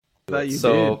thought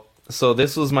you So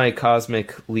this was my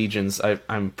Cosmic Legions.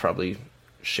 I'm probably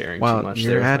sharing too much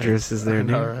your there. address is there,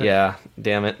 dude. Right. Yeah,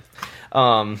 damn it.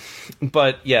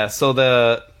 But yeah, so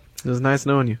It was nice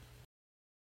knowing you.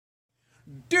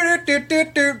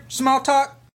 Small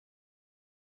talk.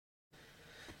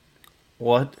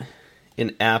 what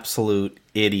an absolute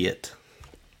idiot.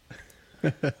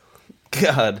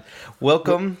 God,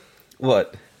 welcome.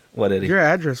 What, Eddie? Your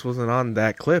address wasn't on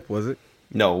that clip, was it?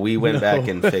 No, we went back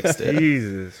and fixed it.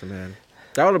 Jesus, man.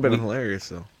 That would have been hilarious,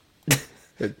 though.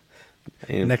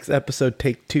 And- Next episode,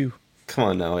 take 2. Come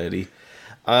on now, Eddie.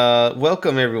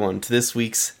 Welcome, everyone, to this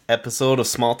week's episode of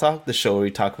Small Talk, the show where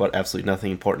we talk about absolutely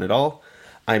nothing important at all.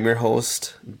 I'm your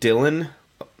host, Dylan.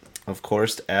 Of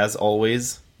course, as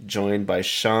always, joined by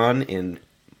Sean and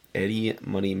Eddie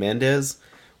Money Mendez.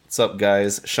 What's up,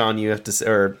 guys? Sean, you have to say,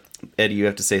 or Eddie, you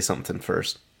have to say something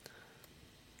first,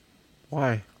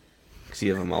 Why? because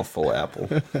you have a mouthful of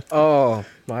apple. Oh,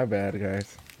 my bad,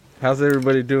 guys. How's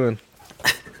everybody doing?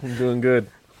 I'm doing good.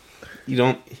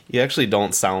 You actually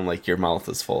don't sound like your mouth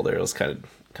is full there. It was kind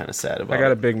of sad about I got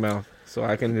a it. big mouth, so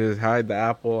I can just hide the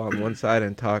apple on one side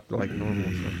and talk like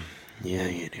normal. So. Yeah,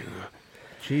 you do.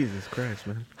 Jesus Christ,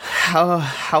 man.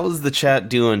 How's the chat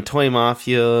doing? Toy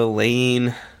Mafia,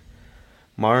 Lane,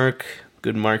 Mark,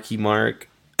 good Marky Mark,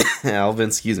 Alvin,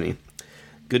 excuse me.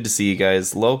 Good to see you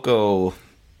guys. Loco,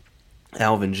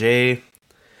 Alvin J.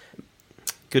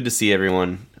 Good to see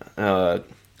everyone.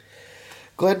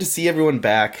 Glad to see everyone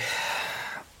back.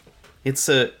 It's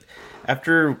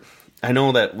after, I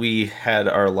know that we had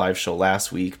our live show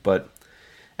last week, but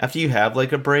after you have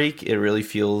like a break, it really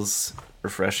feels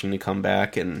refreshing to come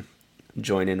back and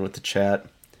join in with the chat.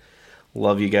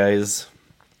 Love you guys.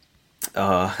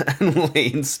 And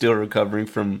Lane's still recovering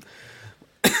from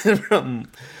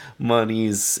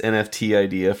Money's NFT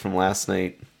idea from last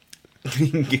night.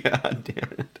 God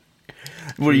damn it.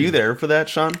 Were you there for that,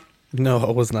 Sean? No,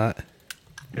 I was not.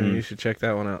 Yeah, you should check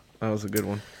that one out. That was a good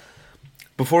one.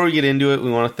 Before we get into it, we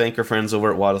want to thank our friends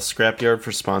over at Waddle Scrapyard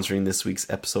for sponsoring this week's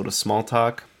episode of Small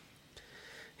Talk.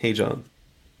 Hey, John.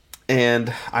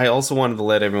 And I also wanted to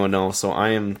let everyone know, so I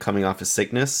am coming off of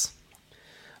sickness.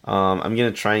 I'm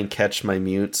going to try and catch my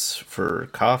mutes for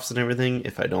coughs and everything.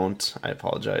 If I don't, I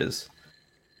apologize.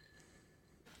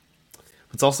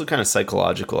 It's also kind of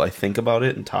psychological. I think about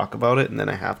it and talk about it, and then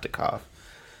I have to cough.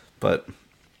 But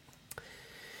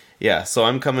yeah, so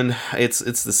I'm coming. It's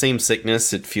the same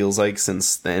sickness, it feels like,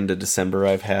 since the end of December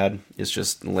I've had. It's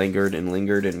just lingered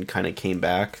and kind of came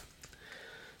back.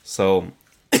 So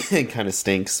it kind of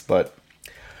stinks, but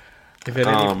If at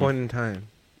any point in time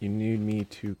you need me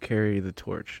to carry the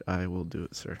torch, I will do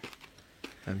it, sir.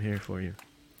 I'm here for you.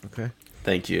 Okay?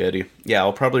 thank you, Eddie. Yeah,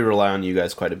 I'll probably rely on you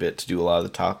guys quite a bit to do a lot of the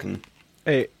talking.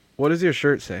 Hey, what does your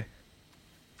shirt say?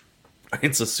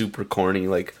 It's a super corny,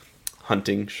 like,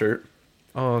 hunting shirt.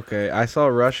 Oh, okay. I saw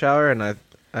Rush Hour, and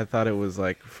I thought it was,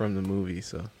 like, from the movie,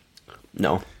 so...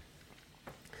 No.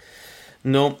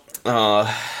 Nope.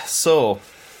 So,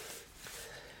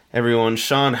 everyone,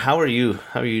 Sean, how are you?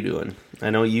 How are you doing?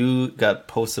 I know you got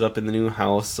posted up in the new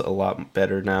house a lot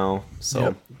better now, so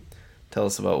Yep. tell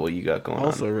us about what you got going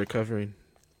Also on. recovering.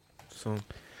 So...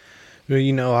 Well,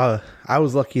 you know, I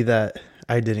was lucky that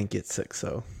I didn't get sick,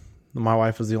 so my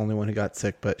wife was the only one who got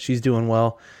sick, but she's doing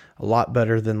well, a lot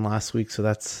better than last week, so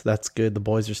that's good. The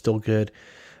boys are still good.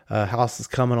 House is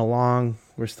coming along.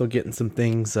 We're still getting some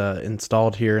things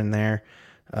installed here and there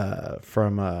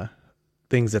from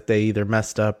things that they either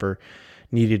messed up or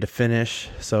needed to finish,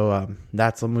 so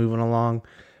that's moving along.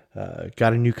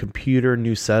 Got a new computer,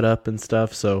 new setup and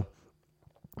stuff, so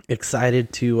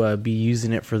excited to be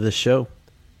using it for this show.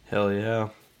 Hell yeah.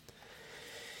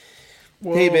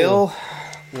 Whoa. Hey, Bill.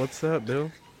 What's up, Bill?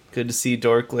 Good to see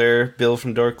Dorklair. Bill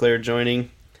from Dorklair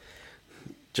joining.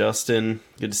 Justin,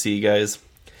 good to see you guys.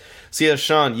 So yeah,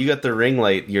 Sean, you got the ring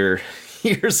light you're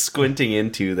squinting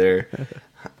into there.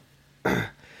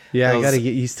 Yeah, That I got to was-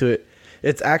 get used to it.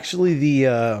 It's actually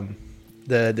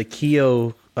the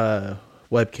Kio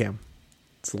webcam.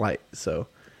 It's light, so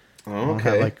I don't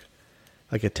have Okay.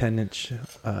 like a 10-inch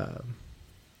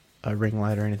a ring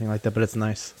light or anything like that, but it's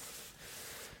nice.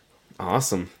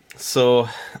 Awesome. So,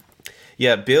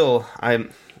 yeah, Bill,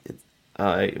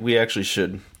 we actually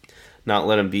should not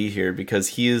let him be here because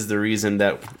he is the reason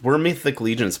that we're Mythic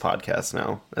Legions podcast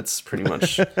now. That's pretty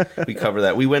much, we cover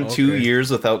that. We went 2 Okay. years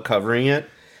without covering it,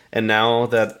 and now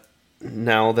that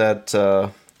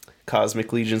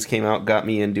Cosmic Legions came out, got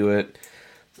me into it.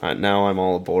 Now I'm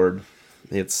all aboard.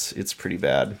 It's pretty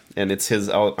bad, and it's his.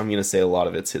 I'm gonna say a lot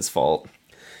of it's his fault.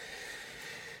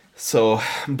 So,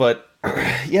 but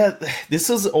yeah, this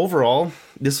was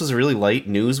a really light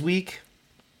news week.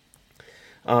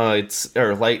 It's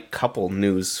or like couple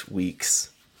news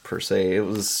weeks per se. It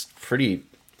was pretty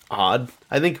odd.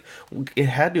 I think it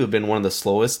had to have been one of the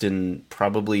slowest in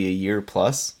probably a year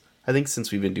plus. I think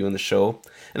since we've been doing the show,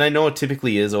 and I know it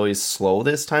typically is always slow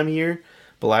this time of year,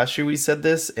 but last year we said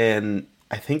this, and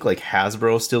I think like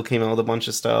Hasbro still came out with a bunch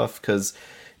of stuff because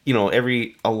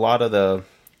a lot of the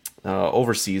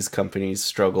overseas companies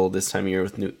struggle this time of year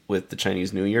with the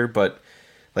Chinese New Year, but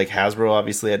like Hasbro,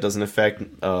 obviously that doesn't affect.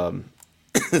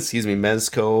 Excuse me,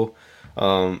 Mezco,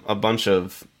 a bunch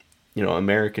of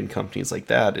American companies like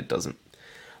that. It doesn't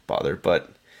bother. But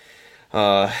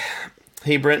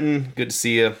hey, Brenton, good to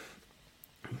see you.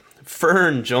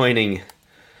 Fern joining.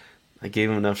 I gave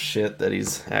him enough shit that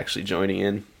he's actually joining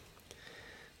in.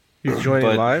 He's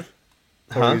joining live?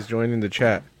 Or he's Huh? joining the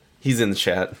chat? He's in the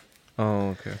chat. Oh,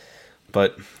 okay.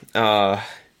 But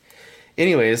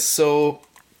anyways, so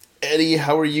Eddie,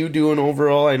 how are you doing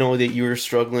overall? I know that you were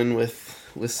struggling with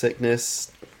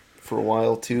sickness for a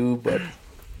while too, but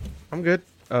I'm good.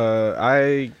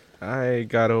 I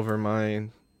got over my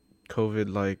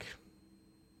COVID like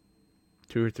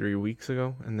 2 or 3 weeks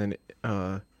ago, and then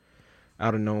out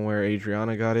of nowhere,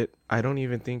 Adriana got it. I don't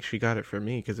even think she got it from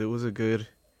me because it was a good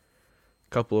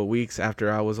couple of weeks after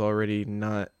I was already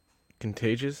not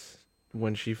contagious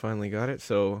when she finally got it.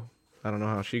 So I don't know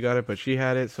how she got it, but she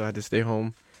had it, so I had to stay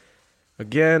home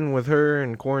again with her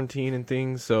and quarantine and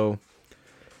things. So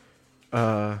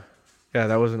yeah,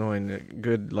 that was annoying. A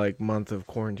good like month of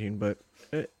quarantine, but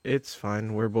it's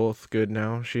fine. We're both good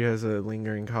now. She has a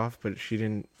lingering cough, but she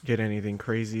didn't get anything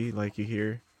crazy like you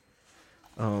hear.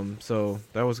 So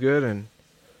that was good, and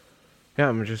yeah,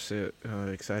 I'm just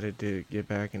excited to get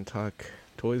back and talk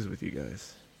toys with you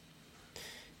guys.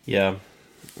 yeah,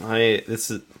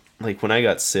 this is like when I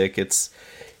got sick. It's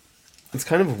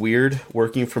kind of weird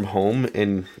working from home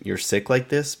and you're sick like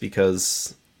this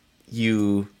because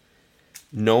you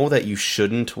know that you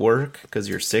shouldn't work because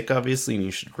you're sick, obviously, and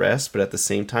you should rest, but at the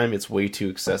same time it's way too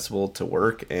accessible to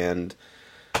work, and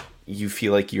you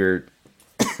feel like you're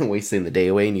wasting the day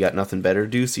away and you got nothing better to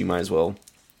do, so you might as well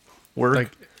work.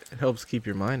 Like, it helps keep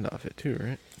your mind off it too,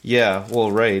 right? Yeah,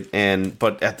 well, right.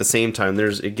 But at the same time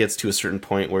it gets to a certain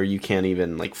point where you can't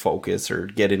even like focus or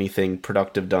get anything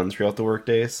productive done throughout the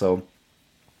workday. So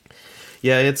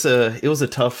yeah, it was a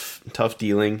tough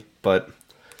dealing,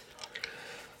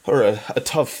 or a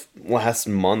tough last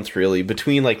month really,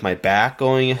 between like my back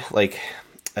going, like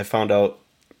I found out,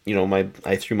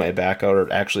 I threw my back out,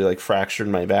 or actually like fractured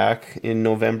my back in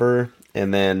November,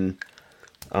 and then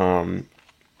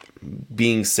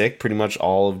being sick pretty much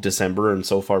all of December and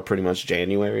so far pretty much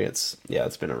January. It's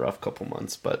been a rough couple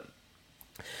months, but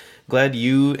glad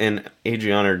you and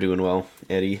Adriana are doing well,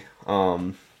 Eddie.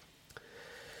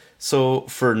 So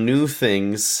for new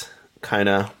things, kind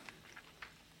of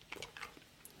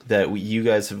that you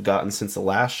guys have gotten since the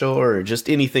last show, or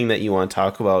just anything that you want to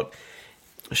talk about.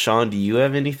 Sean, do you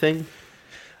have anything?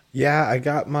 Yeah, I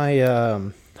got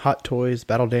my Hot Toys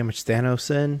Battle Damage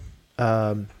Thanos in.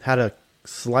 Had a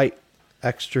slight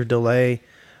extra delay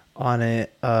on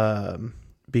it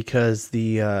because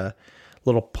the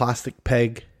little plastic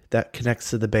peg that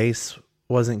connects to the base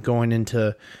wasn't going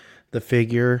into the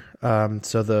figure.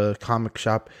 So the comic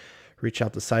shop reached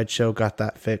out to Sideshow, got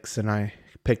that fixed, and I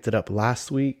picked it up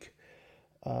last week.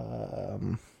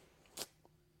 Other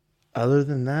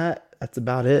than that, that's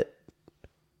about it.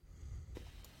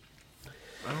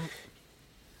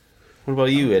 What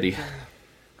about you, Eddie?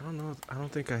 I don't know. I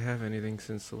don't think I have anything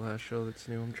since the last show that's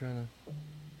new. I'm trying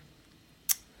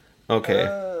to. Okay.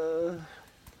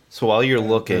 So while you're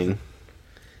looking,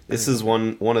 this is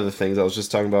one of the things I was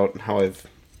just talking about, how I've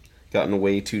gotten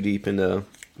way too deep into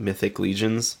Mythic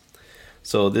Legions.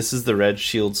 So this is the Red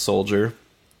Shield Soldier.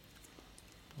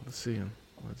 Let's see him.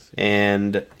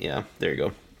 And yeah, there you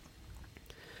go.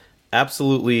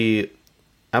 Absolute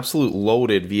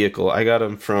loaded vehicle. I got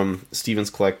him from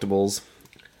Stevens Collectibles.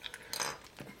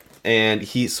 And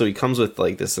he comes with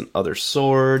like this other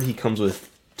sword. He comes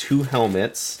with 2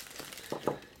 helmets.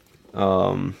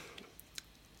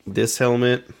 This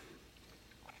helmet.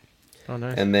 Oh,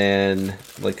 nice. And then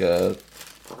like a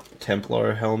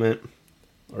Templar helmet,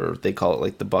 or they call it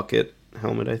like the bucket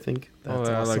helmet, I think. That's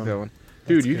I awesome. like that one.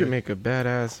 Dude, you good. could make a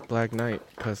badass Black Knight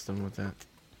custom with that.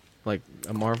 Like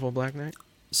a Marvel Black Knight?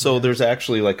 So there's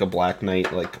actually like a Black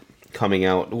Knight like coming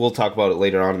out. We'll talk about it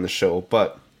later on in the show,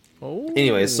 but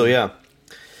anyways, so yeah.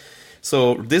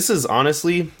 So this is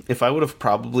honestly, if I would have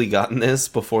probably gotten this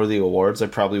before the awards, I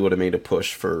probably would have made a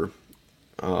push for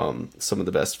some of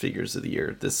the best figures of the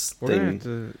year. We're gonna have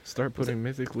to start putting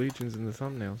Mythic Legions in the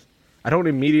thumbnails. I don't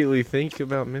immediately think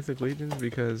about Mythic Legions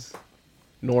because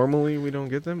normally we don't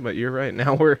get them, but you're right.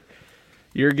 Now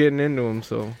you're getting into them,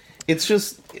 so It's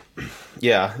just,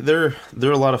 yeah, they're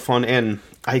a lot of fun, and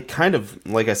I kind of,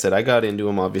 like I said, I got into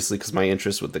them obviously because my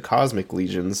interest with the Cosmic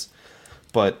Legions,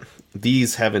 but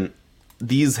these have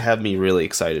me really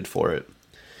excited for it.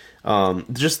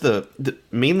 Just the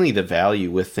mainly the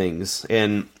value with things,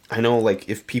 and I know like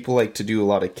if people like to do a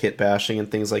lot of kit bashing and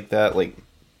things like that, like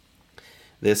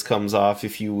this comes off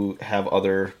if you have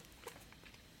other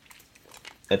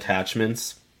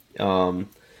attachments.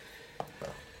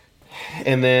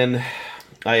 And then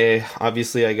I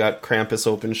got Krampus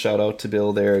open. Shout out to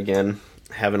Bill there again,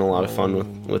 having a lot of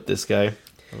fun with this guy.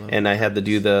 And I had to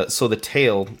do the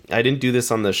tail. I didn't do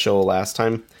this on the show last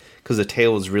time because the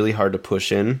tail was really hard to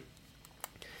push in,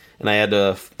 and I had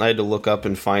to look up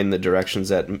and find the directions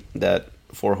that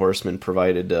Four Horsemen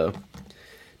provided to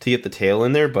get the tail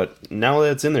in there. But now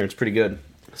that it's in there, it's pretty good.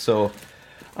 So,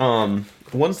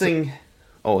 one thing.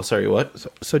 Oh, sorry. What?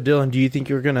 So Dylan, do you think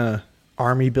you're gonna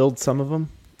army build some of them,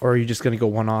 or are you just gonna go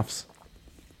one-offs?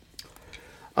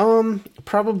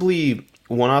 Probably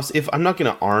one-offs. If I'm not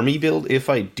gonna army build, if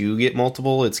I do get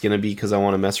multiple, it's gonna be because I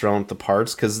want to mess around with the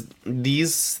parts. Because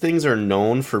these things are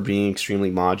known for being extremely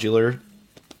modular,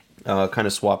 kind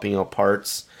of swapping out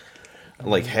parts,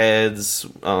 like heads,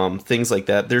 things like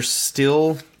that. There's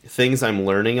still things I'm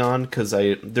learning on because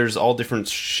there's all different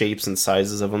shapes and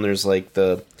sizes of them. There's like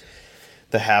the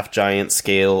half giant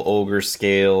scale, ogre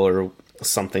scale, or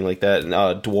something like that, and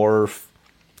dwarf.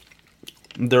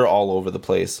 They're all over the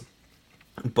place.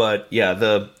 But yeah,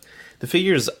 the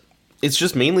figures, it's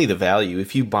just mainly the value.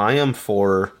 If you buy them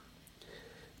for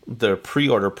the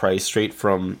pre-order price straight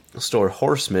from Store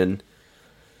Horseman,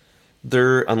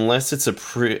 unless it's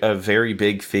a very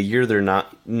big figure,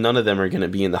 none of them are going to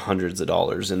be in the hundreds of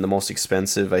dollars, and the most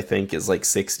expensive I think is like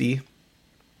 $60.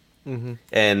 Mm-hmm.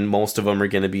 And most of them are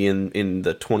going to be in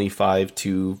the $25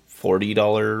 to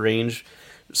 $40 range.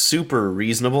 Super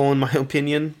reasonable in my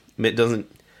opinion. It doesn't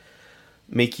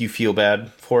make you feel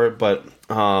bad for it, but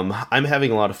I'm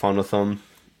having a lot of fun with them.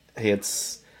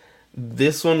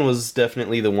 This one was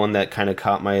definitely the one that kind of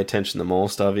caught my attention the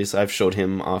most. Obviously, I've showed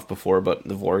him off before, but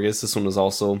the Vorgus, this one was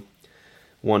also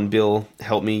one Bill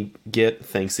helped me get.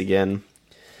 Thanks again.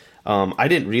 I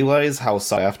didn't realize how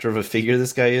sought after of a figure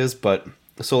this guy is, but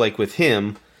so like with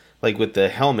him, like with the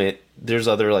helmet, there's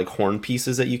other like horn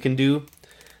pieces that you can do,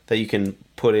 that you can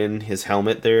put in his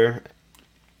helmet there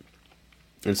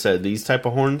instead of these type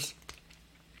of horns.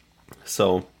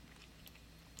 So,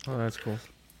 oh, that's cool.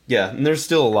 Yeah, and there's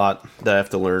still a lot that I have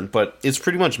to learn, but it's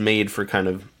pretty much made for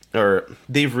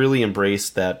they've really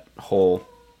embraced that whole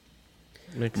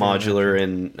modular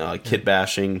and kit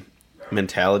bashing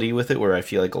mentality with it, where I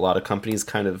feel like a lot of companies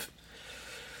kind of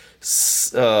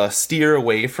steer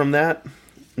away from that.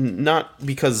 Not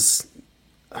because,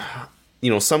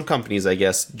 some companies, I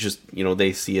guess, just,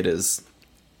 they see it as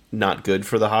not good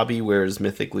for the hobby, whereas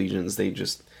Mythic Legions,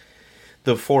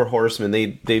 the Four Horsemen,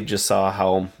 they just saw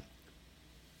how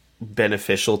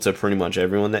beneficial to pretty much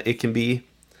everyone that it can be.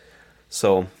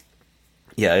 So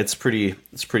yeah, it's pretty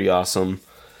awesome.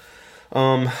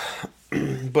 But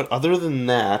other than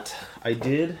that, I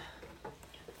did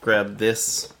grab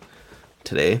this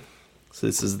today. So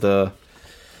this is the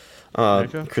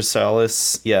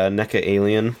Chrysalis, NECA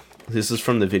Alien. This is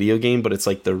from the video game, but it's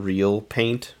like the real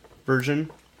paint version.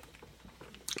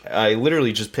 I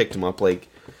literally just picked them up like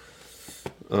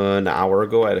an hour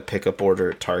ago. I had a pickup order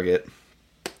at Target,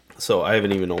 so I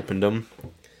haven't even opened them.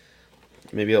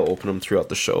 Maybe I'll open them throughout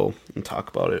the show and talk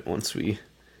about it once we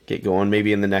get going,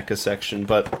 maybe in the NECA section.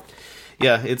 But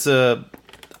yeah, it's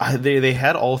they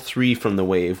had all three from the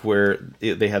wave, where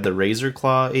they had the Razor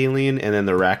Claw Alien and then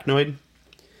the Arachnoid.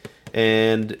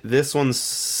 And this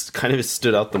one's kind of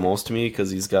stood out the most to me because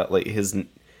he's got like his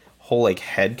whole like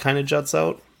head kind of juts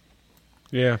out.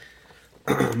 Yeah.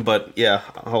 But yeah,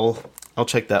 I'll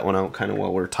check that one out kind of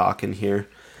while we're talking here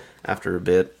after a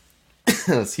bit.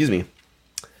 Excuse me.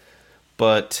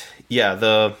 But yeah,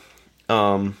 the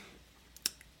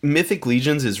Mythic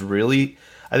Legions is really,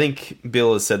 I think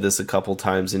Bill has said this a couple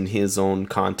times in his own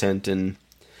content and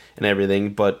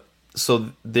everything, but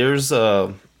so there's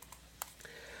a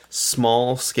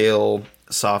small scale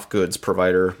soft goods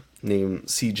provider named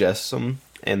CGESM,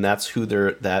 and that's who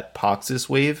that Poxis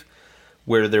wave,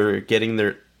 where they're getting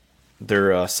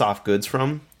their soft goods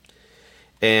from.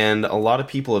 And a lot of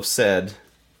people have said,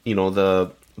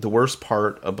 the worst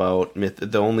part about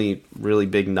the only really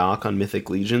big knock on Mythic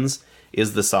Legions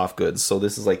is the soft goods. So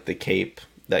this is like the cape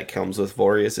that comes with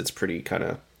Vorius. It's pretty kind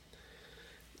of,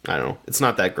 I don't know, it's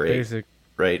not that great. Basic.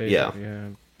 Right, basic, yeah.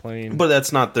 Plain. But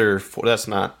that's not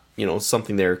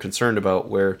something they're concerned about,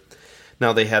 where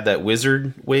Now they had that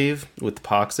wizard wave with the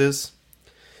Poxes,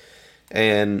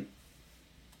 and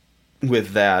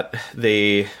with that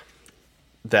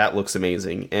that looks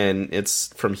amazing. And it's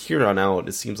from here on out,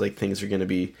 it seems like things are going to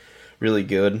be really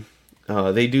good.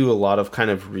 They do a lot of kind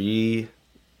of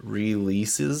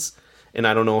releases, and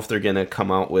I don't know if they're going to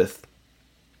come out with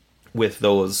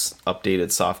those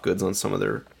updated soft goods on some of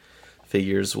their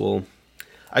figures. Well,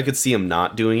 I could see them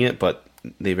not doing it, but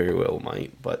they very well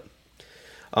might. But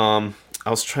I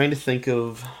was trying to think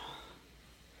of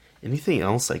anything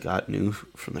else I got new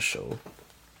from the show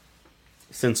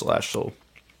since the last show.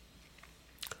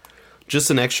 Just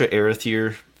an extra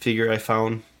Arethyr figure I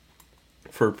found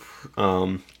for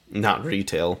not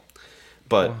retail,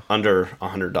 but under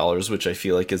 $100, which I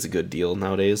feel like is a good deal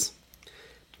nowadays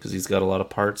because he's got a lot of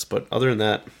parts. But other than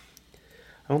that,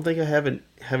 I don't think I have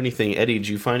anything. Eddie, did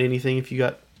you find anything you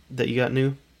got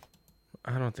new?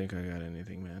 I don't think I got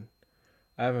anything, man.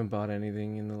 I haven't bought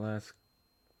anything in the last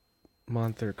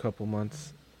month or couple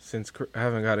months I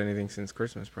haven't got anything since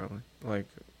Christmas, probably, like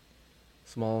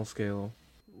small scale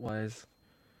wise.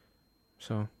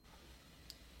 So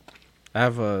I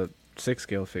have a 6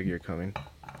 scale figure coming.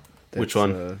 Which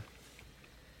one?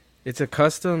 It's a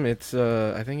custom. It's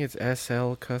I think it's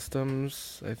SL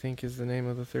Customs, I think is the name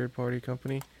of the third party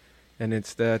company. And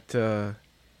it's that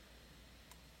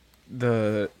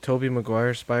the Tobey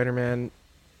Maguire Spider-Man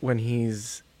when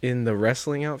he's in the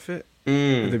wrestling outfit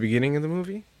at the beginning of the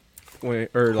movie.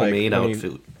 Homemade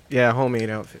outfit. Homemade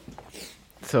outfit.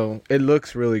 So it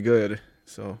looks really good.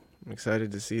 So I'm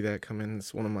excited to see that come in.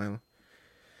 It's one of my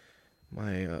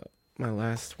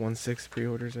last 1/6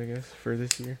 pre-orders, I guess, for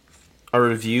this year. Are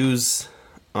reviews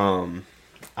out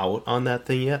on that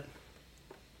thing yet?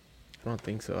 I don't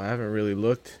think so. I haven't really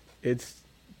looked. It's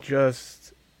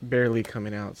just barely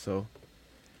coming out, so.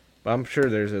 But I'm sure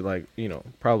there's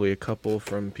probably a couple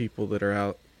from people that are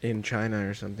out in China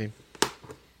or something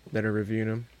that are reviewing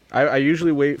them. I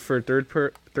usually wait for third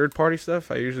party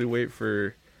stuff. I usually wait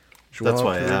for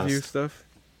Joao to review stuff.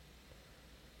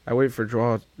 I wait for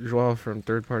Joao from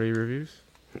third party reviews.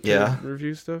 Yeah.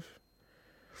 Review stuff.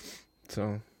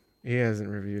 So he hasn't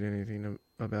reviewed anything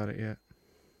about it yet.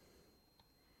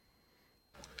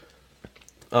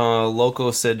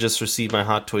 Loco said, just received my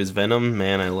Hot Toys Venom.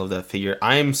 Man, I love that figure.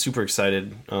 I'm super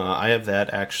excited. I have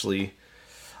that actually.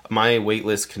 My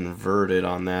waitlist converted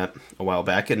on that a while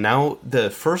back, and now the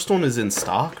first one is in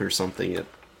stock or something at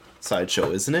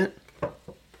Sideshow, isn't it?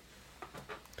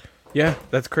 Yeah,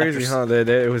 that's crazy, huh?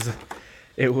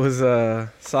 It was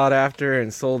sought after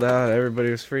and sold out. Everybody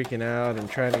was freaking out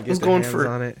and trying to get their hands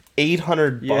on it.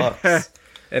 $800. Yeah.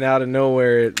 And out of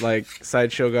nowhere,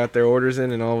 Sideshow got their orders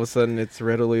in, and all of a sudden, it's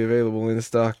readily available in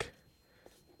stock.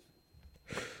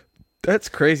 That's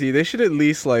crazy. They should at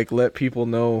least let people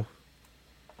know,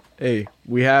 hey,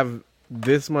 we have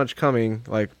this much coming,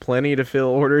 plenty to fill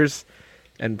orders,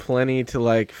 and plenty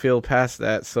to fill past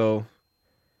that. So,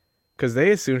 because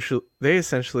they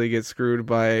essentially get screwed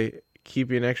by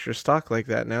keeping extra stock like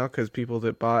that now, because people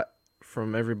that bought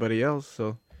from everybody else.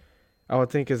 So, I would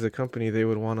think as a company they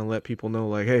would want to let people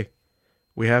know, hey,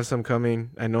 we have some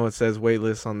coming. I know it says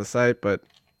waitlist on the site, but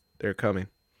they're coming.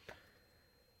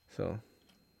 So.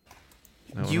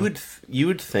 You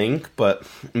would think, but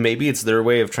maybe it's their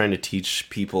way of trying to teach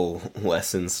people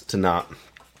lessons to not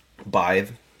buy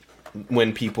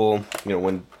when people put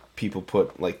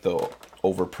the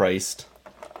overpriced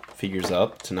figures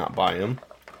up, to not buy them.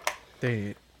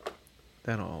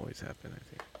 That'll always happen, I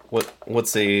think. What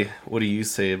do you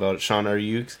say about it, Sean? Are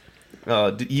you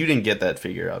you didn't get that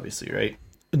figure, obviously, right?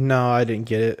 No, I didn't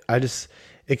get it.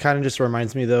 It kind of just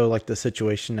reminds me though, the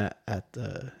situation at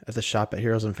the shop at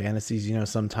Heroes and Fantasies.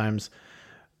 Sometimes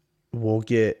we'll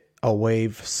get a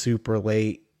wave super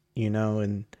late,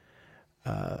 and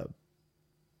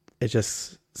it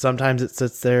just sometimes it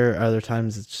sits there. Other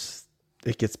times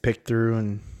it gets picked through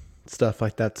and stuff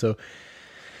like that. So,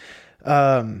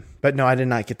 but no, I did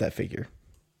not get that figure.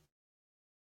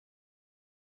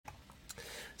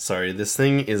 Sorry, this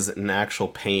thing is an actual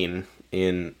pain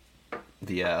in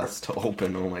the ass to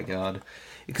open. Oh my god,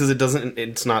 because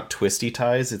it's not twisty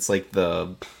ties. It's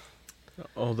the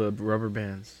rubber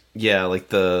bands. Yeah,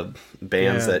 the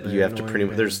bands that you have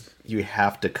to you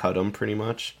have to cut them pretty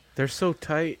much. They're so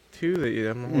tight too that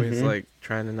I'm always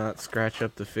trying to not scratch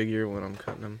up the figure when I'm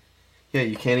cutting them. Yeah,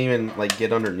 you can't even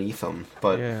get underneath them.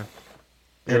 But yeah,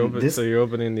 so you're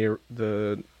opening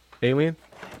the alien.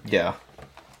 Yeah.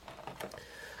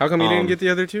 How come you didn't get the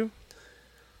other two?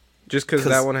 Just because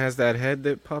that one has that head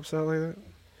that pops out like that?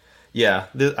 Yeah,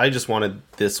 I just wanted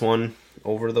this one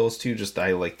over those two. Just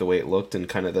I like the way it looked and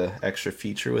kind of the extra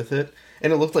feature with it.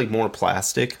 And it looked like more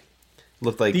plastic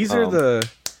Looked like These are the.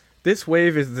 This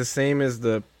wave is the same as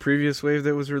the previous wave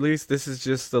that was released. This is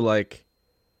just the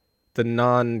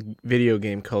non-video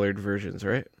game colored versions,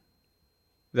 right?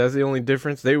 That's the only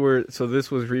difference. This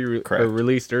was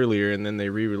released earlier, and then they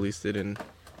re-released it in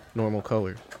normal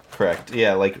color. correct.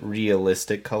 Yeah, like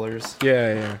realistic colors.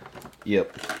 Yeah.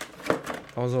 Yep.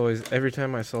 Every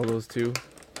time I saw those two,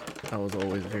 I was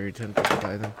always very tempted to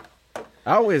buy them.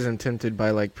 I always am tempted by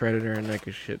like Predator and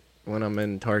NECA shit when I'm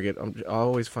in Target. I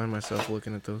always find myself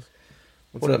looking at those.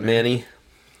 What up, Manny?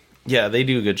 Yeah, they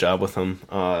do a good job with them.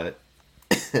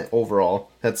 Overall,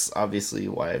 that's obviously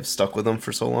why I've stuck with them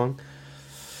for so long.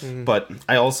 Mm-hmm. But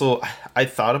I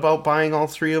thought about buying all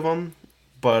three of them,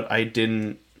 but I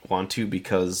didn't want to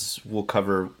because we'll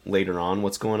cover later on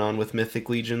what's going on with Mythic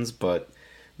Legions. But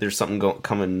there's something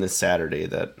coming this Saturday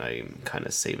that I'm kind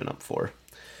of saving up for.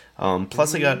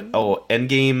 Plus, I got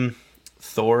Endgame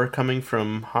Thor coming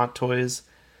from Hot Toys.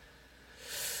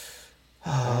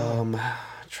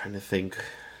 Trying to think.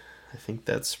 I think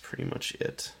that's pretty much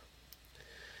it.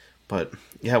 But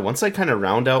yeah, once I kind of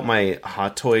round out my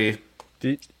Hot Toy.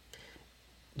 Did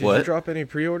you drop any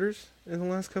pre-orders in the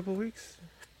last couple of weeks?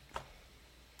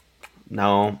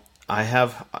 No, I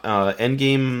have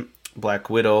Endgame Black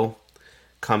Widow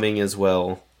coming as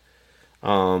well.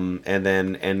 And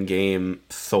then Endgame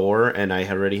Thor, and I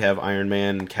already have Iron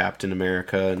Man, Captain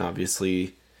America, and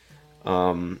obviously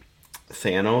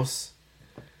Thanos.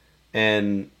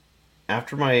 And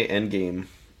after my Endgame,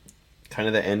 kind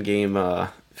of the Endgame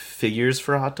figures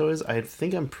for Hot Toys, I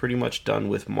think I'm pretty much done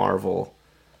with Marvel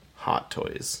Hot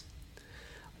Toys.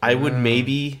 I would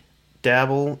maybe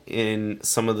dabble in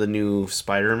some of the new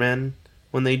Spider-Man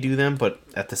when they do them, but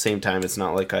at the same time, it's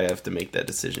not like I have to make that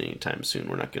decision anytime soon.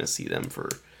 We're not going to see them for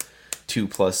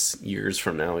 2+ years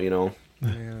from now, you know?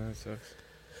 Yeah, that sucks.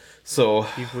 So,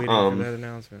 keep waiting for that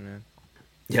announcement, man.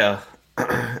 Yeah.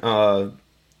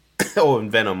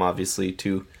 And Venom, obviously,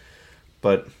 too.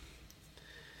 But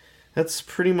that's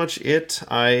pretty much it.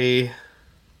 I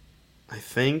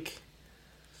think.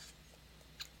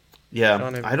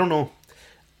 Yeah, I don't know.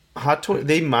 Hot Toy,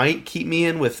 they might keep me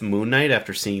in with Moon Knight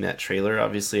after seeing that trailer.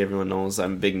 Obviously, everyone knows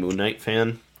I'm a big Moon Knight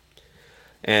fan.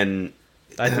 And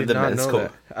I did not know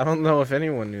that. I don't know if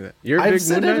anyone knew that. You're a I've big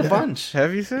said Moon it Knight a bunch.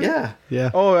 Have you said?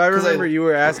 Yeah. Oh, I remember you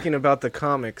were asking about the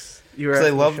comics. You were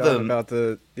asking I love Sean about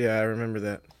the. Yeah, I remember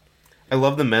that. I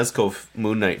love the Mezco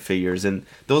Moon Knight figures, and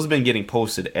those have been getting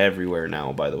posted everywhere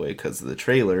now, by the way, because of the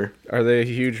trailer. Are they a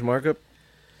huge markup?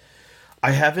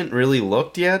 I haven't really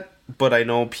looked yet, but I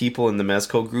know people in the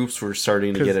Mezco groups were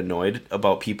starting to get annoyed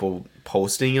about people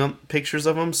posting pictures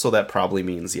of them, so that probably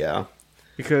means yeah.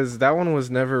 Because that one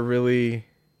never really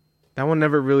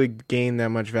gained that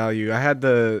much value. I had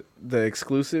the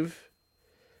exclusive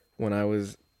when I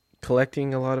was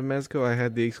collecting a lot of Mezco. I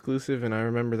had the exclusive, and I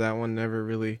remember that one never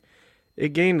really.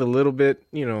 It gained a little bit,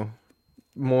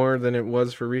 more than it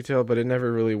was for retail, but it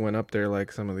never really went up there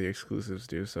like some of the exclusives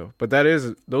do. So, but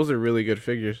those are really good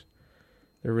figures.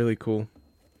 They're really cool.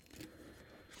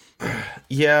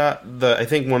 Yeah, I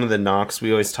think one of the knocks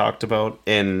we always talked about,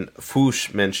 and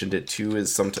Foosh mentioned it too,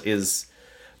 is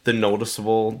the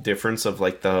noticeable difference of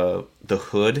like the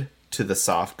hood to the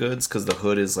soft goods, because the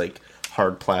hood is like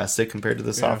hard plastic compared to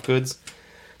the soft goods.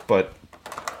 But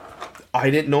I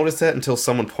didn't notice that until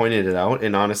someone pointed it out,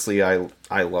 and honestly, I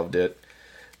loved it.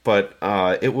 But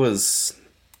it was...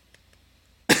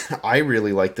 I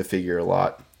really like the figure a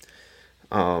lot.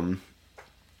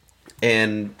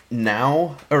 And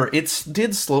now... Or it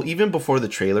did slow... Even before the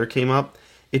trailer came up,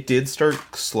 it did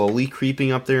start slowly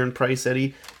creeping up there in price,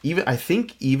 Eddie. I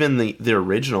think even the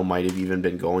original might have even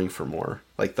been going for more.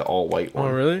 Like the all-white one.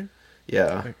 Oh, really?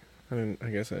 Yeah. I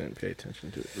guess I didn't pay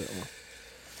attention to it that well.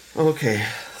 Okay,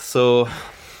 so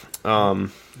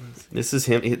this is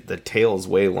him. The tail is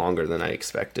way longer than I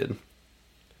expected.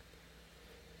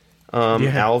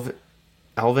 Alvin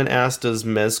asked, does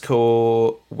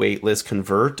Mezco waitlist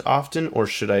convert often, or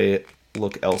should I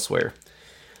look elsewhere?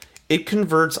 It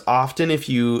converts often if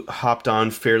you hopped on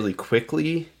fairly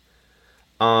quickly.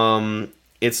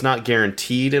 It's not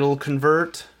guaranteed it'll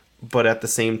convert, but at the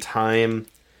same time,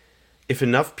 if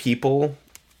enough people...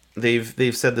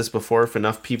 They've said this before. If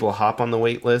enough people hop on the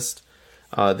wait list,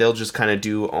 they'll just kind of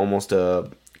do almost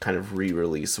a kind of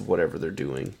re-release of whatever they're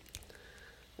doing,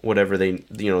 whatever the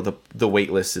wait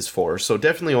list is for. So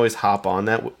definitely always hop on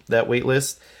that wait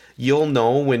list. You'll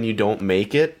know when you don't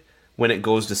make it when it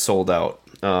goes to sold out.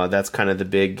 That's kind of the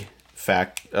big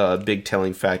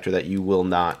telling factor that you will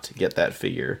not get that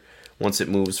figure once it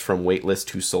moves from wait list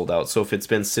to sold out. So if it's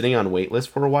been sitting on wait list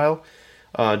for a while.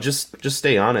 Just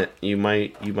stay on it. You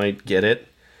might get it.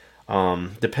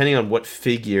 Depending on what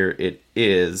figure it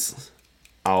is,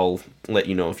 I'll let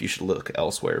you know if you should look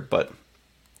elsewhere. But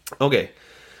okay,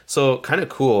 so kind of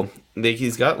cool.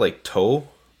 He's got like toe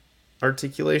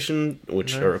articulation,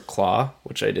 which Nice. or claw,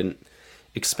 which I didn't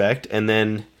expect, and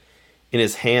then in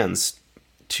his hands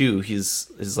too,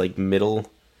 his like middle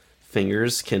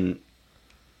fingers can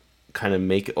kind of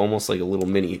make almost like a little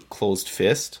mini closed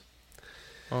fist.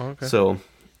 Oh, okay. So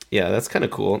yeah, that's kind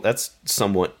of cool. That's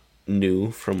somewhat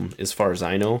new from as far as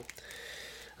I know,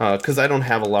 because I don't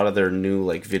have a lot of their new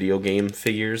like video game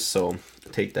figures, so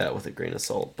take that with a grain of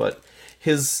salt. But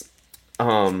his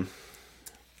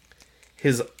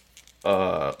his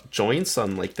joints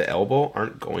on like the elbow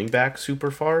aren't going back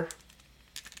super far.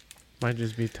 Might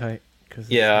just be tight. Cause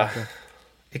it's Yeah, like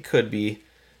it could be,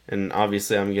 and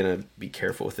obviously I'm gonna be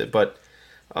careful with it. But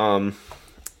yeah,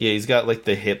 he's got like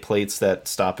the hip plates that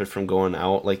stop it from going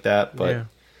out like that. But yeah.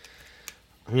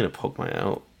 I'm gonna poke my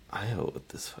eye out with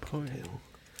this fucking Oh, yeah.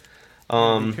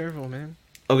 tail. Be careful, man.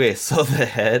 Okay, so the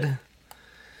head,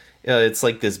 yeah, it's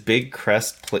like this big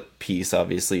crest piece.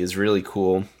 Obviously, is really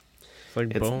cool. It's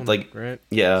like It's bone, like- right?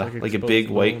 Yeah, It's like a exposed big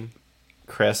white bone.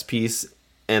 crest piece,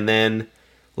 and then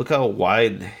look how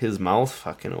wide his mouth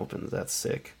fucking opens. That's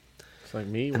sick. It's like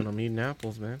me when I'm eating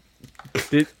apples, man.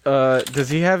 Does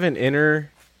he have an inner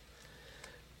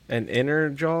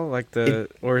jaw like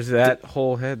or is that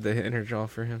whole head the inner jaw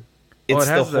for him? Oh, It's it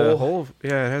has the the whole. hole.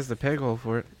 Yeah, it has the peg hole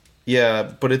for it. Yeah,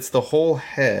 but it's the whole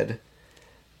head.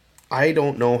 I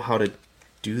don't know how to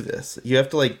do this. You have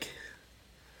to like,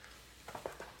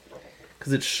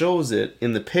 because it shows it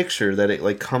in the picture that it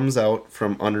like comes out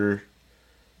from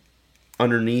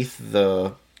underneath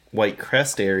the white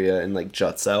crest area and like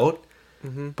juts out.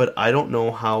 Mm-hmm. But I don't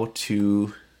know how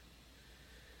to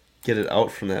get it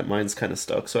out from that. Mine's kind of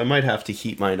stuck, so I might have to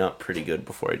heat mine up pretty good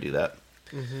before I do that.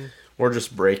 Mm-hmm. Or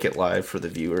just break it live for the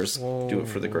viewers. Do it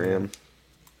for the Whoa. gram.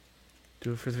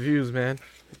 Do it for the views, man.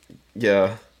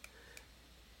 Yeah.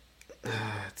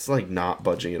 It's like not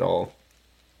budging at all.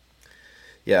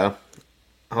 Yeah.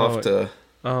 I'll have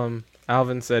to.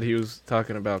 Alvin said he was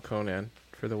talking about Conan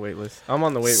for the wait list. I'm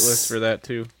on the wait list for that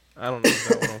too. I don't know if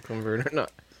that one will convert or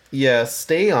not. Yeah,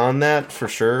 stay on that for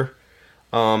sure.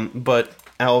 But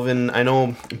Alvin, I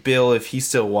know Bill, if he's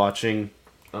still watching,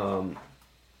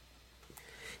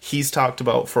 he's talked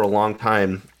about for a long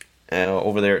time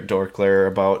over there at Dorklair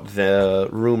about the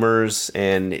rumors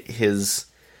and his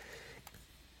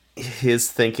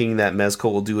thinking that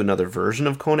Mezco will do another version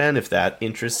of Conan. If that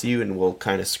interests you and will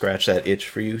kind of scratch that itch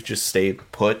for you, just stay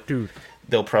put. Dude,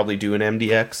 They'll probably do an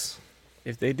MDX.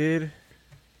 if they did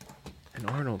an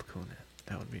Arnold Conan,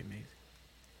 that would be amazing.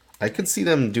 I could see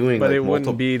them doing, But like, it wouldn't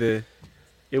multiple. be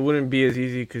it wouldn't be as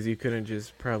easy because you couldn't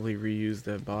just probably reuse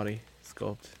the body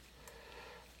sculpt.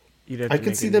 You'd have I to could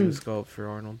make see a them- new sculpt for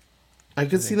Arnold. I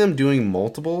could see them doing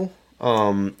multiple,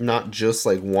 not just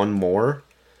like one more.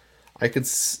 I could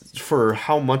for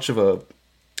how much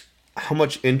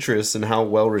interest and how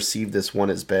well received this one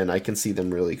has been. I can see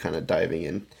them really kind of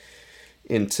diving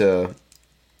into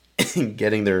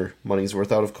getting their money's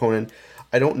worth out of Conan.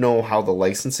 I don't know how the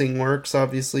licensing works,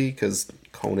 obviously, because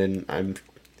Conan,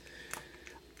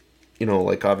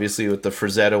 like obviously with the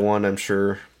Frazetta one, I'm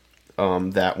sure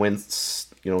that went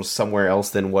somewhere else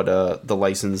than what the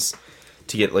license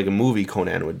to get like a movie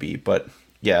Conan would be. But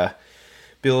yeah,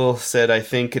 Bill said I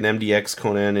think an MDX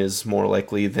Conan is more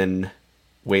likely than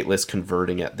waitlist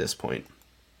converting at this point.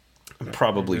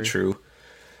 Probably agree. true.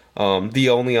 The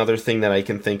only other thing that I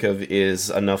can think of is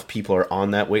enough people are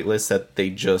on that waitlist that they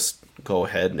just go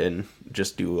ahead and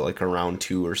just do like a round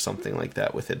 2 or something like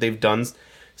that with it. They've done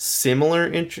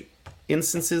similar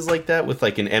instances like that with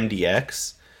like an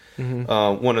MDX,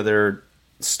 one of their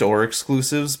store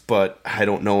exclusives, but I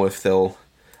don't know if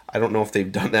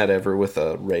they've done that ever with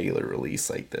a regular release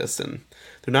like this, and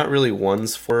they're not really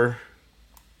ones for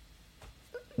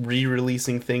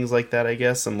re-releasing things like that, I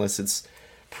guess, unless it's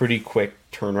pretty quick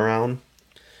turnaround.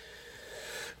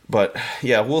 But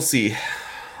yeah, we'll see.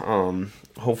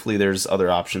 Hopefully there's other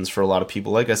options for a lot of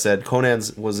people. Like I said,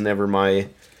 Conan's was never my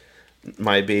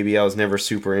baby. I was never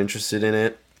super interested in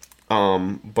it.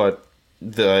 But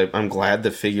I'm glad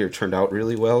the figure turned out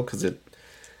really well, because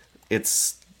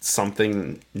it's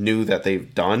something new that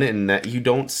they've done and that you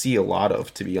don't see a lot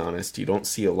of, to be honest. You don't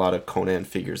see a lot of Conan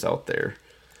figures out there.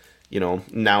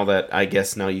 Now that I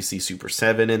guess now you see Super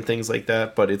 7 and things like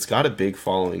that, but it's got a big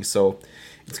following, so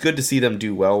it's good to see them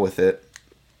do well with it.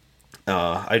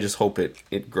 I just hope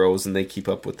it grows and they keep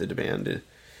up with the demand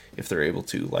if they're able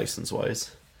to,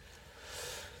 license-wise.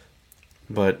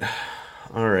 But,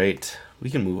 alright, we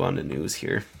can move on to news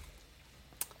here.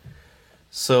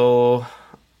 So,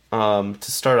 to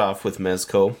start off with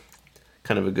Mezco,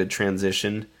 kind of a good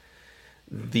transition.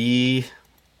 Eddie,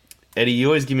 you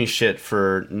always give me shit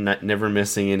for never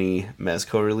missing any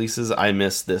Mezco releases. I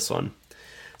missed this one.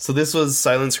 So this was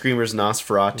Silent Screamer's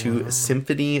Nosferatu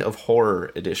Symphony of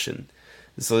Horror Edition.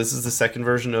 So this is the second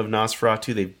version of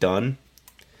Nosferatu they've done.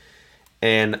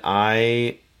 And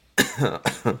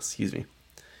excuse me.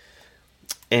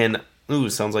 And,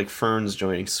 sounds like Fern's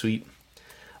joining. Sweet.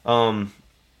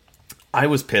 I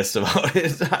was pissed about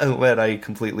it that I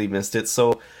completely missed it.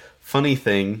 So, funny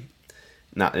thing,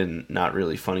 not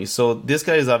really funny. So this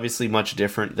guy is obviously much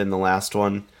different than the last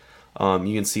one.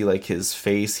 You can see like his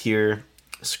face here,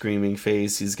 screaming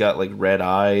face. He's got like red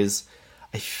eyes.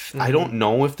 I don't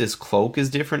know if this cloak is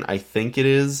different. I think it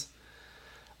is.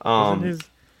 Wasn't his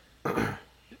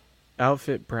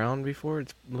outfit brown before?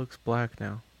 It looks black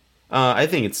now. I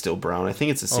think it's still brown. I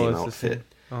think it's the same outfit.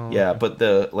 Yeah, but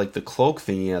the cloak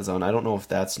thing he has on, I don't know if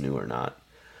that's new or not.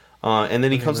 And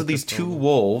then he comes with these two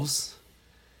wolves.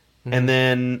 And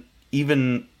then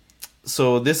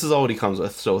so this is all what he comes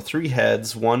with. So 3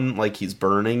 heads, one like he's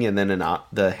burning, and then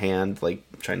the hand like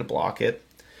trying to block it.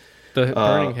 The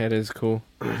burning head is cool.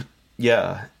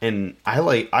 Yeah, and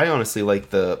I honestly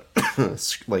like the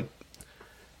like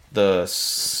the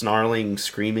snarling,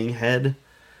 screaming head.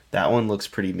 That one looks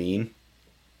pretty mean.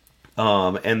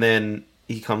 And then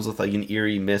he comes with like an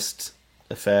eerie mist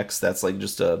effects. That's like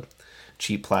just a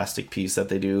cheap plastic piece that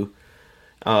they do.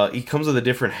 He comes with a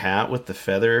different hat with the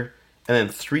feather, and then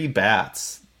 3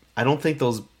 bats. I don't think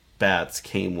those bats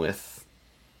came with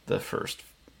the first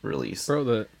release. Bro,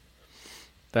 the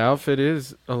outfit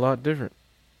is a lot different.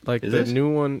 Like the new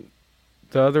one,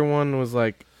 the other one was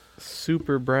like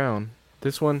super brown.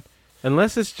 This one,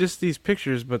 unless it's just these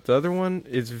pictures, but the other one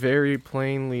is very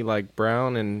plainly like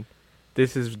brown, and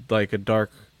this is like a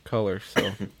dark color.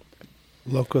 So,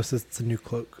 Locos, it's a new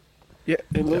cloak. Yeah,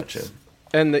 it looks.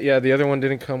 And the other one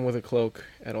didn't come with a cloak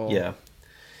at all. Yeah.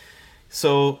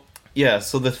 So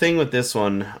the thing with this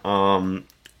one,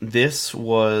 this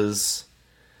was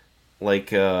like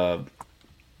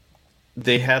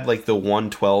they had like the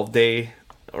 112 day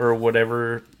or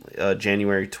whatever,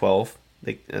 January 12th.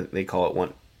 They call it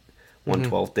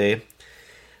 112th day.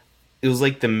 It was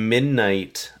like the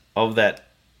midnight of that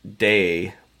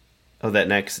day, of that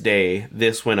next day.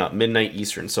 This went up midnight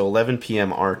Eastern, so 11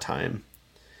 p.m. our time.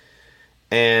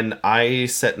 And I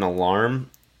set an alarm,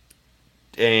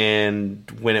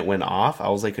 and when it went off, I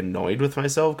was like annoyed with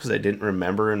myself because I didn't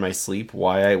remember in my sleep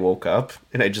why I woke up,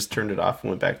 and I just turned it off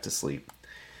and went back to sleep.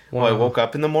 Wow. Well, I woke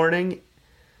up in the morning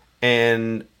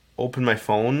and opened my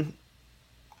phone,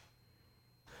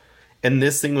 and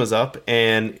this thing was up,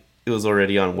 and it was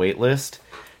already on waitlist.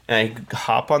 And I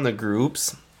hop on the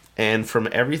groups, and from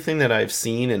everything that I've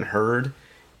seen and heard,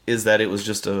 is that it was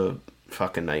just a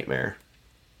fucking nightmare.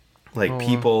 Like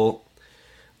people,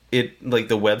 like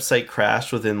the website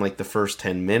crashed within like the first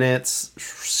 10 minutes,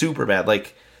 super bad.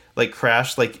 Like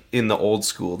crashed like in the old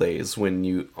school days with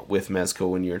Mezco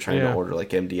when you were trying to order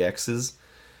like MDXs,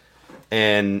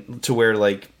 and to where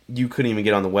like you couldn't even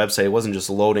get on the website. It wasn't just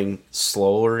loading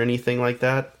slow or anything like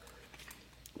that.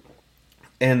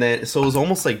 And then so it was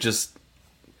almost like just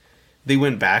they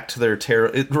went back to their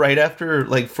right after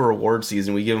like for award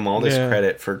season. We give them all this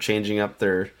credit for changing up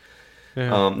their.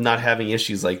 Not having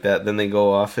issues like that, then they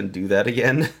go off and do that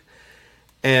again.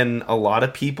 And a lot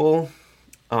of people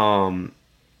were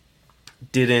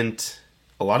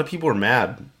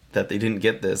mad that they didn't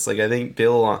get this. Like I think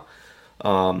Bill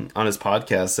on his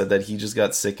podcast said that he just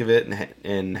got sick of it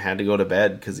and had to go to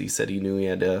bed because he said he knew he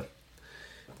had to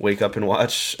wake up and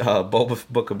watch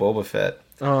Book of Boba Fett.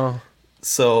 Oh.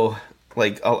 So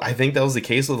like I think that was the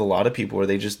case with a lot of people where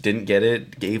they just didn't get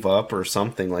it, gave up or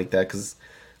something like that, because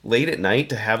late at night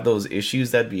to have those issues,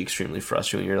 that'd be extremely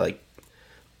frustrating. You're like,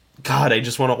 God, I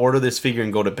just want to order this figure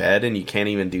and go to bed, and you can't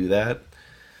even do that.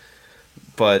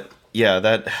 But yeah,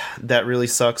 that really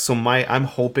sucks. So I'm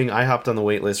hoping, I hopped on the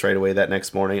wait list right away that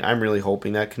next morning. I'm really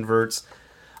hoping that converts.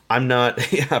 I'm not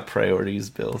priorities,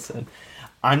 Bill said.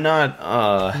 I'm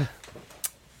not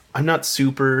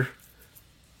super.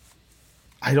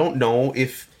 I don't know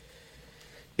if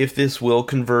this will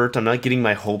convert. I'm not getting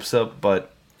my hopes up, but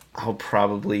I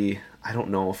don't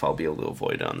know if I'll be able to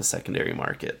avoid it on the secondary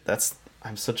market.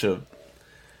 I'm such a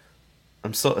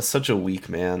weak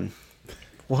man.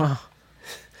 Wow.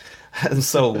 I'm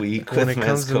so weak when with it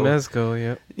comes to Mezco,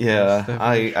 yep. Yeah,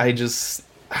 I just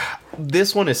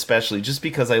this one especially, just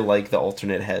because I like the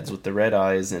alternate heads with the red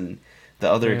eyes and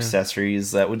the other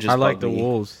accessories that would just. I like the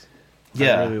wolves.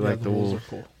 Yeah, I really like the wolves.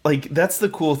 Cool. Like that's the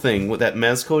cool thing what that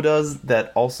Mezco does.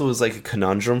 That also is like a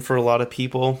conundrum for a lot of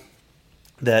people.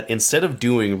 that instead of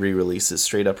doing re-releases,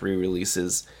 straight up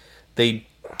re-releases, they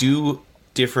do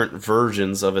different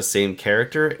versions of a same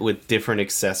character with different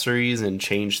accessories and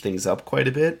change things up quite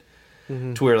a bit.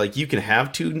 To where like you can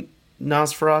have two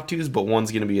Nosferatus, but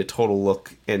one's going to be a total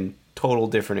look and total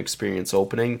different experience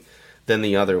opening than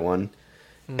the other one.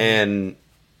 And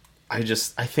I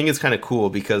think it's kind of cool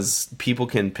because people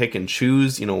can pick and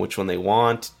choose, which one they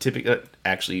want. Typically,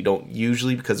 actually, you don't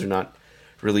usually because they're not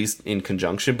released in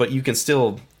conjunction, but you can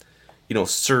still,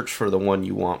 search for the one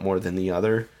you want more than the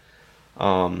other.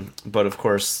 But of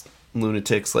course,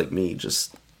 lunatics like me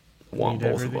just want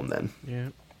both of them then. Yeah.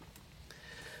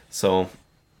 So,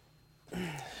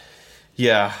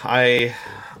 yeah, I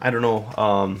don't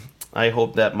know. I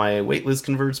hope that my waitlist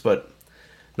converts, but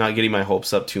not getting my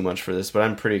hopes up too much for this. But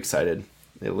I'm pretty excited.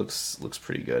 It looks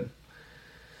pretty good.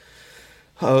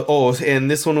 And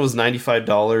this one was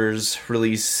 $95,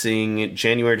 releasing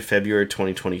January to February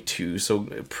 2022. So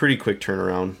pretty quick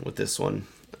turnaround with this one.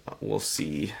 We'll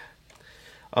see.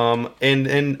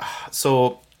 And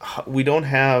so we don't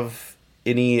have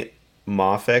any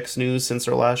Mafex news since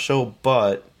our last show,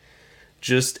 but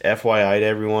just FYI to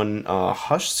everyone,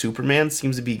 Hush Superman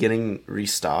seems to be getting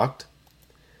restocked.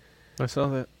 I saw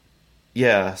that.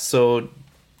 Yeah, so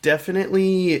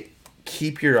definitely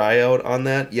keep your eye out on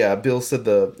that. Yeah, Bill said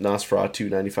the Nosferatu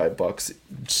 $95,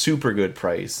 super good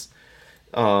price.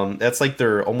 That's like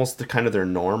their almost their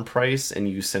norm price, and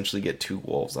you essentially get 2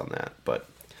 wolves on that. But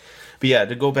yeah,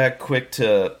 to go back quick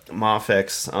to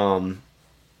Mafex,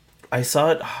 I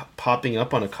saw it popping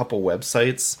up on a couple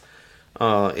websites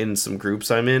in some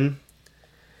groups I'm in,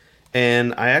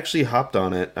 and I actually hopped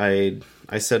on it. I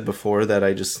said before that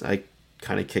I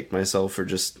kind of kicked myself for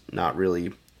just not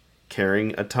really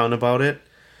caring a ton about it,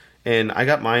 and I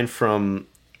got mine from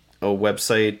a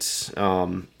website.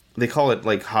 They call it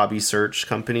like Hobby Search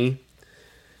Company,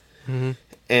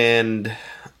 and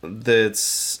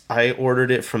I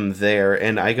ordered it from there,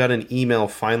 and I got an email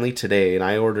finally today, and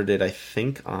I ordered it I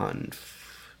think on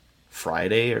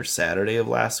Friday or Saturday of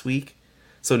last week,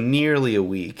 so nearly a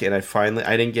week, and I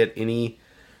didn't get any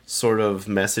sort of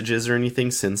messages or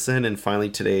anything since then, and finally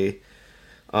today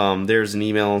there's an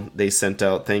email they sent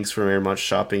out. Thanks for very much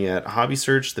shopping at Hobby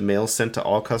Search. The mail sent to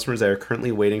all customers that are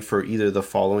currently waiting for either the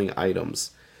following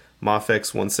items: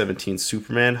 Mafex 117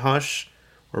 Superman Hush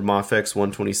or Mafex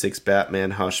 126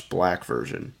 Batman Hush Black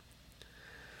version.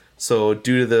 So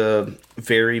due to the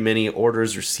very many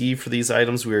orders received for these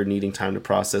items, we are needing time to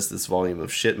process this volume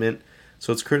of shipment.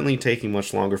 So it's currently taking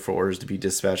much longer for orders to be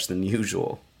dispatched than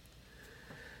usual.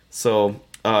 So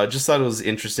just thought it was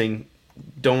interesting.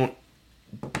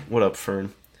 What up,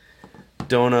 Fern?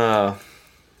 Don't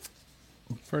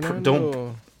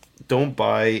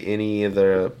buy any of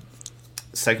the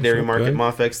secondary market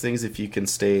Mafex things if you can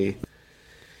stay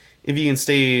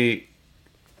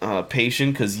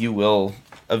patient, because you will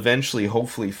eventually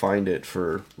hopefully find it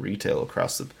for retail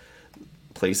across the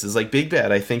places. Like Big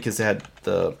Bad, I think, has had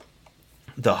the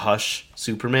Hush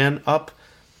Superman up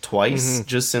twice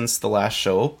just since the last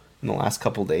show in the last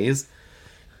couple days,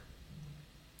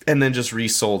 and then just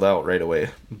resold out right away.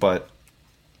 But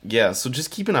yeah, so just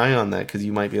keep an eye on that because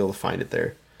you might be able to find it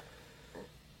there.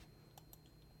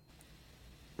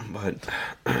 But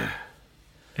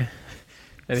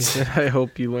And he said, I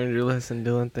hope you learned your lesson,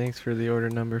 Dylan. Thanks for the order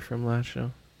number from last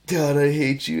show. God, I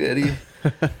hate you, Eddie.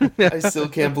 I still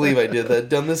can't believe I did that.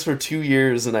 Done this for 2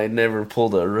 years, and I never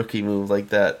pulled a rookie move like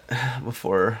that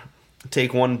before.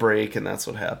 Take one break, and that's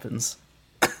what happens.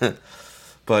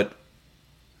 But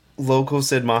Loco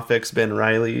said Mafex Ben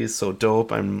Riley is so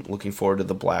dope. I'm looking forward to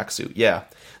the black suit. Yeah,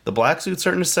 the black suit's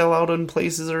starting to sell out in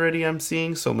places already, I'm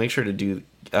seeing. So make sure to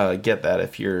get that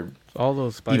if you're all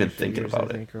those Spidey even figures, thinking about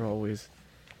I think, are always...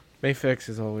 Mafex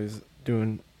is always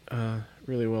doing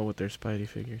really well with their Spidey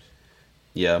figures.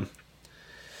 Yeah.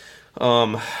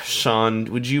 Sean,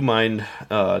 would you mind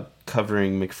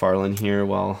covering McFarlane here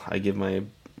while I give my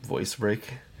voice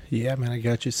break? Yeah, man, I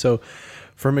got you. So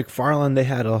for McFarlane, they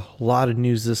had a lot of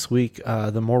news this week.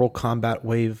 The Mortal Kombat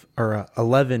Wave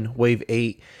 11 Wave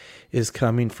 8 is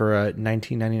coming for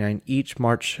 $19.99 each,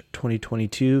 March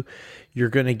 2022. You're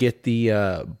going to get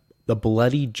the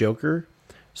Bloody Joker.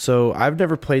 So I've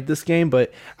never played this game,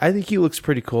 but I think he looks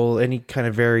pretty cool. Any kind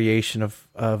of variation of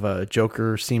a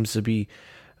Joker seems to be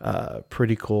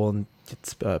pretty cool, and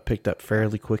gets picked up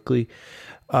fairly quickly.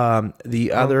 I don't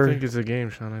think it's a game,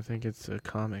 Sean. I think it's a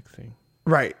comic thing.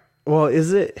 Right. Well,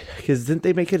 is it? Because didn't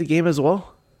they make it a game as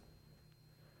well?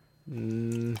 I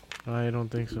don't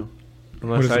think so.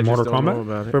 What is I it, just Mortal don't know Kombat?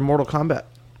 about it. For Mortal Kombat.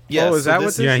 Yeah, is that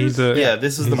what this is?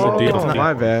 this is the he's a Mortal DLC. Kombat.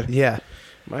 My bad. Yeah.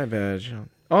 My bad, Sean.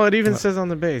 Oh, it even says on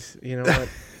the base. You know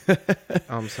what?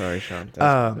 I'm sorry, Sean. That's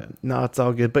my bad. No, it's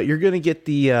all good. But you're gonna get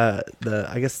the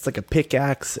I guess it's like a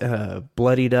pickaxe,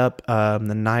 bloodied up, the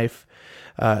knife.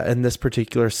 In this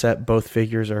particular set, both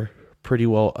figures are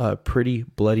pretty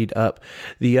bloodied up.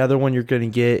 The other one you're gonna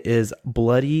get is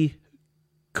Bloody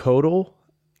Kotal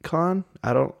Khan.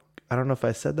 I don't know if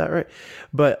I said that right,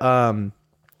 but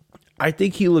I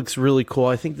think he looks really cool.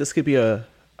 I think this could be a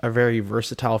very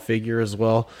versatile figure as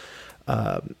well.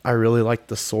 I really like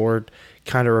the sword.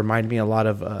 Kind of remind me a lot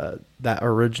of that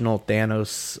original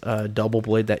Thanos double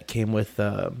blade that came with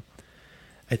I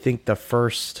think the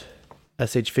first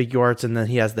SH Figure Arts, and then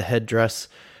he has the headdress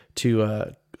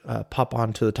to pop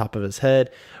onto the top of his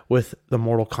head with the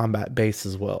Mortal Kombat base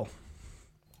as well.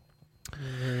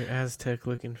 Very Aztec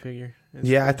looking figure.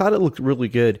 Yeah, I thought it looked really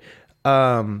good.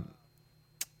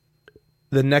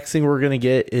 The next thing we're going to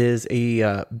get is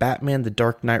a Batman The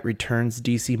Dark Knight Returns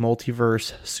DC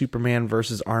Multiverse Superman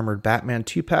vs. Armored Batman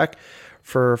 2-pack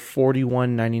for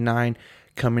 $41.99,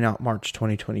 coming out March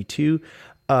 2022.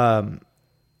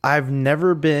 I've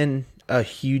never been a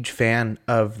huge fan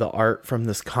of the art from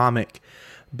this comic,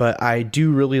 but I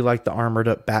do really like the armored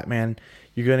up Batman.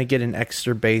 You're going to get an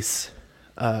extra base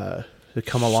to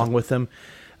come along with him.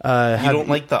 You don't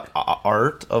like the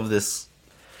art of this?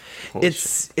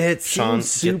 It's Sean,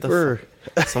 super.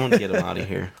 Someone get him out of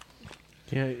here.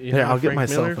 Yeah, Here, I'll get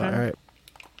myself out. All right.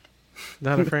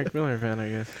 Not a Frank Miller fan, I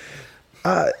guess.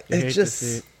 It's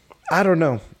just, I don't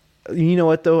know. You know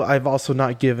what though? I've also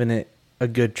not given it a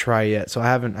good try yet, so I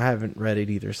haven't read it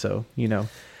either. So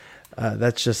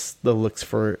that's just the looks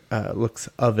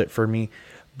of it for me.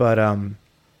 But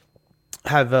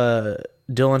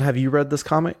Dylan, have you read this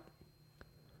comic?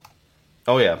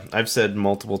 Oh yeah, I've said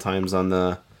multiple times on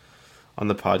the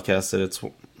podcast that it's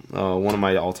one of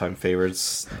my all-time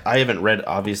favorites. I haven't read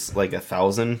like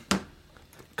 1,000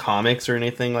 comics or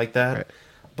anything like that, right,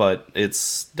 but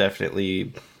it's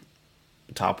definitely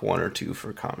top 1 or 2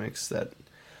 for comics that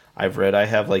I've read. I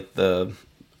have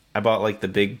I bought like the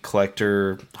big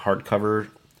collector hardcover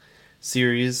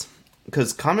series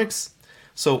because comics.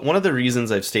 So one of the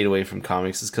reasons I've stayed away from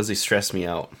comics is because they stress me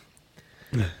out.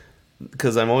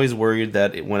 Because I'm always worried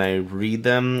that when I read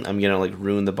them, I'm gonna like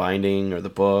ruin the binding or the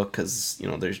book because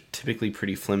they're typically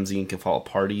pretty flimsy and can fall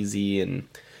apart easy. And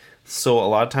so a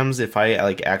lot of times, if I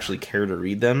like actually care to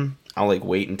read them, I'll like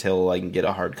wait until I can get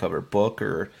a hardcover book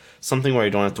or something where I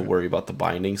don't have to worry about the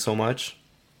binding so much.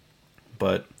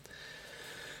 But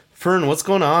Fern, what's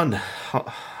going on?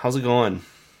 How's it going?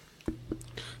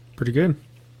 Pretty good.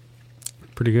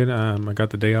 I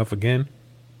got the day off again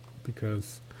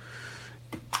because.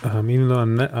 Even though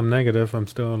I'm negative, I'm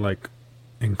still like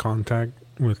in contact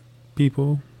with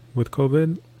people with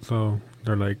COVID. So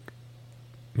they're like,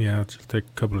 yeah, just take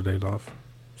a couple of days off.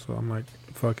 So I'm like,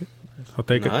 fuck it, I'll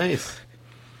take it. Nice.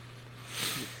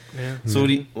 Yeah. So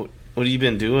what have you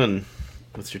been doing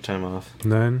with your time off?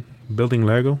 Then building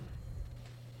Lego.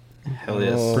 Hell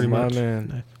yes, pretty much.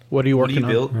 Man. What are you working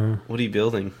on? What are you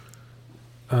building?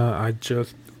 I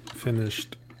just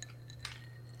finished.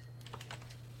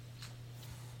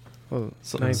 Oh,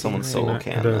 someone solo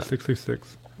cam the that.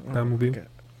 66 Batmobile. Okay.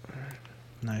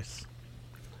 Nice.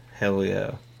 Hell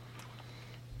yeah.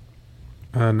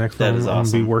 Next that one, is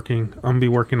awesome. I'm gonna be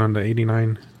working on the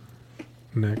 89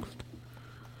 next.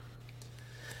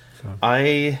 So.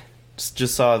 I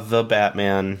just saw the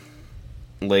Batman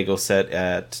Lego set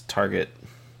at Target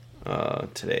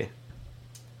today.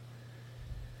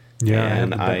 Yeah,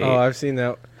 and I've seen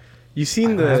that. You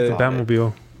seen I have the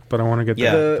Batmobile, but I want to get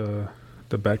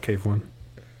the Batcave one.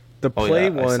 The play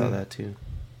one. I saw that too.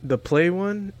 The play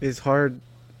one is harder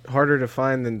to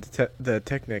find than the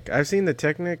Technic. I've seen the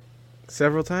Technic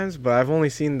several times, but I've only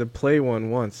seen the play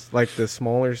one once, like the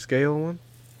smaller scale one.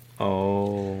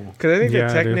 Oh, because I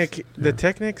think the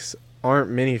Technics aren't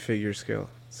minifigure scale,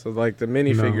 so like the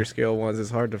minifigure scale ones is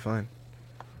hard to find.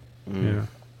 Yeah,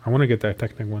 I want to get that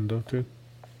Technic one though too.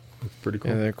 It's pretty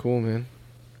cool. Yeah, they're cool, man.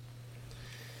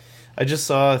 I just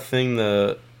saw a thing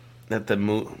that the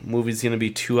movie's going to be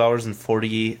 2 hours and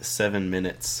 47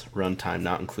 minutes runtime,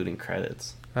 not including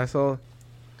credits. I saw.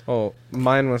 Oh,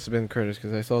 mine must have been credits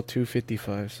because I saw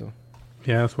 2:55. So.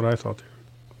 Yeah, that's what I saw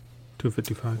too.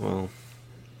 2:55. Well,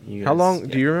 how long?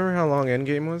 Do you remember how long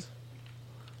Endgame was?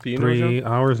 Do you 3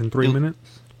 hours and 3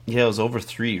 minutes. Yeah, it was over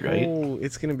 3, right? Oh,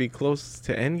 it's gonna be close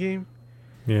to Endgame.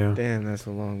 Yeah. Damn, that's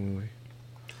a long movie.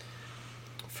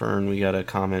 Fern, we got a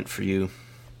comment for you.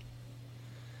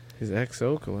 His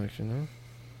XO collection, huh?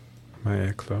 My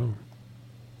XO.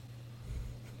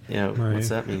 Yeah, what's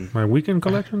that mean? My weekend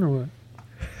collection or what?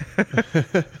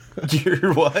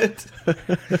 Your what?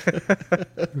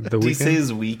 The Did he say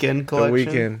his weekend collection?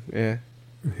 The weekend, yeah.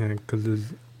 Yeah, because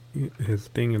his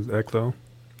thing is EXO.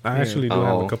 I actually do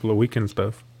have Oh. a couple of weekend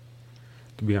stuff,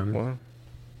 to be honest. Wow.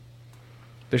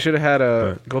 They should have had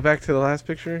a. But- Go back to the last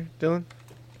picture, Dylan.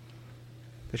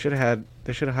 They should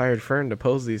have hired Fern to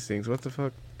pose these things. What the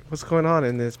fuck? What's going on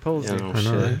in this pose? Yeah, here? no I know,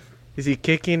 shit. right? Is he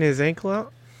kicking his ankle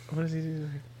out? What is he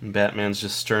doing? Batman's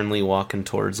just sternly walking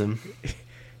towards him.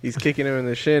 He's kicking him in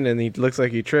the shin, and he looks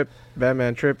like he tripped.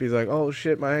 Batman tripped. He's like, "Oh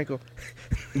shit, my ankle."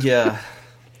 Yeah.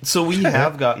 So we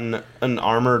have gotten an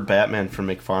armored Batman from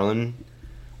McFarlane,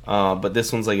 but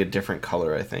this one's like a different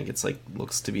color. I think it's like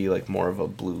looks to be like more of a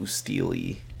blue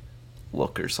steely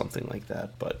look or something like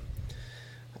that. But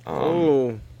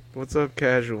Oh, what's up,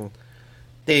 casual?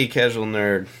 hey, casual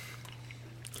nerd.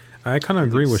 I kind of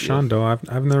agree with see Sean, though.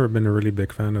 I've never been a really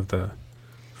big fan of the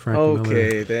Frank Okay,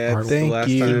 Miller that's art. the Thank last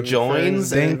you. time Joins, Fern's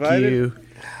Thank invited. you.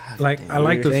 Like, I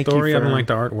like the Thank you, story. I don't Fern. like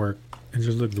the artwork. It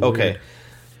just looks Okay. weird.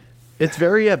 It's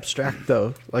very abstract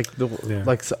though. Like Yeah.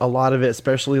 like a lot of it,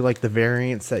 especially like the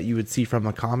variants that you would see from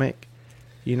a comic.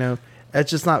 You know,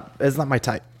 it's not my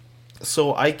type.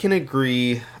 So I can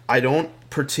agree. I don't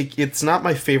It's not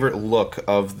my favorite look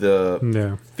of the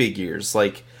Yeah. figures.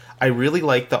 Like, I really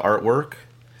like the artwork,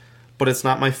 but it's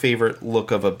not my favorite look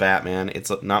of a Batman. It's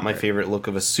not my favorite look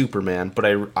of a Superman. But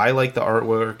I like the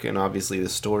artwork, and obviously the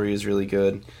story is really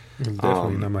good. It's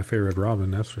definitely not my favorite Robin,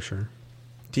 that's for sure.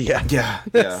 Yeah, Yeah.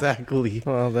 exactly.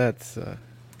 Well, that's.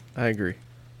 I agree.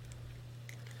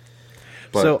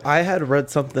 But- So I had read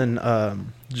something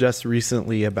just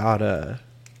recently about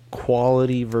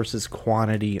quality versus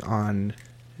quantity on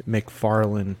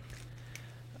McFarlane.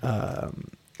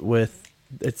 With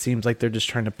it seems like they're just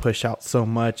trying to push out so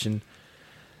much, and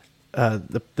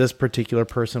this particular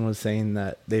person was saying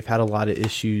that they've had a lot of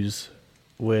issues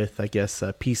with, I guess,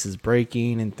 pieces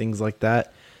breaking and things like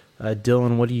that.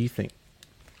 Dylan, what do you think?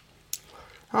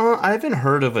 I haven't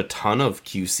heard of a ton of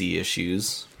QC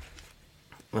issues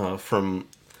from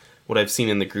what I've seen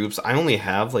in the groups. I only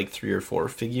have like 3 or 4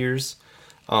 figures.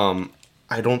 I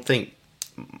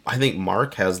think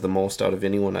Mark has the most out of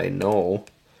anyone I know,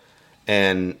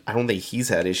 and I don't think he's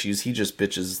had issues. He just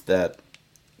bitches that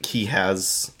he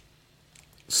has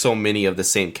so many of the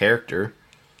same character.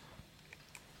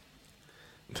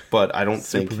 But I don't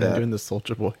think Superman that. doing the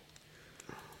Soldier Boy.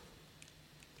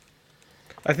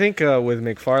 I think with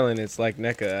McFarlane, it's like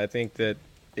NECA. I think that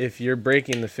if you're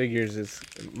breaking the figures,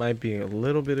 it might be a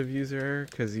little bit of user error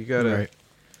because you gotta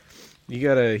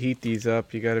Right. heat these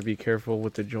up. You gotta be careful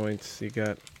with the joints.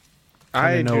 Kinda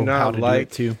I know do how not to do like.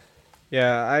 it too.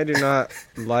 Yeah, I do not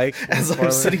like. As I'm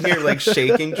McFarlane. sitting here like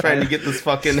shaking, trying to get this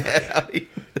fucking head out of here.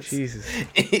 Jesus,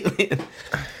 Alien.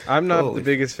 I'm not Holy the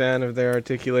biggest fan of their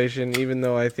articulation, even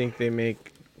though I think they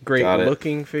make great Got it.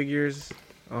 looking figures.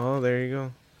 Oh, there you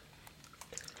go.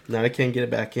 Now I can't get it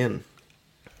back in.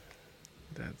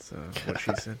 That's what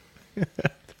she said.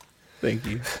 Thank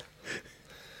you.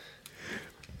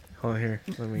 Oh, here,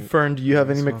 let me. Fern, do you have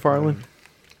any swap McFarlane? on.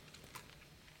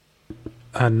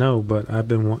 I know, but I've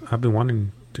been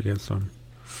wanting to get some.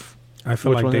 I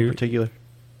feel Which like one in they particular?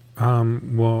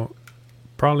 well,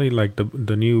 probably like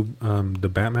the new the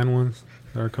Batman ones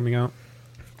that are coming out.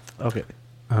 Okay.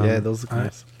 Um, Yeah, those look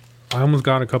nice. I almost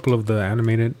got a couple of the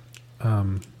animated,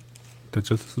 the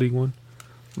Justice League one.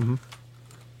 Mhm.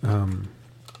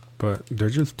 But they're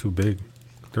just too big.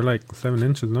 They're like 7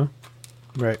 inches, no?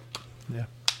 Right. Yeah.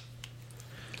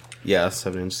 Yeah,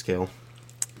 7-inch scale.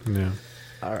 Yeah.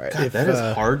 All right. God, that is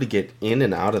hard to get in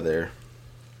and out of there.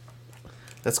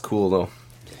 That's cool though.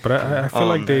 But I feel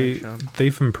like Sean.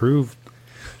 they've improved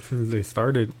since they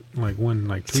started. Like when,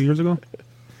 like 2 years ago.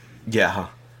 Yeah,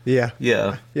 Yeah.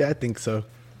 yeah. Yeah, I think so.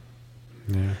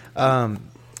 Yeah.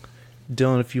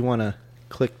 Dylan, if you want to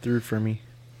click through for me.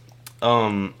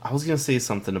 I was gonna say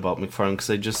something about McFarlane because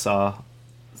I just saw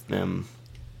them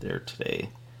there today,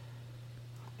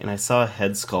 and I saw a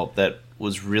head sculpt that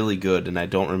was really good, and I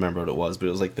don't remember what it was, but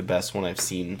it was like the best one I've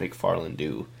seen McFarlane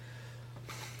do.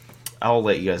 I'll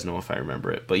let you guys know if I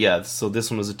remember it, but yeah. So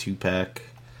this one was a 2-pack,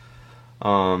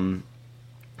 and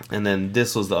then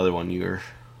this was the other one you were.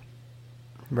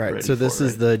 Right. Ready So this for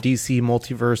is it. the DC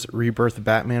Multiverse Rebirth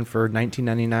Batman for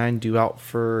 $19.99, due out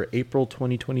for April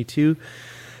 2022.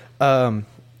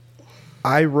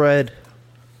 I read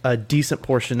a decent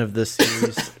portion of this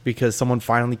series because someone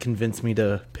finally convinced me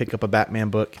to pick up a Batman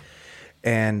book,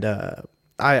 and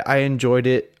I enjoyed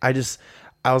it. I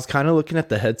was kind of looking at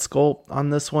the head sculpt on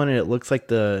this one, and it looks like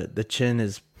the chin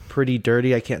is pretty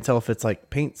dirty. I can't tell if it's like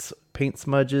paint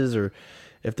smudges or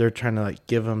if they're trying to like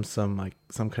give him some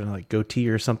kind of like goatee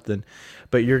or something.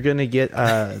 But you're gonna get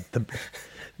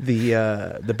the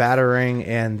batarang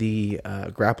and the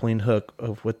grappling hook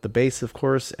with the base, of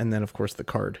course, and then of course the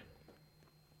card.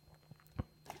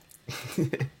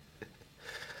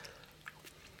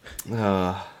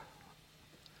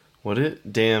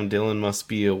 Damn, Dylan must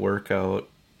be a workout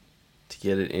to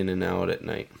get it in and out at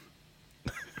night.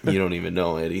 You don't even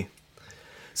know, Eddie.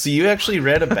 So you actually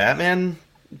read a Batman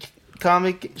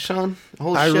comic, Sean?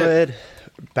 Holy I shit. read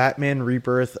Batman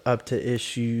Rebirth up to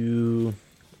the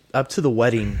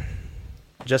wedding,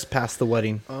 just past the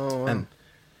wedding. Oh, wow. And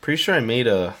Pretty sure I made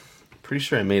a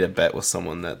bet with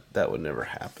someone that would never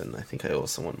happen. I think I owe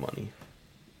someone money.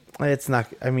 it's not.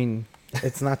 I mean,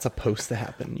 it's not supposed to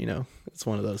happen. You know, it's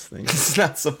one of those things. It's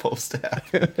not supposed to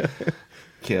happen.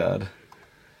 God.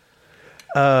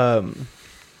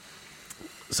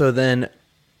 So then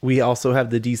we also have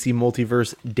the DC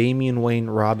Multiverse Damian Wayne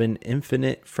Robin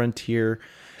Infinite Frontier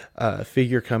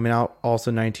figure coming out,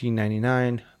 also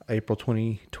 1999, April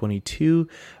 2022.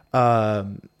 I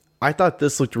thought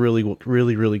this looked really,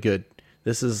 really, really good.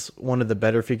 This is one of the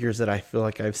better figures that I feel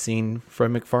like I've seen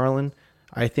from McFarlane,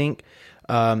 I think.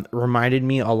 Reminded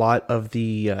me a lot of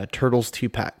the Turtles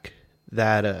 2-pack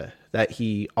that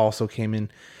he also came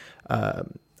in.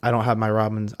 I don't have my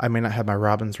Robins. I may not have my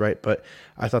Robins right, but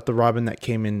I thought the Robin that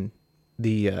came in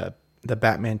the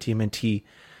Batman TMNT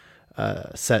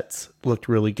sets looked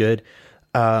really good.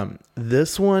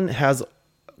 This one has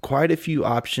quite a few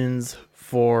options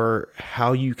for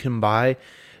how you can buy.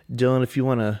 Dylan, if you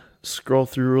want to scroll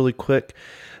through really quick,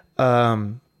 there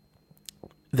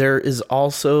is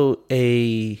also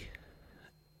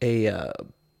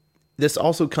this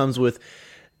also comes with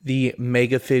the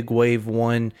Megafig Wave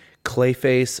 1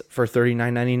 Clayface for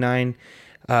 $39.99,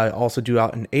 also due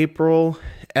out in April.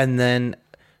 And then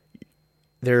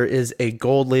there is a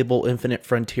gold label Infinite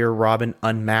Frontier Robin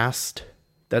Unmasked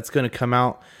that's going to come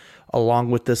out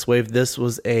along with this wave. This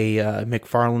was a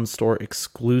McFarlane store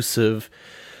exclusive.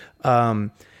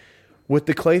 With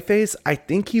the Clayface, I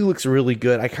think he looks really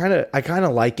good. I kind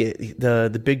of like it.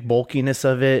 The big bulkiness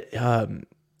of it.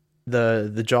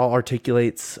 The jaw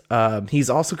articulates. He's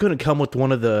also going to come with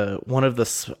one of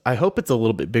the. I hope it's a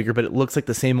little bit bigger, but it looks like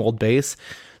the same old base.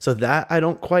 So that I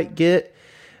don't quite get,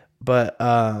 but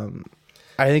I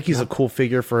think he's a cool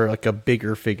figure for like a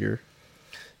bigger figure.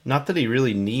 Not that he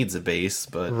really needs a base,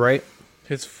 but Right.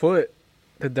 His foot,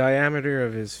 the diameter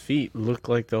of his feet look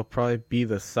like they'll probably be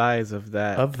the size of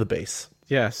that. Of the base.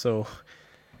 Yeah, so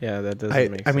yeah, that doesn't make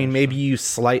sense. I mean, maybe you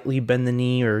slightly bend the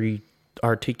knee or you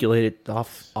articulate it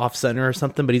off center or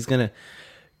something, but he's gonna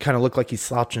kind of look like he's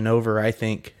slouching over, I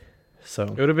think. So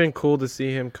It would have been cool to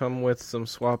see him come with some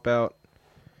swap out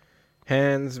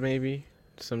hands, maybe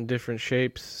some different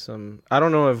shapes. I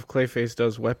don't know if Clayface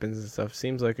does weapons and stuff.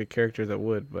 Seems like a character that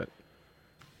would, but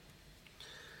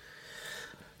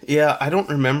yeah, I don't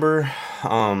remember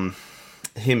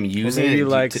him using maybe it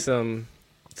like to- some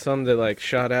that like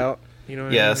shot out. You know what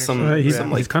I mean? Yeah, Or some- something? He's,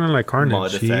 like, he's kind of like Carnage.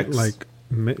 mod He effects. like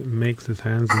makes his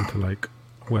hands into like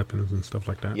weapons and stuff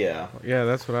like that. Yeah. Yeah,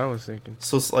 that's what I was thinking.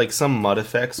 So it's like some mud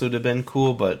effects would have been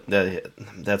cool, but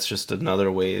that's just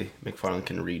another way McFarlane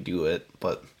can redo it.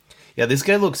 But yeah, this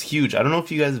guy looks huge. I don't know if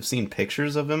you guys have seen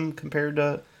pictures of him compared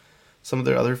to some of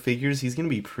their other figures. He's gonna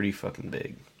be pretty fucking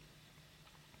big.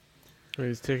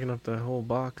 He's taking up the whole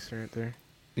box right there.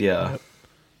 Yeah. Yep.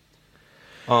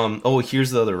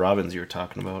 Here's the other Robins you were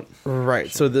talking about.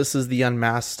 right. So this is the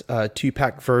unmasked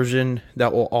 2-pack version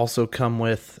that will also come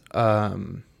with it's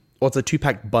a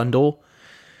 2-pack bundle.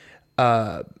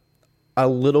 A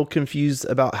little confused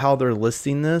about how they're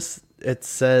listing this. It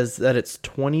says that it's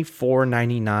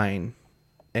 $24.99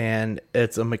 and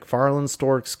it's a McFarlane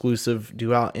store exclusive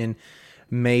due out in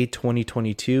May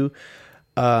 2022.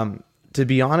 To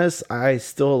be honest, I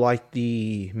still like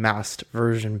the masked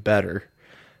version better.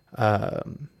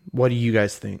 What do you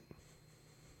guys think?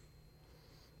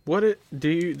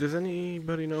 Does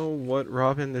anybody know what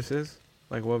Robin this is?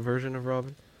 Like what version of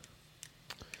Robin?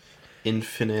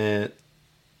 Infinite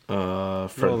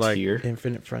Frontier.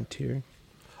 Infinite Frontier.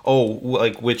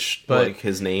 Like which, But- like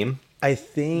his name? I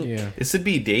think Yeah. This would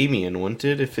be Damien, wouldn't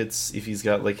it? If he's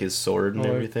got like his sword and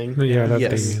Oh, everything. Yeah, that's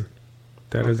Yes. Damien.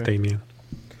 That is Okay. Damien.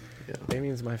 Yeah.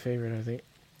 Damien's my favorite, I think.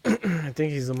 I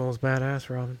think he's the most badass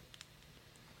Robin.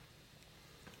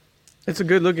 It's a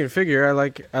good looking figure. I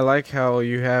like how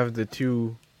you have the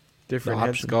two different The head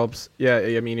option. sculpts. Yeah,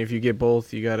 I mean if you get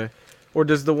both you gotta, or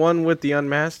does the one with the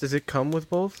unmasked, does it come with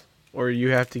both? Or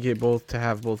you have to get both to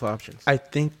have both options? I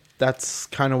think that's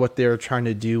kind of what they're trying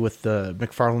to do with the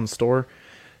McFarlane store.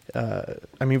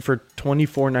 I mean, for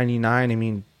 $24.99, I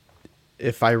mean,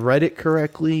 if I read it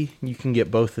correctly, you can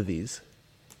get both of these.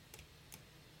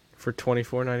 For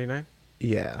 $24.99?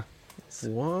 Yeah.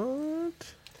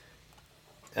 What?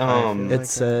 Um, like It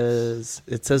says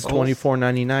Oh.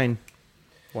 $24.99.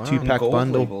 Wow. 2-pack gold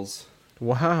bundle. labels.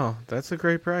 Wow, that's a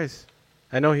great price.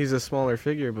 I know he's a smaller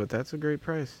figure, but that's a great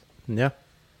price. Yeah.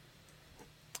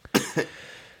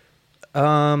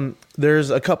 There's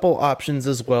a couple options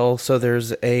as well. So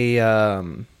there's a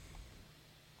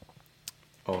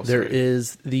Oh, there sorry.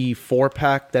 is the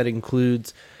 4-pack that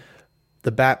includes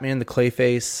the Batman, the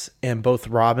Clayface, and both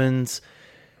Robins.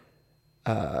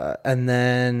 And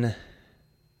then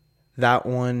that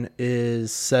one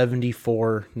is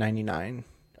 $74.99.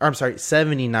 Or I'm sorry,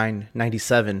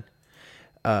 $79.97.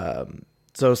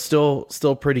 So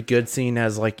still pretty good, seeing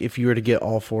as like if you were to get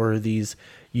all 4 of these,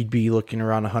 you'd be looking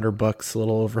around $100, a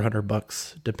little over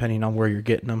 $100, depending on where you're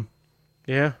getting them.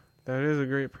 Yeah, that is a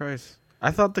great price.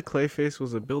 I thought the Clayface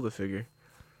was a Build-A-Figure.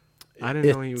 I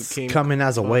didn't know he It's came coming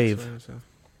as a box wave. by himself.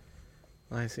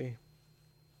 I see.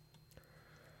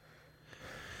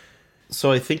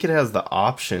 So I think it has the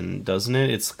option, doesn't it?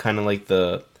 It's kind of like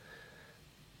the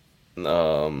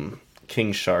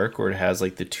King Shark, where it has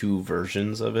like the 2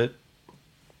 versions of it.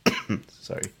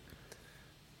 Sorry.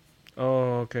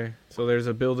 Oh, okay. So there's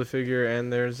a Build-A-Figure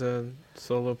and there's a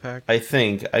solo pack. I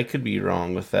think I could be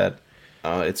wrong with that.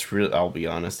 It's real. I'll be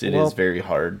honest. It is Well, very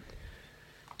hard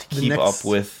to the keep next- up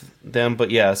with them.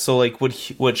 But yeah, so like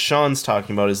what Sean's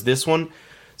talking about is this one.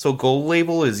 So gold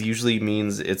label is usually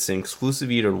means it's an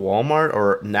exclusive either Walmart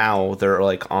or now they're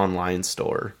like online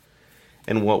store.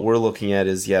 And what we're looking at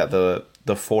is the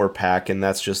 4-pack, and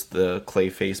that's just the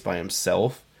Clayface by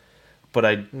himself. But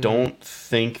I don't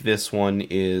think this one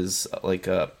is like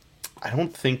a. I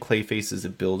don't think Clayface is a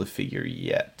Build-A-Figure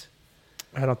yet.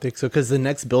 I don't think so, because the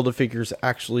next Build-A-Figure is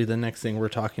actually the next thing we're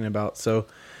talking about. So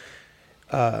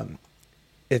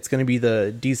it's going to be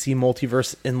the DC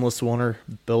Multiverse Endless Wonder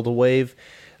Build-A-Wave,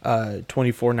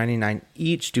 $24.99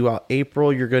 each. Due out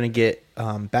April, you're going to get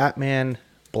Batman,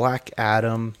 Black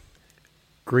Adam,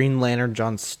 Green Lantern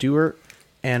John Stewart,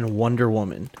 and Wonder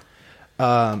Woman.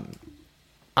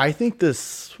 I think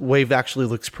this wave actually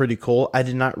looks pretty cool. I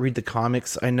did not read the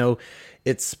comics. I know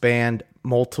it spanned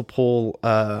multiple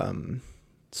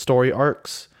story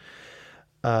arcs.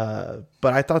 But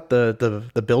I thought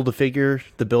the Build-A-Figure,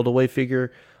 the Build-A-Wave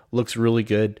figure looks really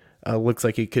good. Looks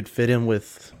like it could fit in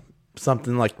with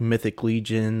something like Mythic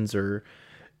Legions, or,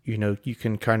 you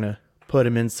can kind of put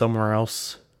him in somewhere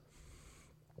else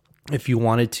if you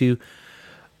wanted to.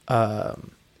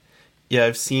 Yeah,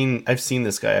 I've seen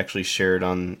this guy actually shared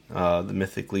on the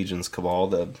Mythic Legions Cabal,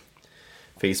 the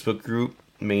Facebook group,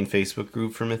 main Facebook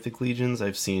group for Mythic Legions.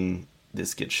 I've seen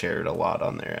this get shared a lot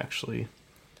on there, actually.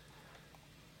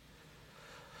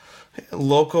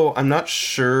 Loco, I'm not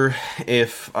sure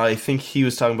if I think he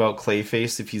was talking about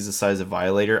Clayface, if he's the size of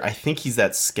Violator. I think he's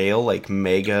that scale, like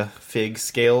Mega Fig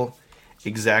scale.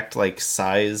 Exact like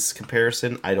size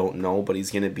comparison, I don't know, but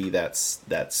he's gonna be that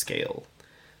scale.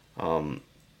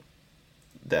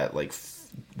 That like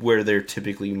where they're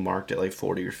typically marked at like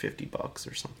 $40 or $50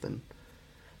 or something.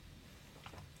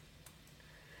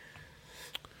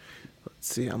 Let's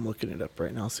see, I'm looking it up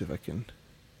right now, see if I can.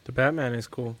 The Batman is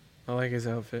cool. I like his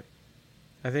outfit.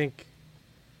 I think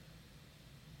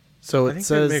So I it think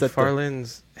says that that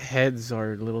McFarlane's heads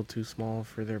are a little too small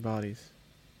for their bodies.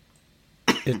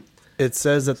 it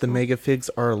says that the Mega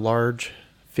Figs are large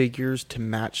figures to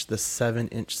match the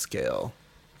 7-inch scale.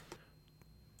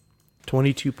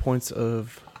 22 points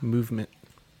of movement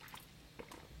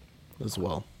as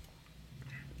well.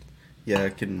 Yeah,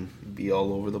 it can be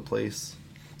all over the place.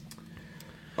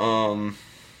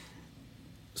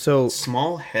 So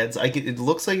Small heads. It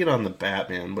looks like it on the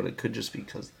Batman, but it could just be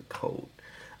because of the coat.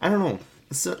 I don't know.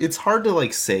 It's hard to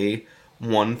like say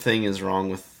one thing is wrong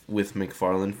with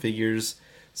McFarlane figures.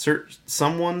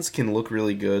 Some ones can look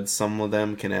really good. Some of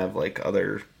them can have like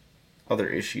other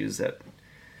issues that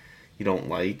you don't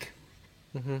like.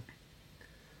 Mm-hmm.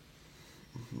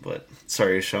 But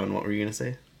sorry, Sean, what were you gonna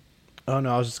say? Oh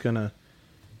no, I was just gonna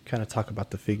kind of talk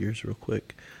about the figures real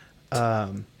quick.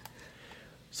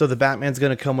 So the Batman's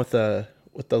gonna come with the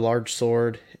large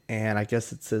sword, and I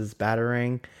guess it says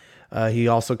Batarang. He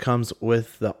also comes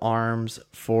with the arms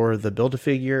for the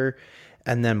Build-A-Figure,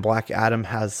 and then Black Adam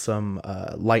has some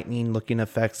lightning-looking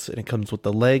effects, and it comes with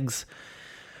the legs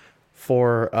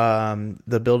for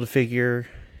the Build-A-Figure.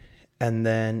 And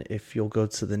then if you'll go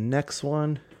to the next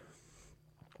one,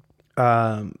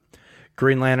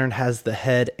 Green Lantern has the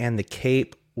head and the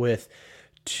cape with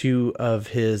 2 of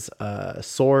his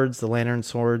swords, the Lantern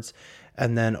swords,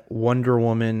 and then Wonder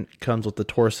Woman comes with the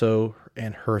torso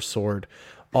and her sword,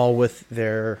 all with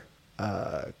their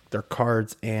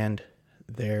cards and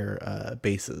their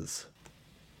bases.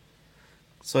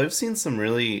 So I've seen some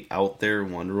really out there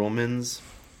Wonder Womans,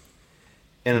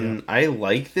 and I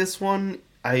like this one.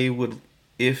 I would,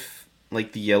 if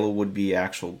like the yellow would be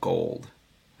actual gold.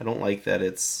 I don't like that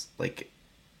it's like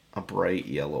a bright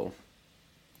yellow.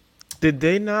 Did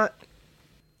they not?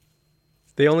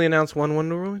 They only announced one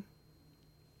Wonder Woman,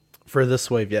 For this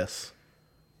wave, yes.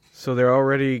 so they're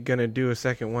already gonna do a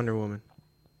second Wonder Woman.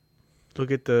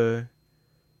 Look at the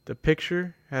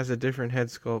picture has a different head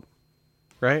sculpt,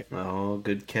 right? Oh,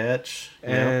 good catch.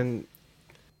 And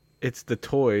it's the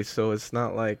toy, so it's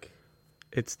not like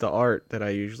it's the art that I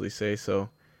usually say. So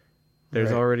there's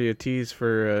Right. already a tease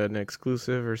for an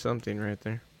exclusive or something right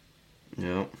there.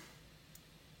 Yeah.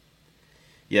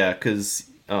 Yeah, because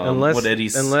unless what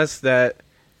Eddie's unless that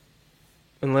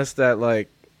like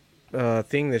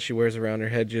thing that she wears around her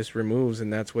head just removes,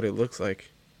 and that's what it looks like.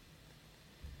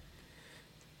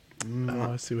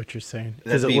 Oh, I see what you're saying. That'd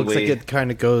Because it be looks like way- it kind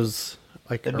of goes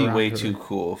like that'd be around way her. too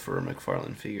cool for a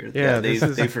McFarlane figure. Yeah, they this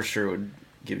is- they for sure would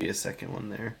give you a second one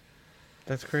there.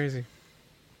 That's crazy.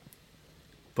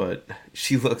 But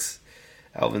she looks.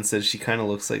 Alvin says she kind of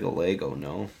looks like a Lego.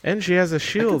 No. And she has a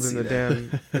shield in see the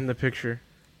that. in the picture.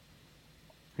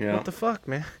 Yeah. What the fuck,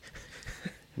 man?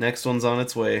 Next one's on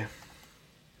its way.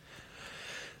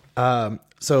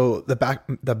 So the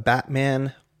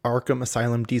Batman Arkham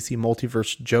Asylum DC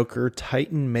Multiverse Joker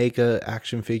Titan Mega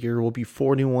action figure will be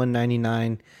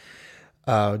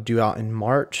 $41.99, due out in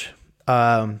March.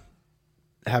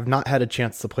 Have not had a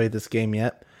chance to play this game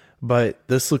yet, but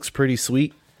this looks pretty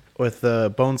sweet with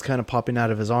the bones kind of popping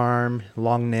out of his arm,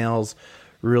 long nails,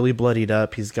 really bloodied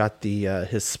up. He's got the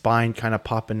his spine kind of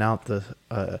popping out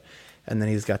and then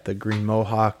he's got the green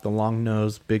mohawk, the long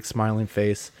nose, big smiling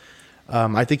face.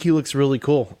 I think he looks really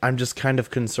cool. I'm just kind of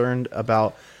concerned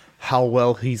about how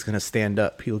well he's going to stand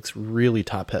up. He looks really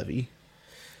top heavy.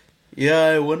 Yeah,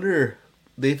 I wonder.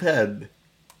 They've had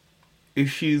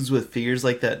issues with figures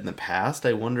like that in the past.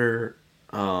 I wonder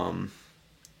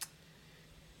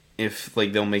if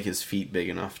like they'll make his feet big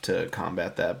enough to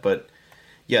combat that. But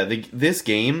yeah, this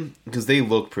game, because they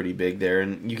look pretty big there,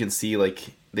 and you can see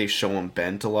like they show them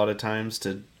bent a lot of times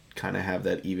to kind of have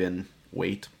that even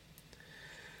weight.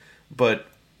 But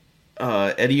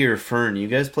Eddie or Fern, you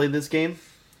guys played this game?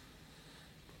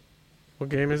 What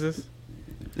game is this?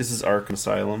 This is Arkham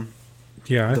Asylum,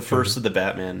 Yeah, the first of the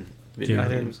Batman video Yeah. I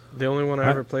didn't. games. The only one I I-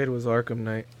 ever played was Arkham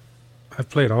Knight. I've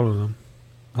played all of them.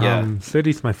 Yeah.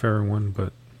 City's my favorite one,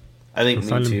 but I think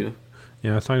Asylum- me too.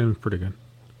 yeah, Asylum's pretty good.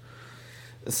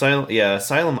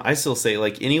 Asylum. I still say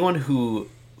like anyone who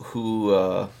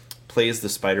plays the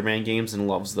Spider-Man games and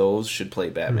loves those should play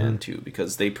Batman too,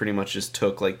 because they pretty much just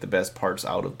took like the best parts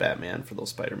out of Batman for those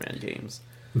Spider-Man games.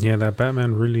 Yeah, that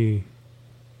Batman really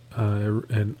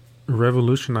it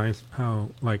revolutionized how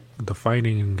like the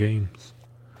fighting in games.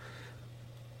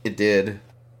 It did.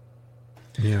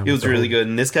 Yeah, It was with the really whole- good,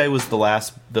 and this guy was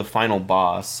the final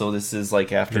boss. So this is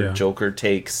like after Yeah. Joker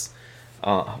takes,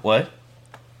 what?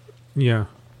 Yeah,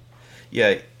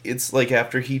 Yeah, it's like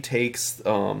after he takes,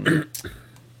 the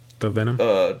Venom.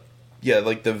 yeah,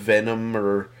 like the venom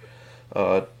or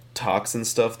toxin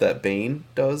stuff that Bane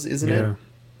does, isn't it?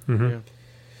 yeah. Hmm. Yeah.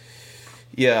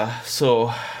 Yeah,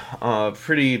 so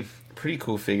pretty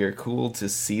cool figure. Cool to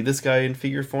see this guy in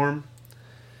figure form.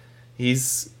 He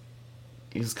was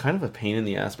kind of a pain in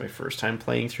the ass my first time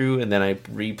playing through, and then I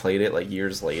replayed it like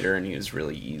years later, and he was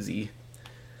really easy.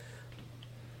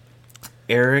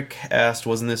 Eric asked,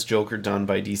 wasn't this Joker done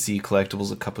by DC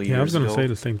Collectibles a couple Yeah, I was years gonna ago? say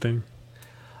the same thing.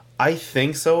 I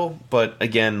think so, but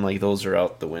again, like those are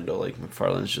out the window. Like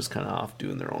McFarlane's just kind of off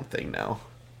doing their own thing now.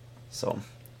 So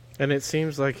And it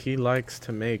seems like he likes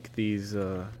to make these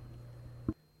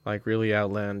like really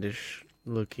outlandish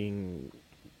looking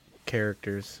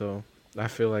characters. So I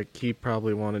feel like he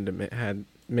probably wanted to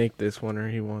make this one, or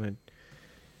he wanted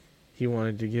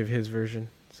to give his version.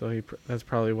 So that's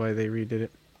probably why they redid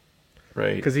it.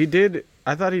 right, Because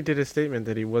I thought he did a statement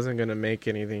that he wasn't gonna make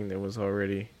anything that was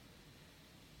already.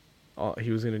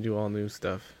 He was gonna do all new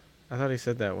stuff. I thought he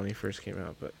said that when he first came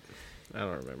out, but I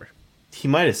don't remember. he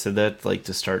might have said that like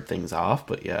to start things off,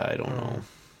 but yeah, I don't know.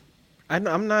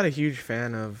 I'm not a huge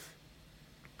fan of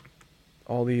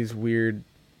all these weird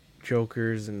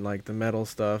Jokers and like the metal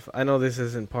stuff. I know this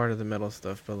isn't part of the metal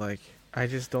stuff, but like I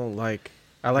just don't like.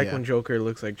 I like Yeah. when Joker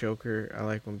looks like Joker. I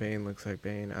like when Bane looks like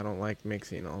Bane. I don't like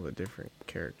mixing all the different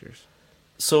characters.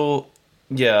 So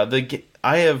yeah,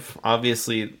 I have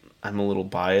obviously I'm a little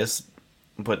biased,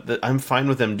 but I'm fine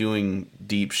with them doing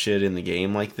deep shit in the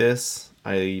game like this.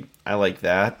 I like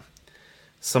that.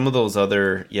 Some of those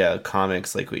other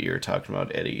comics like what you were talking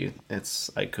about, Eddie,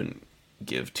 I couldn't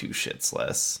give two shits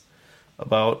less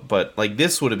about. But like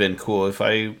this would have been cool if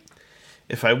I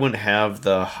wouldn't have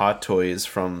the Hot Toys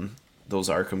from those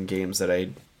Arkham games that I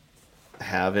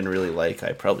have and really like.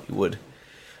 I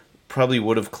probably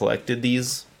would have collected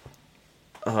these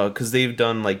because they've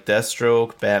done like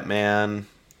Deathstroke, Batman,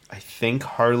 I think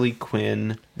Harley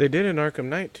Quinn. They did an Arkham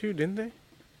Knight too, didn't they?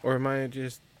 Or am I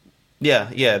just...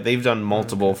 Yeah, they've done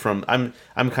multiple from... I'm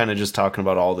kind of just talking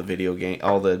about all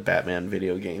the Batman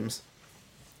video games.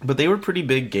 But they were pretty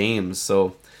big games,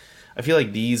 so I feel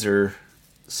like these are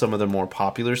some of the more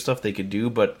popular stuff they could do,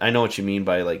 but I know what you mean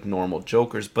by like normal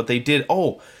Jokers. But they did...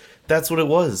 Oh, that's what it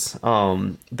was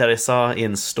that I saw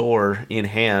in store in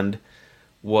hand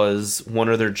was one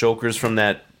of their Jokers from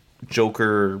that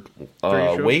Joker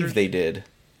wave they did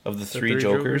of the three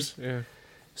Jokers. Yeah.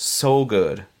 So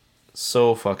good.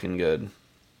 So fucking good.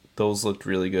 Those looked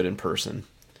really good in person.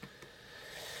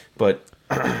 But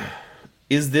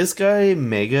is this guy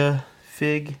Mega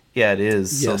Fig? Yeah, it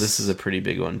is. Yes. So this is a pretty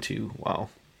big one too. Wow.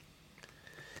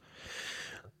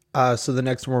 So the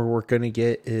next one we're going to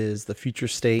get is the Future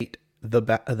State,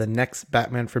 the next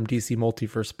Batman from DC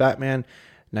Multiverse Batman,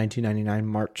 1999,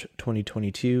 March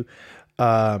 2022.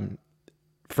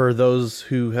 For those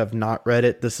who have not read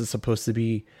it, this is supposed to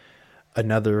be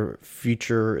another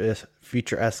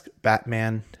future-esque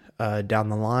Batman down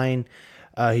the line.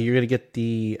 You're going to get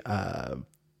the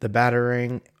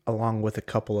Batarang along with a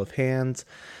couple of hands.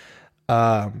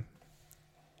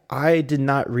 I did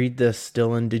not read this,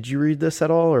 Dylan. Did you read this at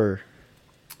all, or?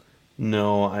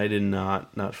 No, I did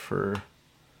not. Not for...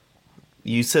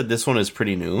 You said this one is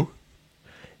pretty new?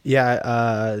 Yeah,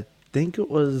 I think it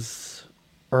was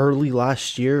early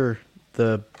last year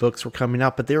the books were coming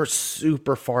out, but they were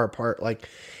super far apart. Like,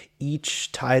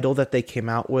 each title that they came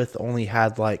out with only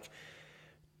had like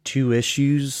 2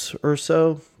 issues or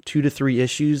so, 2 to 3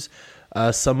 issues.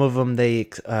 Some of them they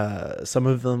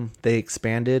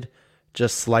expanded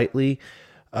just slightly.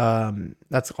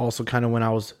 That's also kind of when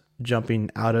I was jumping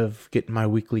out of getting my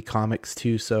weekly comics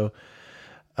too. So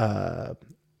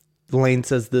Lane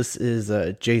says this is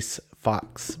Jace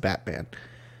Fox Batman.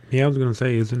 Yeah, I was gonna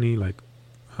say, isn't he like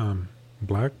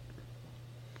black?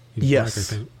 He's Yes. black,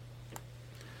 I think.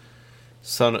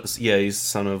 He's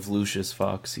son of Lucius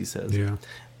Fox, he says. Yeah.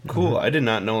 Cool, I did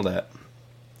not know that.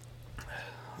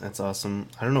 That's awesome.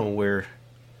 I don't know where...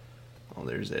 Oh,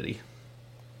 there's Eddie.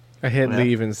 I hit What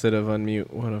leave instead of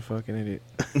unmute. What a fucking idiot.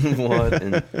 What?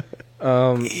 And,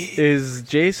 Is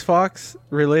Jace Fox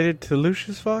related to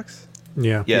Lucius Fox?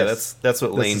 Yeah. yeah, Yes. that's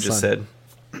what That's Lane the just son.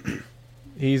 said.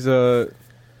 He's who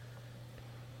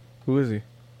is he?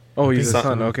 Oh, he's a Son-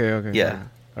 son. Okay. Yeah.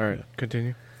 All right,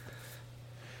 continue.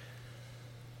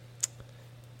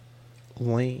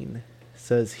 Lane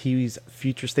says he's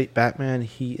Future State Batman.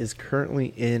 He is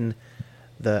currently in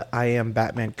the I Am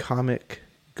Batman comic,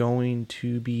 going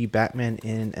to be Batman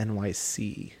in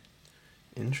NYC.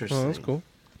 Interesting. Oh, that's cool.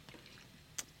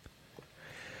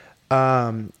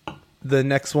 The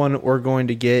next one we're going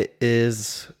to get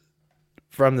is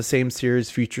from the same series,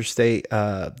 Future State,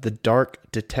 The Dark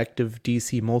Detective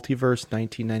DC Multiverse,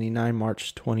 1999,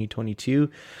 March 2022.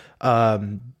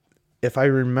 If I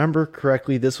remember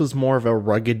correctly, this was more of a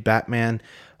rugged Batman,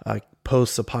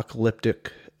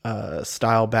 post-apocalyptic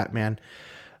style Batman.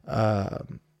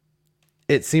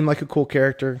 It seemed like a cool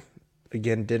character.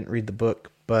 Again, didn't read the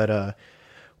book, but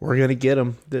we're going to get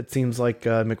him. It seems like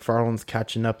McFarlane's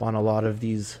catching up on a lot of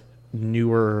these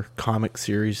newer comic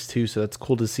series too, so that's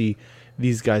cool to see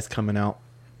these guys coming out.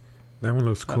 That one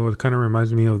looks cool. It kind of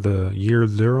reminds me of the Year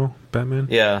Zero Batman.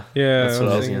 Yeah. Yeah, That's what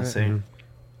I was thinking going to that. say.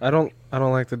 Mhm. I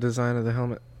don't like the design of the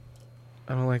helmet.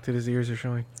 I don't like that his ears are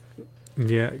showing.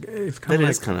 Yeah, it's That kind of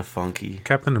is like kind of funky.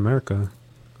 Captain America.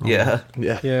 Yeah.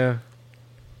 Yeah. Yeah.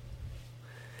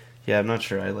 Yeah, I'm not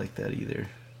sure I like that either.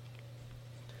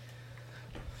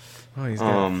 Oh, he's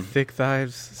got Um, thick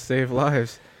thighs, save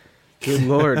lives. Good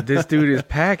lord, this dude is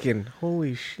packing.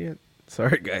 Holy shit.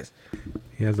 Sorry, guys.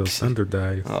 He has those thunder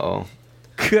dives. Uh-oh.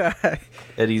 God.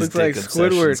 Eddie's Looks dick like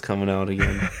obsession's Squidward. coming out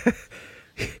again.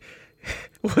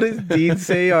 What does Dean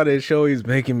say on his show? He's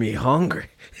making me hungry.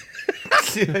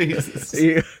 Jesus.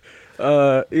 He looks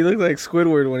like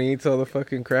Squidward when he eats all the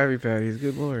fucking Krabby Patties.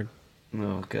 Good lord.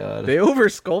 Oh, God. They over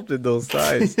sculpted those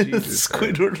thighs. Jesus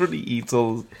Christ. Squidward when he eats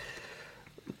all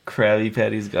Krabby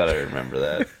Patties. Gotta remember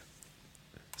that.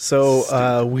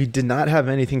 So we did not have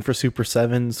anything for Super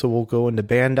 7, so we'll go into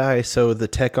Bandai. So the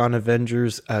Tech on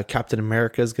Avengers Captain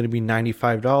America is going to be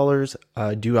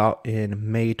 $95, due out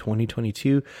in May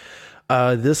 2022.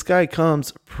 This guy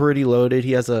comes pretty loaded.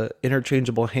 He has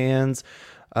interchangeable hands,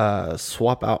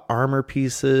 swap out armor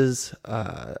pieces,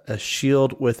 a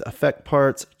shield with effect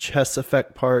parts, chest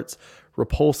effect parts,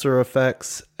 repulsor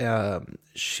effects. The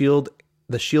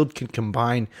shield can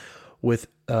combine with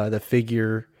the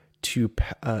figure to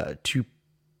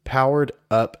powered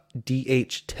up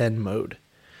DH10 mode.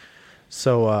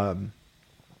 So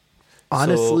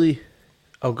honestly,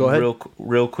 go ahead.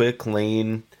 Real quick,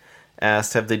 Lane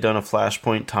asked, have they done a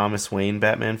Flashpoint Thomas Wayne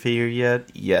Batman figure yet?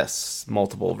 Yes,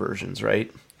 multiple versions,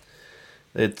 right?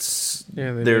 There's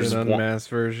an one unmasked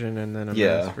version and then a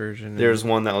masked version. There's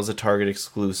one that was a Target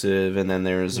exclusive, and then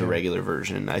there's a regular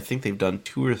version. I think they've done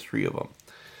 2 or 3 of them.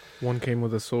 One came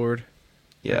with a sword.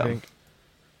 Yeah. I think.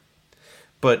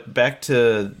 But back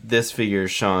to this figure,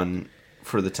 Sean,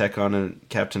 for the Tech on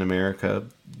Captain America.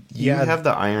 You have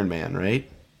the Iron Man, right?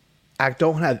 I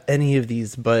don't have any of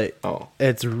these, but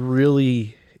it's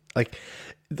really like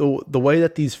the way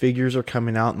that these figures are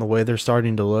coming out and the way they're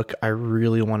starting to look. I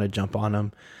really want to jump on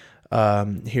them.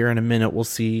 Here in a minute, we'll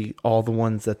see all the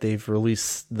ones that they've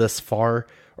released thus far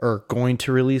or going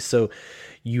to release. So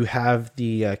you have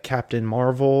the Captain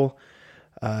Marvel,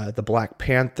 the Black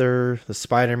Panther, the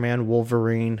Spider-Man,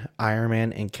 Wolverine, Iron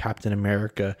Man, and Captain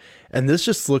America. And this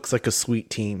just looks like a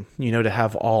sweet team, to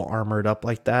have all armored up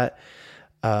like that.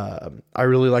 I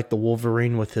really like the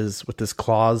Wolverine with his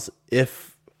claws. If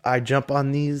I jump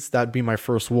on these, that'd be my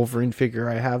first Wolverine figure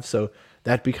I have, so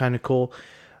that'd be kind of cool.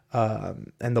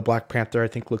 And the Black Panther I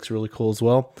think looks really cool as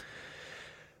well.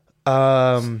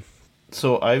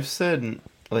 So I've said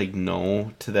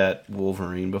no to that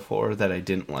Wolverine before, that I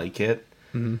didn't like it.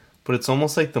 Mm-hmm. But it's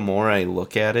almost like the more I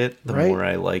look at it, the Right. more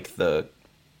I like the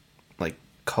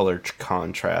color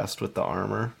contrast with the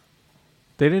armor.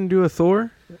 They didn't do a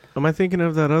Thor? Am I thinking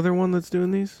of that other one that's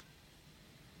doing these?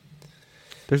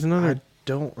 There's another. I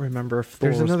don't remember if Thor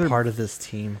There's was another- part of this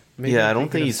team. maybe Yeah, I I'm don't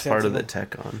thinking think he's part of the Sentinel.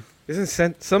 Tech on.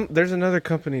 Isn't there's another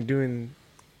company doing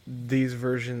these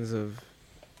versions of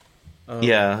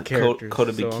characters.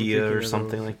 Kota so I'm Bikia thinking or of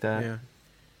something those. like that. Yeah.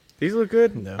 These look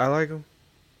good. No. I like them.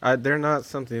 They're not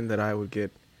something that I would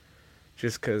get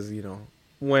just because,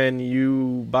 when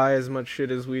you buy as much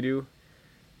shit as we do,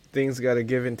 things got to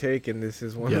give and take, and this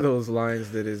is one Yep. of those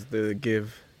lines that is the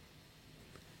give.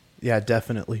 Yeah,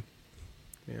 definitely.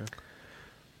 Yeah.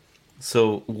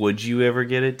 So, would you ever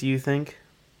get it, do you think?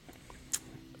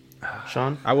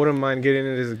 Sean? I wouldn't mind getting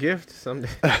it as a gift someday.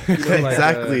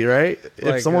 Exactly, right?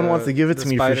 If someone wants to give it to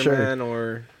me, for sure. Spider-Man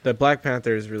or the Black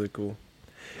Panther is really cool.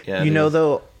 Yeah, it is.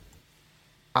 Though,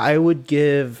 I would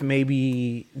give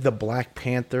maybe the Black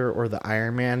Panther or the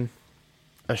Iron Man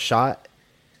a shot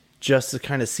just to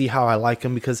kind of see how I like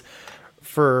them, because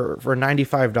for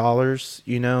 $95,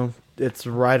 it's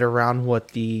right around what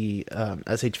the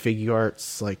SH Figure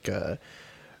Arts like the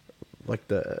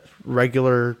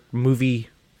regular movie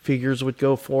figures would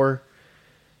go for.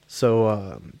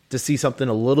 So to see something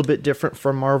a little bit different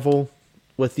from Marvel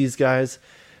with these guys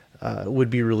would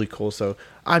be really cool. So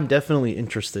I'm definitely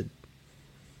interested.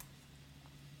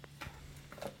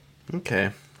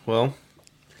 Okay, well,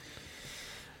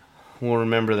 we'll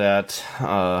remember that.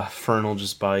 Fern will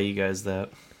just buy you guys that.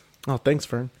 Oh, thanks,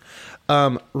 Fern.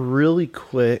 Really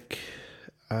quick,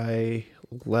 I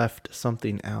left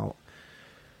something out.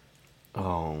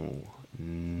 Oh,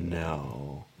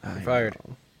 no. You're fired.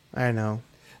 I know.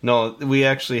 No, we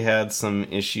actually had some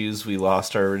issues. We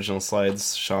lost our original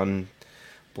slides. Sean,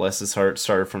 bless his heart,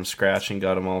 started from scratch and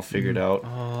got them all figured out.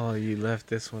 Oh, you left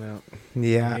this one out.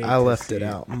 Yeah, Hate I to left see it it.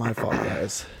 out. My fault,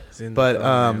 guys. It's in the But,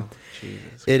 thumbnail.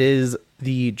 Jesus. It is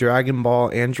the Dragon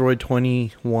Ball Android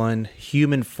 21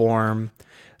 human form.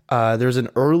 There's an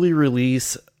early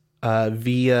release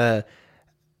via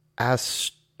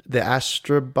the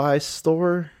Astrabuy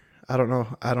store. I don't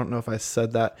know if I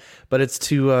said that, but it's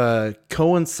to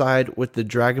coincide with the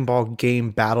Dragon Ball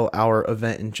Game Battle Hour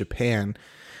event in Japan.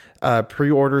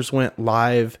 Pre-orders went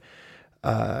live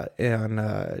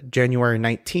on January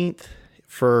 19th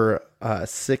for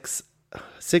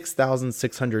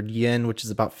 6,600 yen, which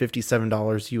is about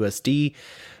 $57 USD.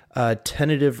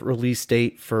 Tentative release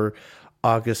date for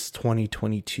August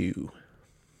 2022.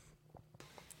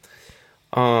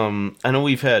 I know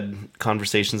we've had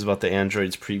conversations about the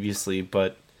androids previously,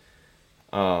 but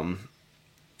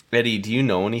Eddie, do you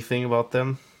know anything about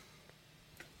them?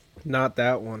 Not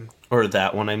that one. Or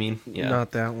that one, I mean? Yeah.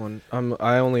 Not that one.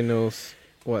 I only know,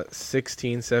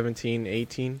 16, 17,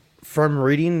 18? From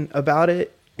reading about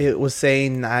it, it was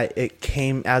saying that it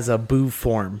came as a Boo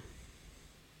form.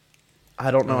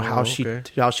 I don't know how she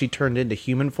turned into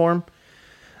human form,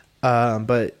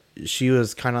 but she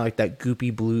was kind of like that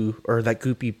goopy blue or that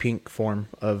goopy pink form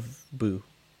of Boo.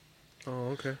 Oh,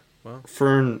 okay. Wow.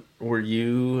 Fern, are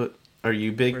you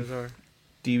big Where's our...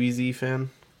 DBZ fan?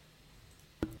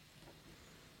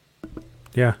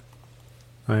 Yeah,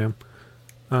 I am.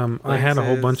 I had a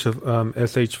whole says- bunch of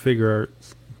SH figure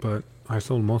arts, but I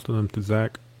sold most of them to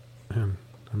Zach, and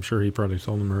I'm sure he probably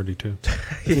sold them already too.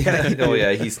 Yeah. Oh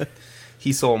yeah,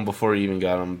 he sold them before he even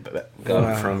got them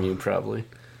Wow. from you, probably.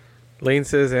 Lane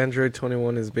says Android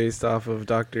 21 is based off of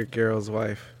Dr. Garrow's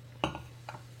wife.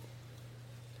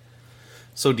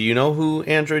 So, do you know who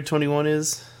Android 21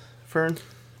 is, Fern?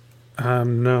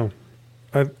 No.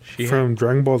 She From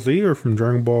Dragon Ball Z or from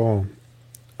Dragon Ball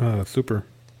Super?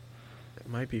 It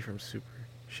might be from Super.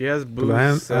 She has 'Cause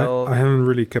Boo's Cell. I haven't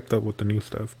really kept up with the new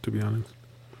stuff, to be honest.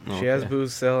 She has Okay.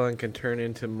 Boo's Cell and can turn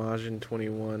into Majin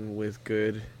 21 with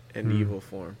good and Hmm. evil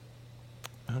form.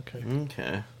 Okay.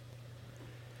 Okay.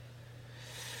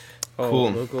 Oh,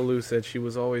 Cool. Local Lou said she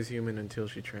was always human until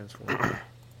she transformed.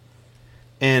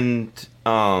 And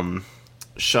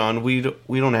Sean, we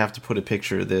don't have to put a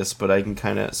picture of this, but I can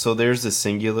kind of. So there's a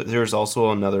singular. There's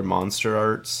also another Monster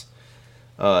Arts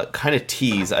kind of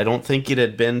tease. I don't think it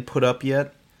had been put up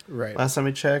yet Right. last time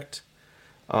I checked.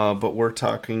 But we're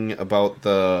talking about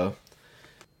the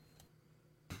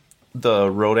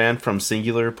Rodan from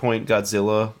Singular Point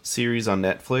Godzilla series on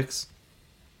Netflix.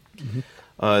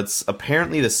 It's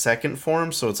apparently the second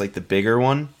form, so it's like the bigger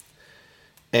one,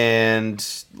 and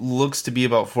looks to be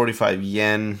about 45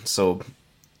 yen. So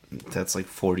that's like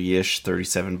 40-ish,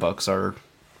 $37 are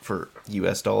for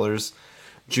US dollars.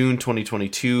 June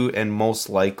 2022, and most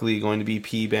likely going to be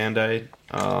P Bandai.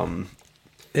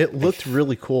 It looked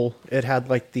really cool. It had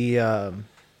like the,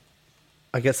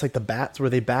 I guess like the bats. Were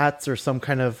they bats or some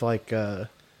kind of like, They're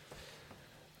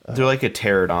like a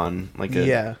pterodon, like a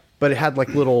yeah. But it had like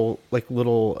little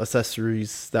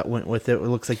accessories that went with it. It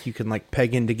looks like you can like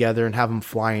peg in together and have them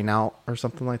flying out or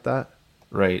something like that.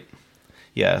 right.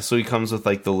 Yeah, so he comes with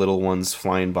like the little ones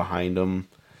flying behind him,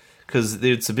 because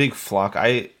it's a big flock.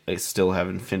 I still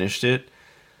haven't finished it,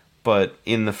 but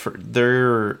in the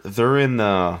they're in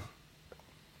the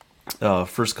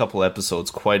first couple episodes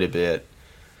quite a bit.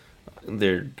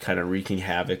 They're kind of wreaking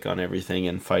havoc on everything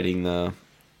and fighting the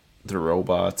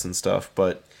robots and stuff.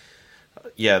 But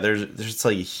yeah, there's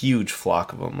like a huge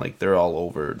flock of them. Like they're all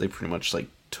over. They pretty much like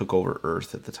took over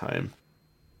Earth at the time.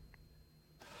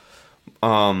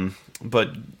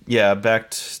 But yeah, back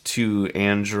to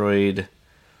Android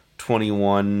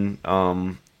 21.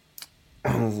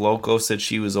 Loco said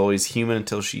she was always human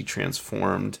until she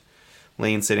transformed.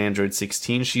 Lane said Android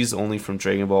 16. She's only from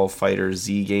Dragon Ball Fighter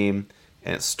Z game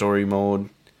and story mode,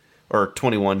 or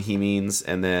 21 he means,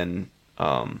 and then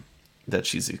that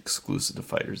she's exclusive to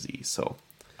Fighter Z. So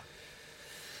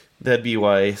that'd be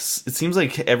why. It seems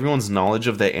like everyone's knowledge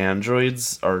of the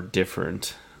androids are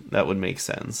different. That would make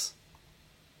sense.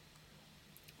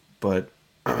 But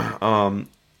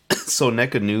so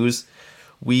NECA news,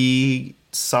 we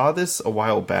saw this a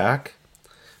while back.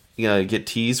 Get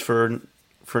teased for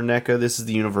NECA. This is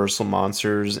the Universal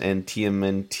Monsters and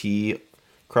TMNT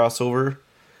crossover.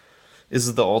 This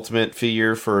is the ultimate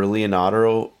figure for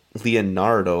Leonardo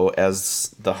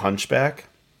as the Hunchback.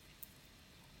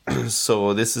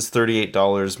 So this is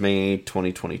 $38 May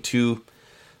 2022,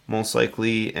 most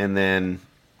likely, and then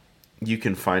you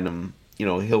can find him.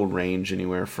 He'll range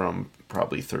anywhere from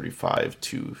probably $35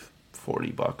 to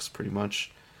 $40, pretty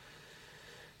much.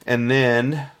 And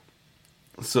then,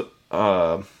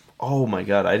 oh my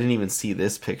god, I didn't even see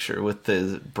this picture with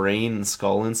the brain and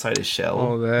skull inside a shell.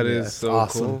 Oh, that is it's so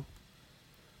awesome.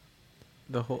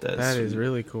 cool. That's That is sweet.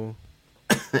 really cool.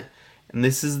 And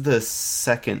this is the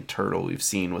second turtle we've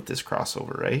seen with this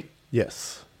crossover, right?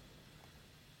 Yes.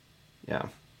 Yeah.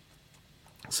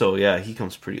 So yeah, he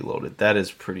comes pretty loaded. That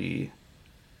is pretty.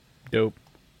 Dope.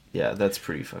 Yeah, that's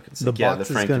pretty fucking sick. The Yeah, the box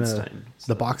is gonna Frankenstein.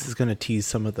 the box is gonna tease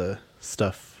some of the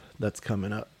stuff that's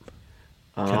coming up.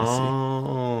 kinda see.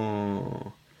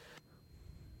 Oh.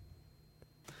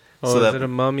 Oh, So is that- it a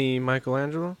mummy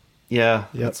Michelangelo? Yeah,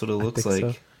 Yep, that's what it I looks think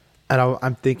like. so. And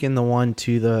I'm thinking the one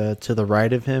to the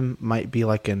right of him might be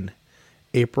like an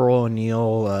April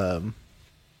O'Neil,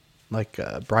 like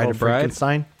Bride Oh, of Bride?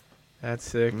 Frankenstein. That's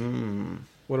sick. Mm.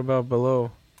 What about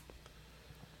below?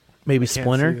 Maybe Can't see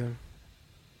Splinter. them.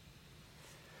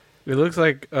 It looks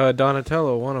like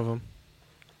Donatello, one of them.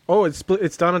 Oh, it's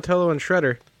Donatello and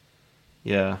Shredder.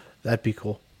 Yeah. That'd be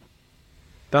cool.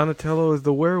 Donatello is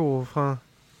the werewolf, huh?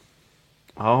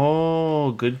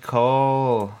 Oh, good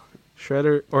call.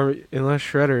 Shredder, or unless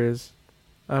Shredder is,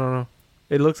 I don't know.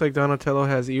 It looks like Donatello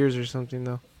has ears or something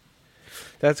though.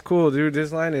 That's cool, dude.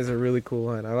 This line is a really cool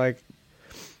line. I like.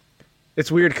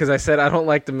 It's weird because I said I don't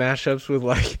like the mashups with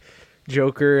like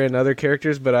Joker and other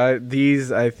characters, but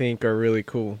these I think are really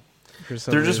cool. For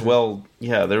some They're just reason.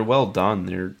 they're well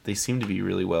done. They seem to be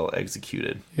really well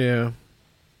executed. Yeah.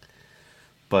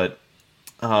 But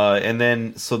And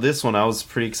then, so this one I was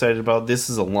pretty excited about. This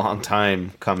is a long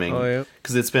time coming. Oh, yeah.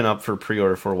 Because it's been up for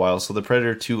pre-order for a while. So the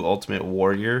Predator 2 Ultimate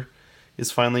Warrior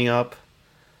is finally up.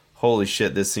 Holy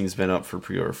shit, this thing's been up for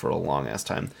pre-order for a long-ass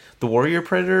time. The Warrior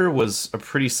Predator was a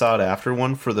pretty sought-after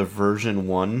one for the version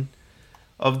 1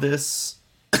 of this.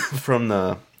 From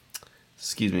the...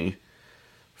 Excuse me.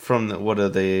 From the... What are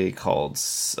they called?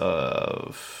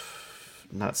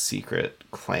 Not Secret.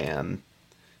 Clan.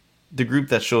 The group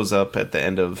that shows up at the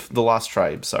end of... The Lost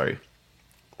Tribe, sorry.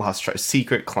 Lost Tribe.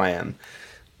 Secret Clan.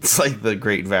 It's like the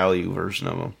Great Value version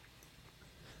of them.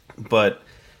 But...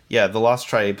 Yeah, the Lost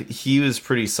Tribe, he was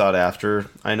pretty sought after.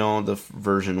 I know the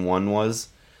version 1 was.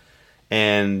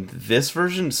 And this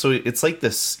version, so it's like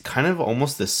this kind of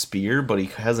almost this spear, but he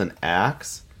has an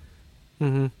axe.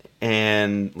 Mm-hmm.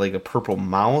 And like a purple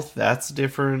mouth, that's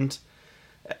different.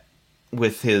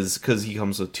 With his, because he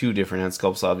comes with 2 different head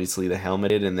sculpts, obviously the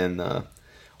helmeted and then the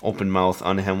open mouth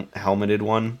unhelmeted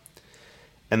one.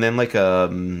 And then like a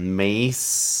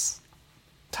mace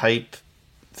type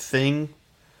thing.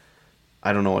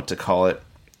 I don't know what to call it.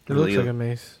 It looks like a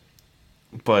mace.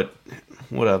 But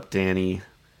what up, Danny?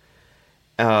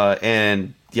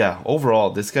 And yeah, overall,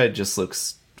 this guy just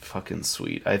looks fucking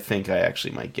sweet. I think I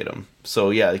actually might get him. So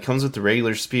yeah, it comes with the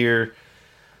regular spear,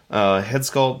 head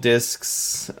sculpt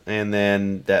discs, and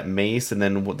then that mace, and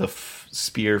then with the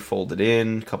spear folded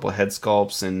in, a couple of head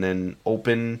sculpts, and then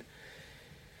open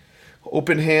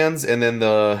hands, and then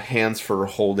the hands for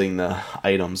holding the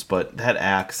items. But that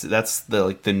axe, that's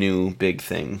the new big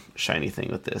thing, shiny thing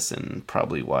with this, and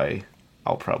probably why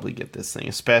I'll probably get this thing,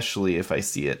 especially if I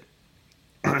see it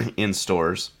in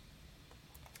stores.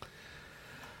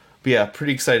 But yeah,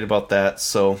 pretty excited about that.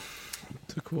 So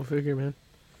It's a cool figure, man.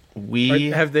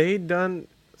 have they done?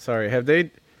 Sorry, are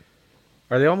they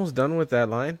almost done with that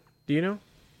line? Do you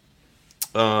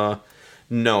know?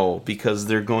 No, because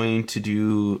they're going to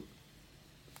do.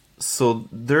 So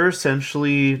they're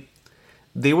essentially,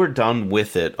 they were done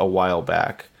with it a while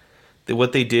back.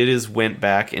 What they did is went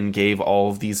back and gave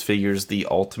all of these figures the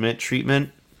ultimate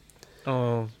treatment.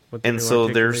 Oh, And so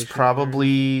there's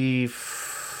probably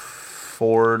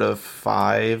 4 to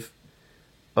 5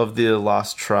 of the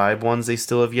Lost Tribe ones they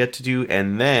still have yet to do.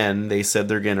 And then they said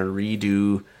they're going to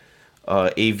redo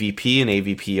AVP and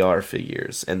AVPR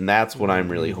figures. And that's what I'm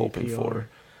really hoping for.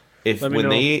 When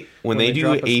they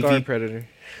do AVP Predator.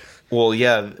 Well,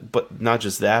 yeah, but not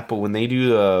just that, but when they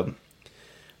do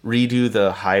redo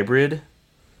the hybrid,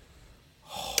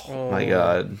 oh my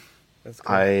god, that's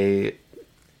cool.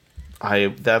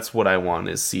 I that's what I want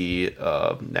to see.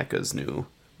 NECA's new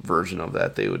version of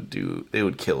that, they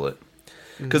would kill it,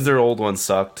 because their old one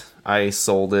sucked. I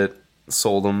sold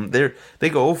them.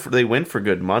 They went for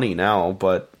good money now,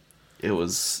 but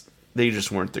they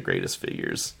just weren't the greatest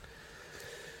figures.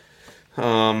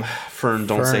 Fern,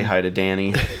 don't say hi to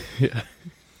Danny. Yeah.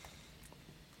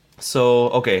 So,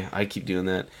 okay, I keep doing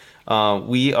that.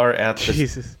 We are at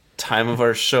the time of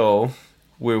our show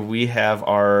where we have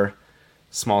our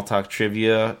small talk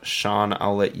trivia. Sean,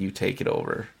 I'll let you take it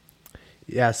over.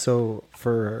 Yeah, so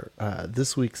for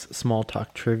this week's small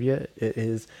talk trivia, it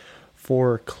is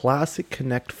for Classic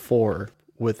Connect 4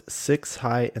 with 6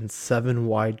 high and 7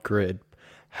 wide grid.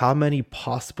 How many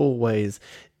possible ways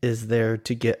is there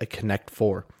to get a Connect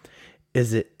 4?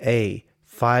 Is it A,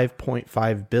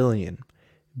 5.5 billion,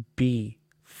 B,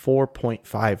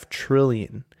 4.5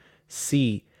 trillion,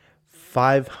 C,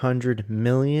 500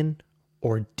 million,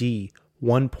 or D,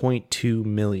 1.2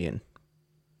 million?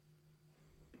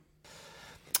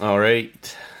 All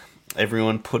right.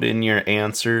 Everyone put in your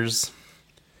answers.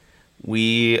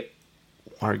 We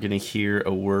are going to hear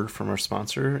a word from our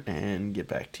sponsor and get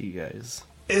back to you guys.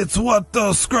 It's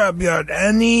Watto Scrapyard,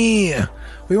 Annie.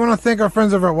 We want to thank our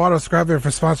friends over at Watto Scrapyard for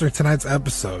sponsoring tonight's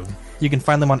episode. You can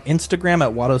find them on Instagram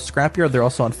at Watto Scrapyard. They're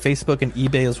also on Facebook and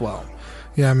eBay as well.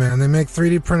 Yeah, man, they make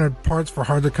 3D printed parts for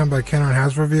hard-to-come-by Kenner and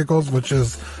Hasbro vehicles, which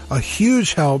is a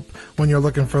huge help when you're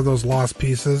looking for those lost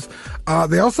pieces.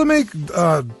 They also make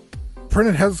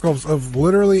printed head sculpts of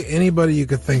literally anybody you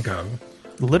could think of.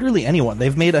 Literally anyone.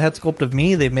 They've made a head sculpt of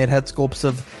me. They've made head sculpts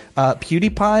of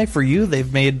PewDiePie for you.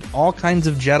 They've made all kinds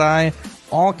of Jedi,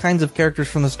 all kinds of characters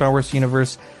from the Star Wars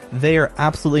universe. They are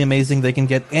absolutely amazing. They can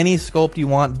get any sculpt you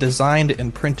want designed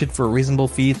and printed for a reasonable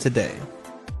fee today.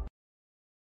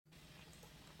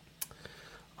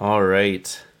 All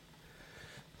right.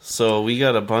 So we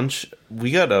got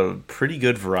a pretty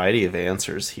good variety of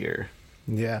answers here.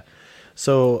 Yeah.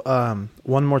 So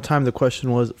one more time, the question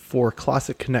was for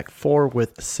Classic Connect 4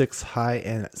 with 6 high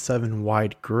and 7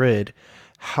 wide grid,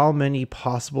 how many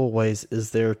possible ways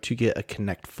is there to get a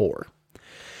Connect 4?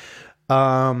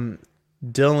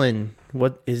 Dylan,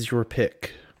 What is your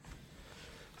pick?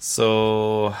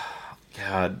 So,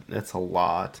 God, that's a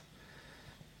lot.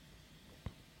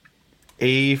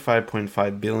 A,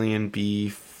 5.5 billion. B,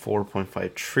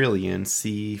 4.5 trillion.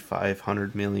 C,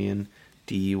 500 million.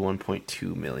 D,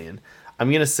 1.2 million. I'm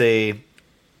going to say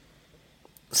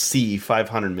C,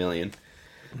 500 million.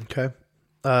 Okay.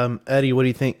 Eddie, what do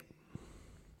you think?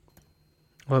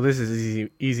 Well, this is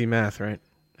easy math, right?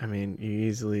 I mean,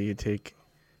 you take.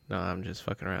 No, I'm just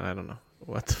fucking around. I don't know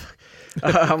what the fuck.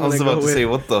 I was about to say,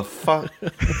 what the fuck?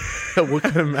 What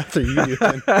kind of math are you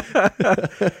doing?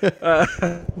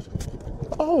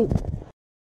 Oh,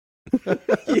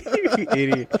 you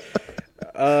idiot.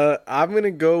 I'm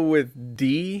gonna go with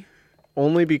D,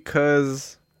 only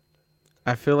because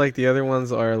I feel like the other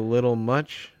ones are a little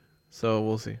much. So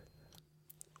we'll see.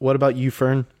 what about you,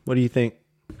 Fern? What do you think?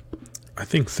 I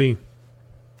think C.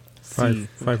 C.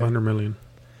 500 million.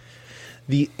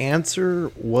 The answer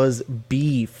was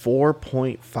B,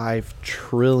 4.5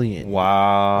 trillion.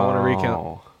 Wow. I wanna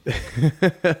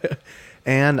recount.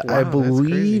 And Wow, I that's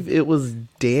believe crazy. it was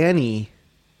Danny.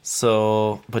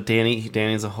 So, but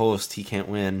Danny's a host. He can't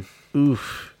win.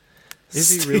 Oof.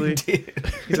 Is he really?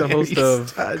 He's a host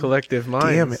of Collective Minds.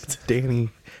 Damn it, Danny.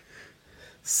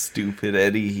 Stupid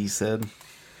Eddie, he said.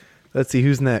 Let's see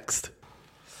who's next.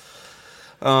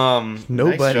 Nice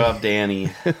Nobody. job, Danny.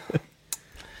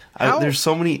 How- There's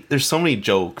so many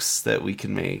jokes that we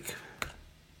can make,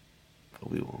 but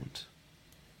we won't.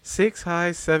 6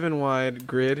 high, 7 wide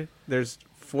grid. There's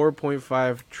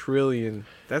 4.5 trillion.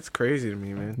 That's crazy to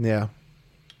me, man. Yeah.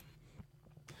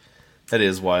 That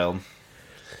is wild.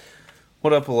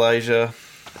 What up, Elijah?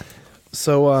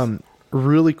 So,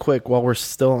 really quick, while we're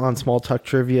still on Small Talk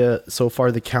Trivia, so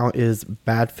far the count is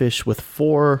Badfish with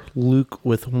 4, Luke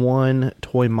with 1,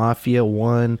 Toy Mafia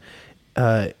 1,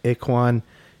 Iquan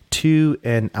 2,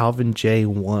 and Alvin J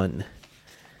 1.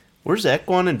 Where's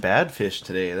Ekwan and Badfish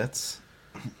today? That's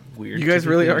weird. You guys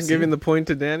really Typically, aren't we giving see- the point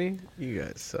to Danny? You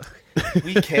guys suck.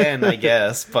 We can, I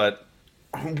guess, but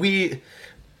we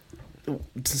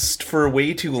just for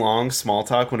way too long. Small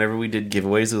Talk. Whenever we did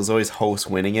giveaways, it was always host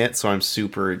winning it. So I'm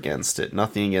super against it.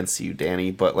 Nothing against you,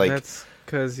 Danny, but like. That's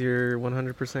because you're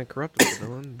 100% corruptible,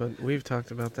 Dylan. But we've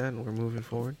talked about that, and we're moving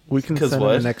forward. We can 'Cause send him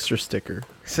what? an extra sticker.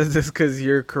 Says this because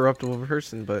you're a corruptible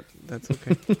person, but that's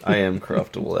okay. I am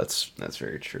corruptible. That's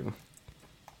very true.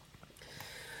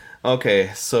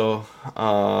 Okay, so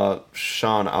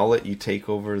Sean, I'll let you take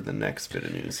over the next bit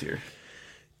of news here.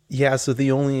 Yeah, so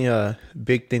the only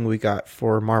big thing we got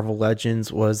for Marvel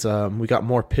Legends was we got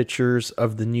more pictures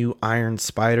of the new Iron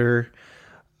Spider.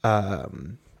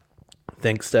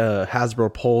 Thanks to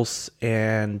Hasbro Pulse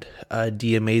and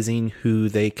D Amazing, who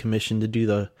they commissioned to do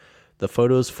the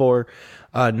photos for.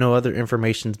 No other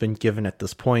information's been given at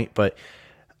this point, but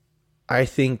I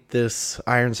think this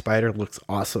Iron Spider looks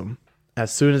awesome.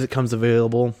 As soon as it comes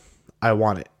available, I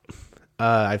want it.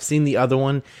 I've seen the other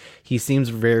one. He seems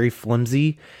very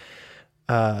flimsy,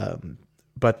 but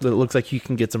it looks like you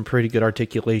can get some pretty good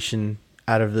articulation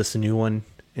out of this new one.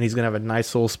 And he's going to have a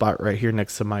nice little spot right here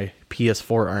next to my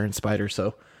PS4 Iron Spider.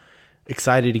 So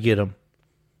excited to get him.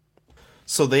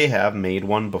 So they have made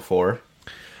one before.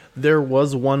 There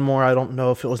was one more. I don't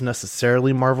know if it was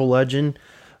necessarily Marvel Legend,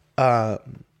 but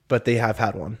they have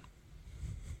had one.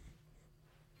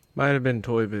 Might have been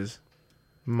Toy Biz.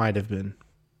 Might have been.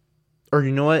 Or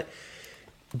you know what?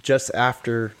 Just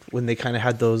after when they kind of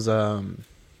had those,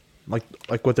 like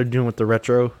what they're doing with the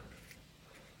retro.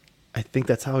 I think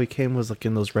that's how he came, was like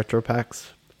in those retro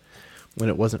packs when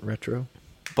it wasn't retro.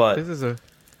 But This is a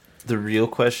the real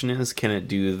question is, can it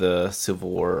do the Civil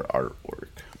War artwork?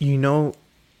 You know,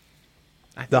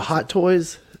 I the think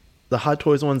Hot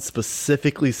Toys one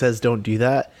specifically says don't do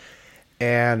that.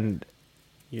 And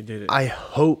you did it. I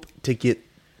hope to get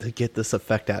this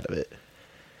effect out of it.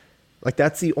 Like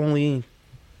that's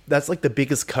like the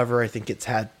biggest cover I think it's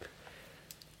had.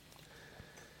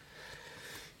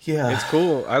 Yeah, It's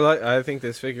cool. I think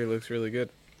this figure looks really good.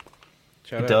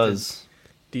 Shout it out does. to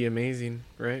D Amazing,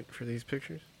 right, for these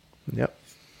pictures. Yep.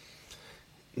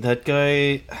 That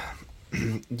guy,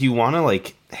 you want to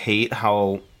like hate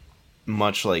how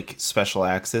much like special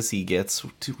access he gets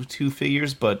to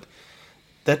figures, but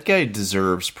that guy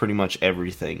deserves pretty much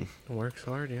everything. Works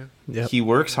hard, yeah. Yep. He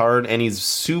works hard and he's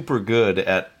super good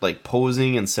at like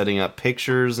posing and setting up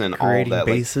pictures and Creating all that.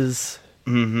 bases.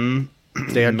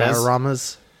 Mm-hmm. They had Mes-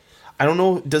 dioramas. I don't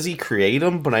know, does he create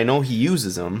them? But I know he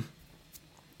uses them.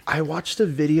 I watched a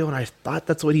video and I thought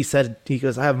that's what he said. He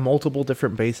goes, I have multiple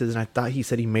different bases, and I thought he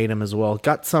said he made them as well.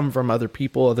 Got some from other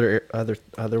people,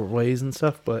 other ways and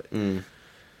stuff, but But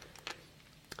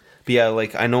yeah,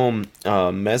 like I know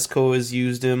Mezco has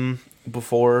used him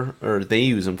before, or they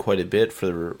use them quite a bit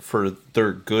for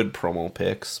their good promo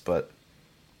picks. But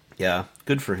yeah,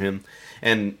 good for him.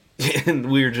 And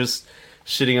and we were just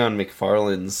shitting on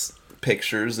McFarlane's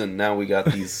pictures, and now we got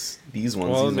these ones.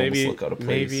 Well, these maybe almost look out of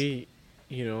place. maybe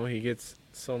he gets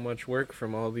so much work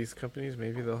from all these companies.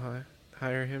 Maybe they'll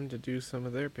hire him to do some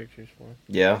of their pictures for him.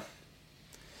 Yeah.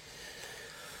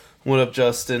 What up,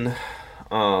 Justin?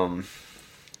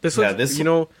 This Yeah, looks, this-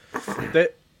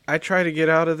 that I try to get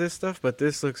out of this stuff, but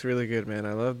this looks really good, man.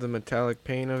 I love the metallic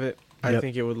paint of it. I Yep.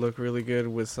 think it would look really good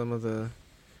with some of the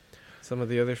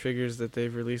other figures that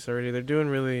they've released already. They're doing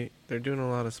a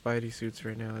lot of Spidey suits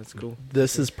right now. It's cool.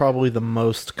 This is probably the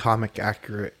most comic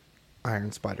accurate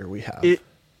Iron Spider we have.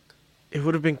 It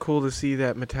would have been cool to see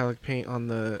that metallic paint on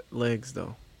the legs,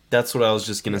 though. That's what I was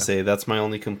just gonna say. That's my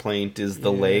only complaint is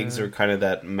the legs Yeah. are kind of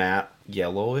that matte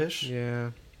yellowish. Yeah,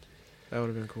 that would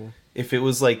have been cool. If it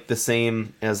was like the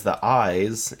same as the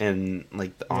eyes and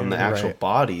like on the Yeah, actual right.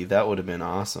 body, that would have been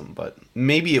awesome. But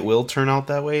maybe it will turn out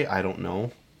that way. I don't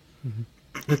know.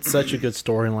 It's such a good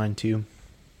storyline too.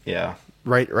 Yeah.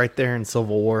 Right there in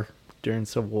Civil War, during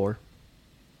Civil War.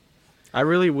 I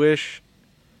really wish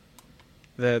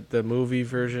that the movie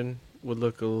version would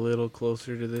look a little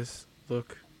closer to this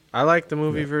look. I like the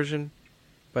movie version,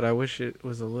 but I wish it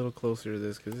was a little closer to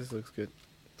this because this looks good.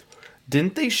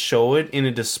 Didn't they show it in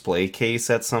a display case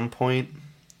at some point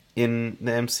in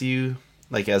the MCU?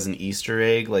 Like as an Easter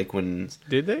egg? Like when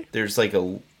Did they? there's like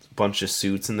a bunch of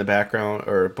suits in the background,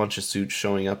 or a bunch of suits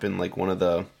showing up in like one of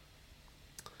the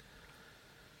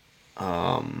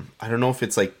I don't know if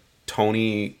it's like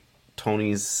Tony's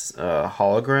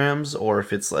holograms, or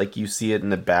if it's like you see it in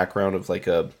the background of like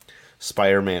a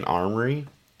Spider-Man armory.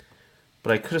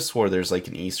 But I could have swore there's like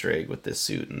an Easter egg with this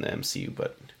suit in the MCU,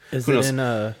 but Is who it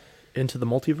knows? in Into the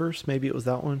Multiverse? Maybe it was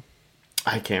that one.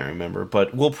 I can't remember,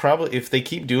 but we'll probably, if they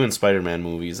keep doing Spider-Man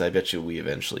movies, I bet you we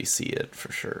eventually see it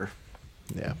for sure.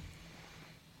 Yeah.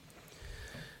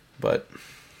 But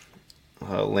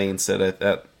Lane said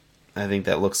I think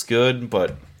that looks good,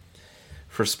 but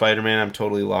for Spider-Man, I'm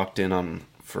totally locked in on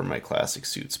for my classic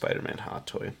suit Spider-Man hot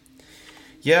toy.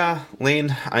 Yeah,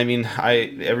 Lane, I mean,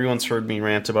 everyone's heard me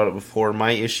rant about it before.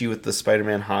 My issue with the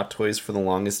Spider-Man hot toys for the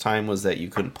longest time was that you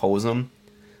couldn't pose them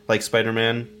like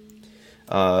Spider-Man.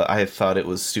 I thought it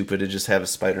was stupid to just have a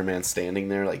Spider-Man standing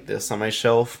there like this on my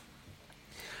shelf.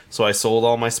 So I sold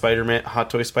all my Spider-Man hot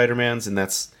toy Spider-Mans, and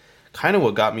that's kind of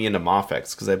what got me into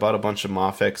Mafex, because I bought a bunch of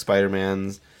Mafex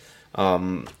Spider-Mans.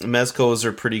 Mezcos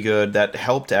are pretty good. That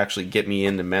helped actually get me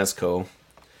into Mezco.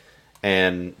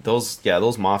 And those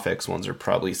Mafex ones are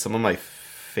probably some of my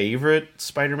favorite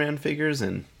Spider-Man figures,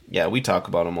 and yeah, we talk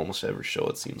about them almost every show,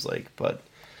 it seems like, but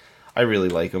I really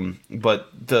like them.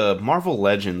 But the Marvel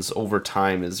Legends over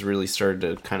time has really started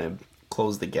to kind of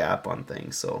close the gap on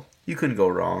things, so you couldn't go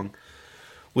wrong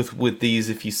with these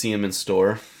if you see them in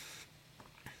store.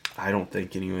 I don't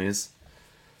think, anyways.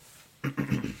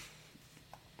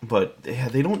 But yeah,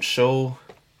 they don't show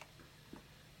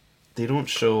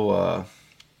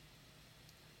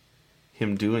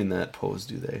him doing that pose,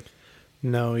 do they?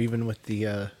 No, even with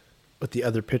the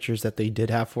other pictures that they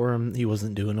did have for him, he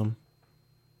wasn't doing them.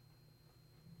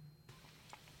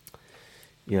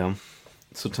 Yeah.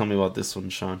 So tell me about this one,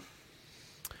 Sean.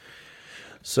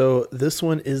 So this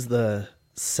one is the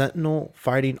Sentinel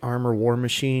Fighting Armor War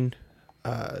Machine,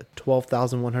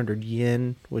 12,100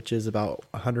 yen, which is about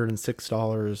 $106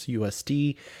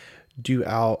 USD, due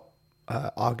out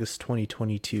August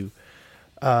 2022.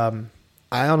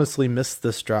 I honestly missed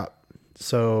this drop,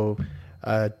 so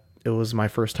it was my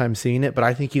first time seeing it, but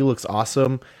I think he looks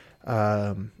awesome.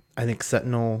 I think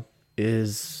Sentinel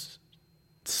is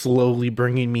slowly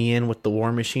bringing me in with the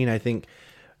War Machine. I think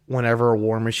whenever a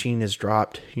War Machine is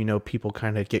dropped, people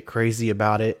kind of get crazy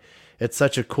about it. It's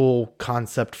such a cool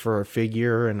concept for a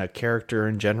figure and a character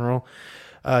in general.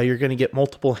 You're going to get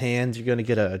multiple hands. You're going to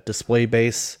get a display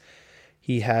base.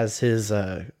 He has his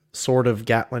sword of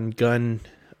Gatling gun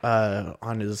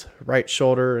on his right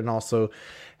shoulder, and also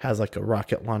has like a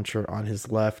rocket launcher on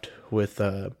his left with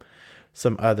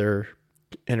some other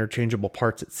interchangeable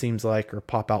parts, it seems like, or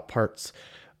pop out parts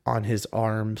on his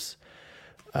arms.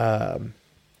 And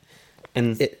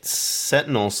it's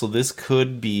Sentinel, so this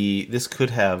could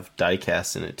have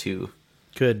diecast in it too.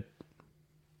 Good.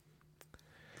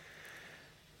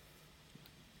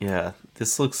 Yeah,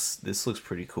 this looks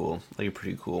pretty cool. Like a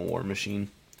pretty cool War Machine.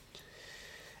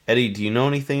 Eddie, do you know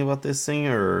anything about this thing,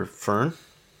 or Fern?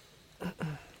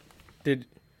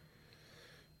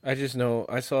 I just know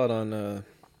I saw it on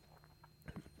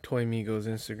Toy Migo's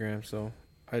Instagram, so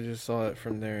I just saw it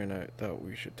from there, and I thought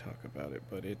we should talk about it.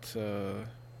 But it's do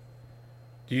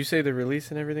Do you say the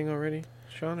release and everything already,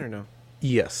 Sean, or no?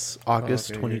 Yes,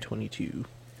 August okay, 2022.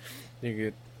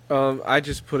 You're good. I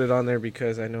just put it on there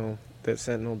because I know that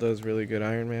Sentinel does really good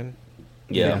Iron Man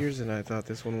Yeah. figures, and I thought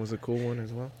this one was a cool one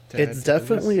as well. to add It's to the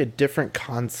definitely list. a different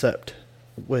concept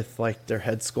with like their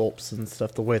head sculpts and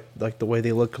stuff. The way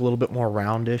they look a little bit more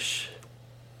roundish.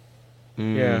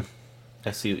 Yeah.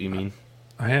 I see what you mean.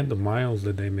 I had the Miles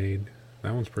that they made.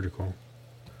 That one's pretty cool.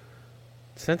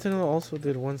 Sentinel also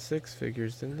did 1/6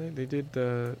 figures, didn't they? They did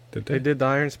the Did they did the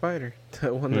Iron Spider.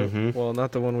 The one that, Mhm. well,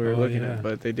 not the one we were Oh, looking yeah. at,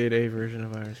 but they did a version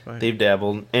of Iron Spider. They've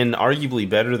dabbled, and arguably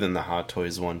better than the Hot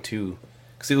Toys one too,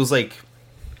 because it was like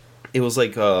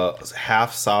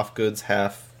half soft goods,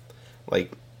 half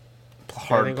like I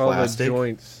hard think plastic.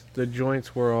 all the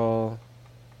joints were all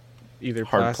either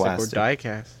Hard plastic, plastic. or die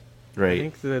cast. I Right.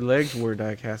 think the legs were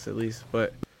die cast at least,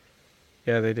 but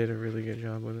yeah, they did a really good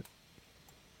job with it.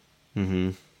 Mm-hmm.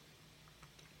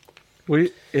 What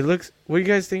do you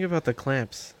guys think about the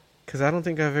clamps? Because I don't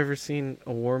think I've ever seen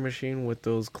a War Machine with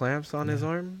those clamps on his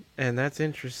arm, and that's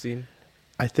interesting.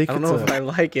 I think I don't it's know if I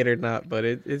like it or not, but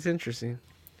it's interesting.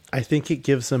 I think it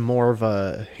gives him more of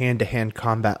a hand-to-hand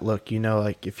combat look. You know,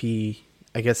 like if he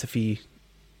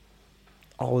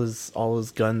all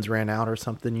his guns ran out or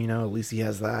something. You know, at least he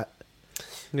has that.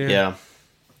 Yeah.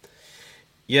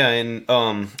 Yeah, and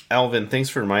Alvin, thanks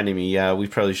for reminding me. Yeah, we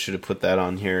probably should have put that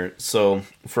on here. So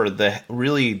for the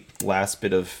really last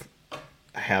bit of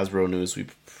Hasbro news, we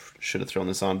should have thrown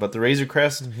this on. But the Razor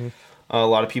Crest, a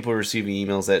lot of people are receiving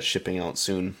emails that shipping out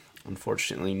soon.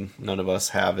 Unfortunately, none of us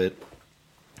have it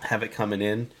coming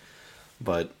in.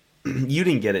 But you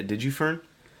didn't get it, did you, Fern?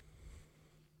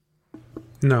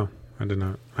 No, I did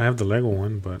not. I have the Lego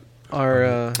one, but Our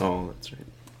Oh, that's right.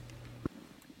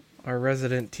 our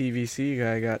resident TVC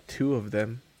guy got 2 of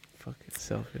them. Fucking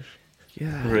selfish.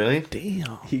 Yeah. Really?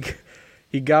 Damn.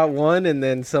 He got one, and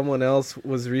then someone else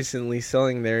was recently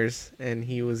selling theirs, and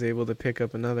he was able to pick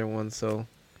up another one, so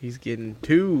he's getting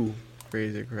 2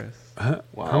 Razor Crests.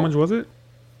 Wow. how much was it?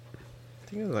 I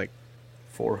think it was like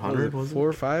 400 was it 4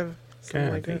 or 5, something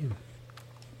God like that. damn.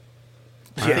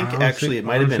 I think actually it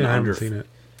might have been honestly, I haven't under. seen it.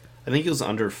 I think it was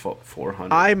under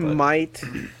 400. I but- might.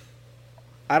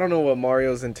 I don't know what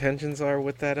Mario's intentions are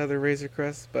with that other Razor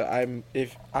Crest, but I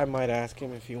might ask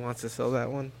him if he wants to sell that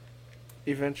one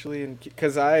eventually, and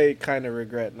because I kind of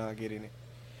regret not getting it,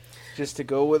 just to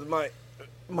go with my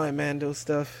Mando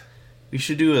stuff. We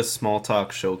should do a small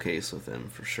talk showcase with him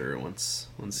for sure. Once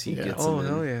he Yeah. gets Oh him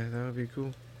in. hell yeah, that would be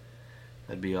cool.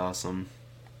 That'd be awesome.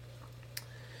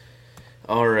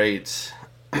 All right,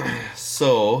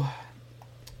 so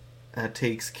that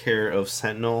takes care of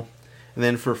Sentinel, and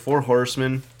then for Four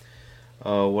Horsemen,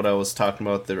 what I was talking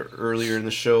about there earlier in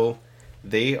the show,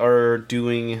 they are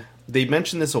doing. They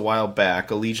mentioned this a while back.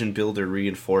 A Legion Builder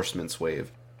reinforcements wave.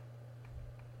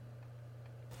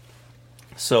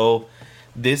 So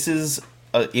this is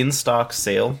an in-stock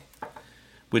sale,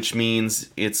 which means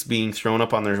it's being thrown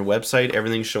up on their website.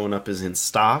 Everything showing up is in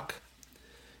stock,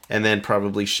 and then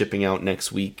probably shipping out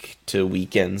next week to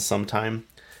weekends sometime.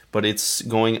 But it's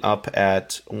going up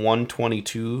at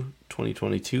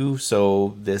 1/22/2022,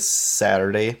 so this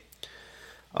Saturday.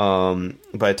 By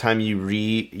the time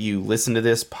you listen to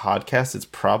this podcast, it's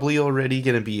probably already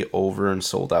going to be over and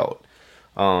sold out.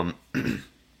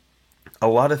 A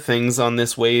lot of things on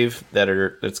this wave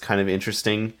that's kind of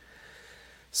interesting.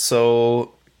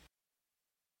 So,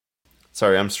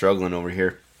 sorry, I'm struggling over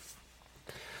here.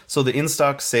 So the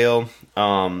in-stock sale,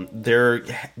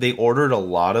 they ordered a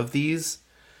lot of these,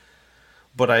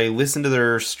 but I listened to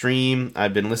their stream.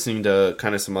 I've been listening to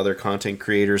kind of some other content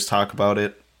creators talk about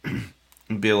it.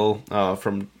 Bill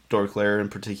from Dorklair in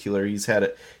particular, he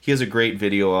has a great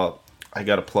video up. I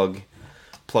gotta plug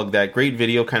that great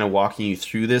video, kind of walking you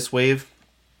through this wave.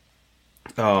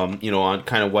 On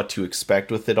kind of what to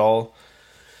expect with it all.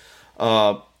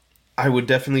 I would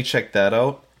definitely check that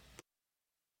out,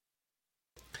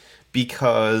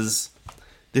 because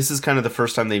this is kind of the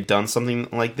first time they've done something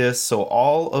like this. So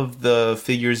all of the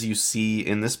figures you see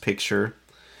in this picture,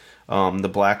 the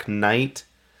Black Knight,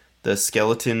 the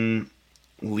Skeleton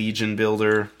Legion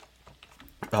Builder,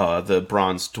 the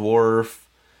Bronze Dwarf,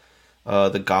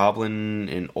 the Goblin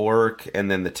and Orc, and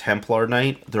then the Templar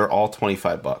Knight, they're all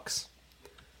 $25.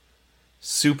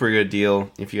 Super good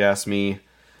deal, if you ask me.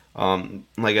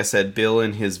 Like I said, Bill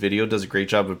in his video does a great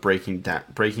job of breaking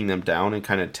them down and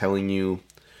kind of telling you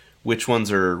which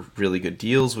ones are really good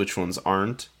deals, which ones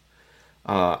aren't.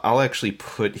 I'll actually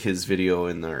put his video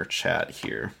in our chat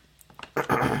here,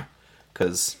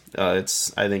 because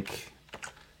it's, I think,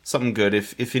 something good.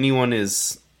 If anyone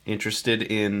is interested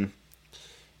in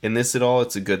this at all,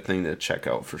 it's a good thing to check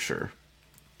out for sure.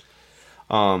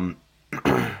 Um,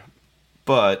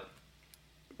 but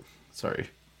sorry.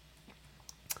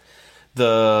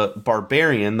 The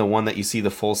Barbarian, the one that you see the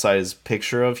full-size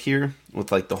picture of here, with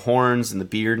like the horns and the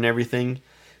beard and everything,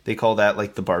 they call that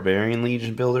like the Barbarian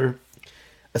Legion builder.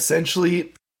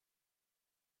 Essentially,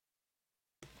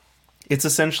 it's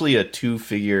essentially a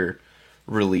 2-figure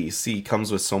release. He comes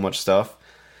with so much stuff,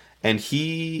 and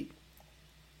he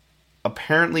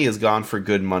apparently has gone for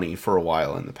good money for a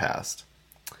while in the past.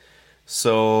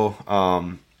 So,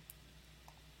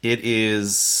 it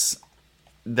is...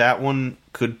 that one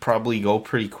could probably go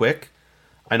pretty quick.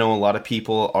 I know a lot of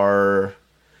people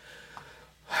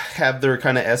have their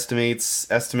kind of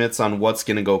estimates on what's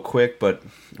going to go quick, but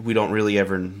we don't really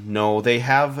ever know.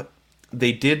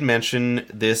 They did mention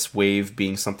this wave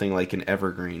being something like an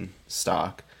evergreen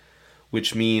stock,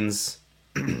 which means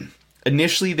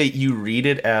initially that you read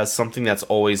it as something that's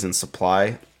always in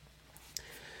supply,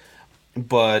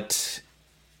 but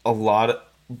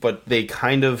they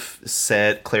kind of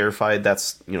clarified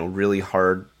that's, really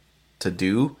hard to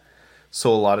do.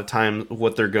 So a lot of times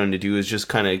what they're going to do is just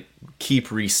kind of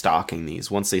keep restocking these.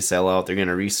 Once they sell out, they're going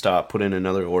to restock, put in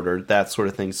another order, that sort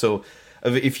of thing. So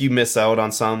if you miss out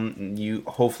on some, you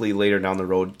hopefully later down the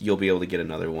road, you'll be able to get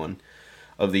another one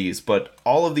of these. But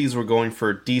all of these were going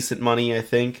for decent money, I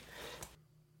think.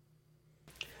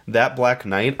 That Black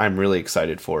Knight, I'm really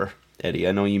excited for, Eddie.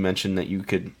 I know you mentioned that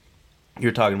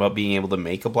you're talking about being able to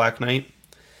make a Black Knight.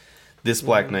 This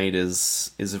Black Knight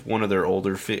is one of their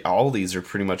older... all these are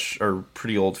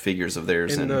pretty old figures of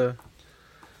theirs. In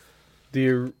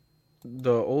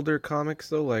the older comics,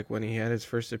 though, like when he had his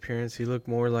first appearance, he looked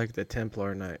more like the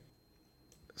Templar Knight.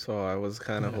 So I was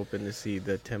kind of hoping to see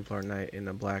the Templar Knight in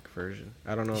a black version.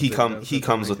 I don't know. He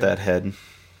comes with that head.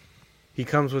 He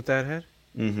comes with that head?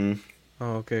 Mm-hmm.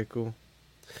 Oh, okay, cool.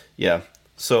 Yeah.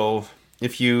 So...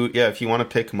 If you want to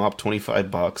pick them up,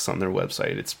 $25 on their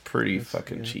website, it's pretty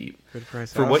cheap. Good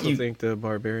price. For I what also you think the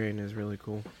Barbarian is really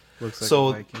cool. Looks like so,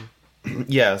 a Viking.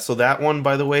 Yeah, so that one,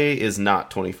 by the way, is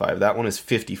not $25. That one is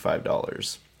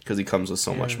 $55 because he comes with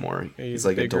so much more. Yeah, he's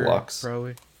like bigger, a deluxe.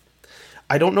 Probably.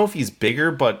 I don't know if he's bigger,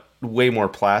 but way more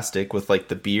plastic with like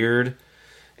the beard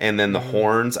and then the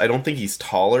horns. I don't think he's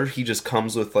taller. He just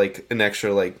comes with like an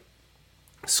extra like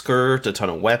skirt, a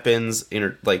ton of weapons,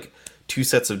 2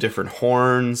 sets of different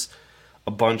horns,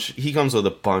 he comes with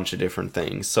a bunch of different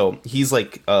things. So he's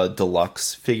like a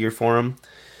deluxe figure for him.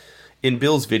 In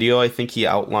Bill's video, I think he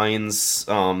outlines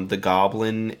the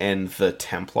Goblin and the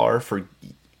Templar for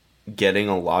getting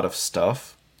a lot of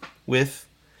stuff with.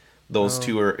 Those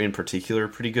two are in particular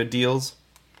pretty good deals.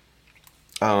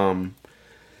 But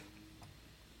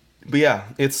yeah,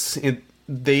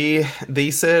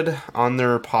 they said on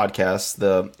their podcast,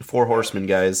 the Four Horsemen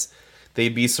guys,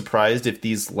 they'd be surprised if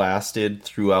these lasted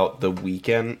throughout the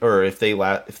weekend, or if they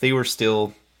were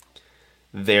still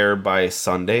there by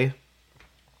Sunday.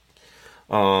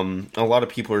 A lot of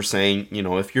people are saying,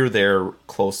 if you're there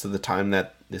close to the time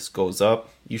that this goes up,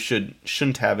 you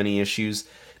shouldn't have any issues.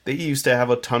 They used to have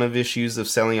a ton of issues of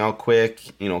selling out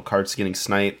quick, carts getting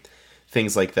sniped,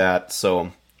 things like that.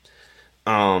 So,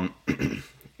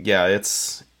 yeah,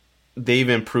 they've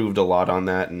improved a lot on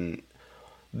that, and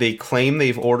they claim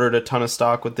they've ordered a ton of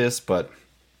stock with this, but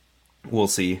we'll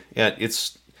see. Yeah,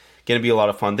 it's going to be a lot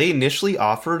of fun. They initially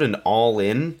offered an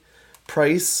all-in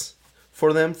price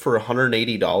for them for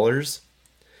 $180,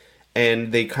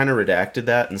 and they kind of redacted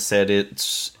that and said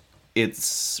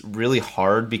it's really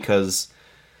hard because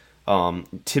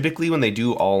typically when they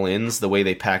do all-ins, the way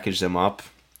they package them up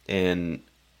and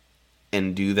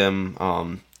do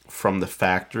them from the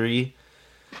factory,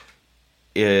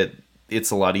 it's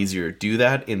a lot easier to do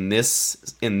that. In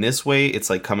this way, it's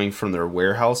like coming from their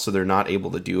warehouse, so they're not able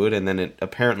to do it, and then it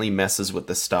apparently messes with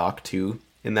the stock too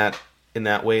in that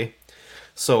way.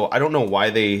 So I don't know why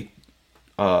they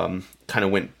kind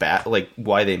of went back, like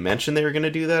why they mentioned they were going to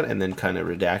do that and then kind of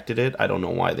redacted it. I don't know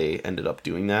why they ended up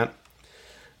doing that,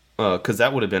 because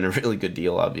that would have been a really good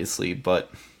deal, obviously.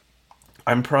 But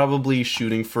I'm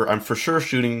for sure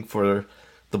shooting for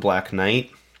the Black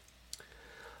Knight.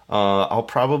 I'll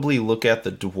probably look at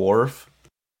the dwarf.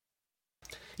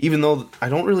 Even though I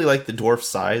don't really like the dwarf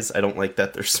size. I don't like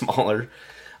that they're smaller.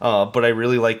 But I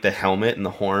really like the helmet and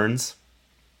the horns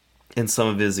and some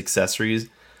of his accessories.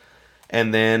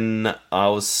 And then I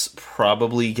was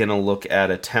probably going to look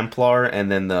at a Templar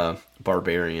and then the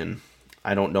Barbarian.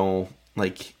 I don't know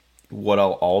like what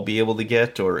I'll all be able to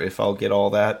get or if I'll get all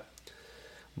that.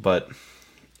 But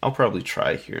I'll probably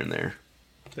try here and there.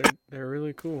 They're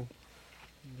really cool.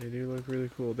 They do look really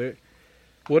cool.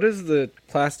 What does the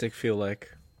plastic feel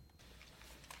like?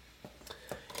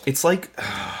 it's like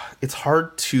it's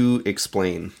hard to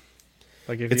explain.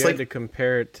 Like if It's you like- had to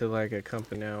compare it to like a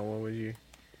Campanelle, what would you?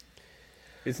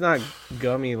 It's not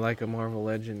gummy like a Marvel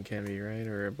Legend can be, right?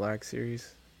 Or a Black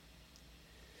Series.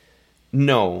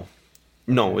 No,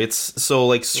 it's so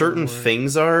like certain more.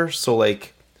 things are so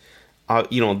like,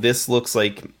 this looks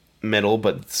like metal,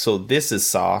 but so this is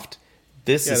soft.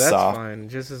 This Yeah, is that's soft. fine.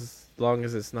 Just as long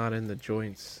as it's not in the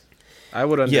joints. I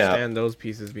would Yeah. understand those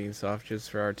pieces being soft just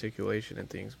for articulation and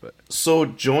things, but So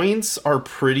joints are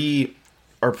pretty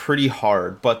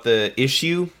hard, but the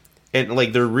issue, and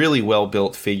like they're really well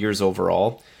built figures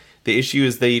overall. The issue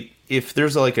is if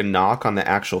there's like a knock on the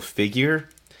actual figure,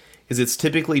 is it's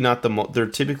typically not they're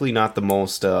typically not the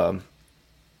most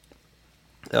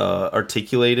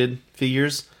articulated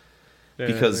figures yeah,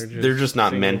 because they're just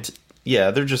not single. meant.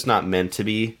 Yeah, they're just not meant to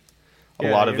be. A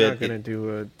Yeah, lot of you're it. not gonna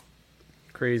do a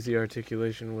crazy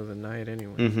articulation with a knight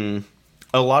anyway. Mm-hmm.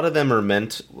 A lot of them are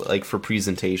meant like for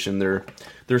presentation. Their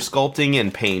sculpting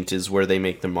and paint is where they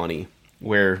make their money.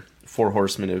 Where Four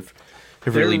Horsemen have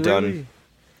They're really done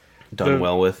the-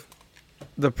 well with.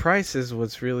 The price is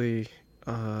what's really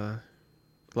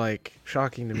like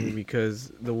shocking to me because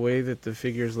the way that the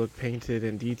figures look painted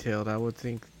and detailed, I would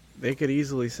think they could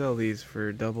easily sell these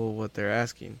for double what they're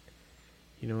asking.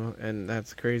 You know, and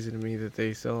that's crazy to me that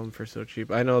they sell them for so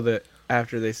cheap. I know that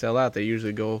after they sell out, they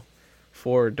usually go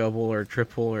for double or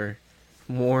triple or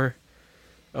more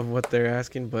of what they're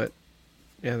asking, but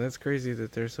yeah, that's crazy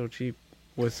that they're so cheap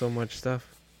with so much stuff.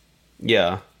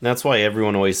 Yeah, that's why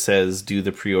everyone always says do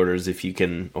the pre-orders if you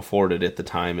can afford it at the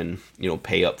time, and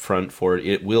pay up front for it.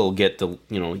 It will get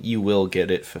you will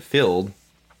get it fulfilled,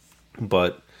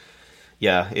 but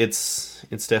yeah, it's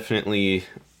definitely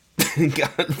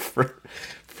got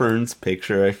Fern's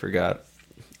picture. I forgot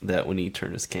that when he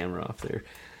turned his camera off there.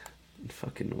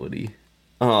 Fucking Woody.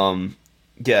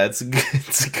 Yeah, it's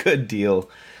a good deal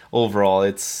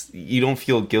overall. You don't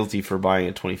feel guilty for buying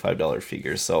a $25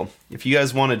 figure. So if you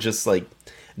guys want to just like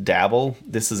dabble,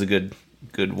 this is a good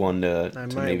one to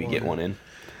might maybe get wanna- one in.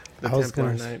 The I was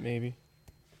Templar gonna- Knight, maybe.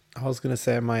 I was gonna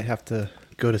say I might have to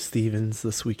go to Stevens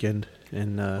this weekend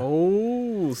and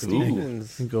Oh,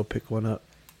 Stevens. and go pick one up.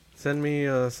 Send me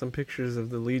some pictures of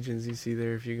the legions you see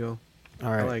there if you go.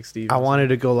 All right. I like Stevens. I wanted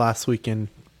to go last weekend,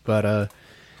 but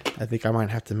I think I might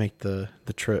have to make the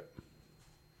trip.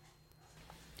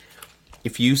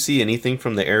 If you see anything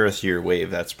from the Arethyr wave,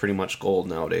 that's pretty much gold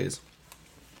nowadays.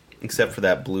 Except for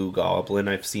that blue goblin.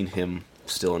 I've seen him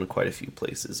still in quite a few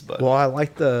places, but Well, I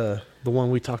like the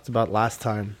one we talked about last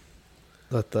time,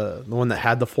 that the one that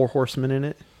had the Four Horsemen in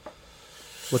it.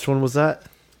 Which one was that?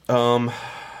 the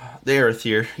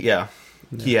Arethyr, yeah.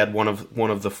 He had one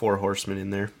of the Four Horsemen in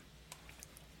there.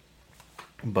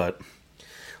 But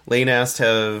Lane asked,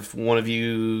 have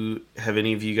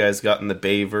any of you guys gotten the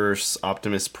Bayverse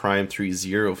Optimus Prime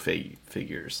 3-0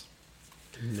 figures?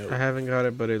 I haven't got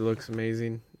it, but it looks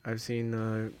amazing. I've seen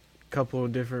a couple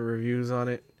of different reviews on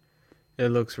it. It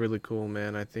looks really cool,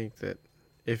 man. I think that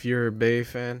if you're a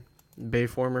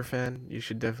Bayformer fan, you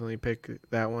should definitely pick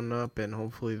that one up, and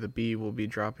hopefully the B will be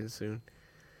dropping soon.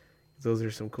 Those are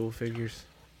some cool figures.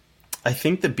 I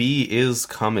think the B is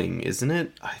coming, isn't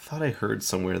it? I thought I heard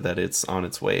somewhere that it's on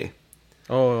its way.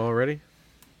 Oh, already?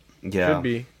 Yeah. Should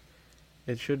be.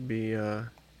 It should be,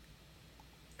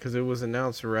 because it was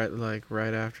announced right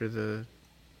after the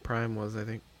Prime was, I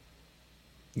think.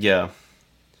 Yeah.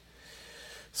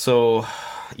 So,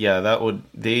 yeah,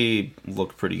 they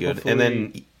look pretty good. And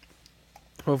then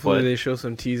Hopefully What? they show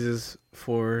some teases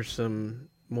for some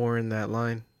more in that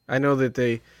line. I know that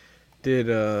they did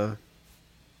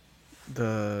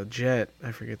the Jet.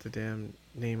 I forget the damn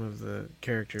name of the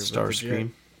character. but the Starscream.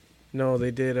 Jet. No,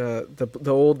 they did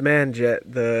the old man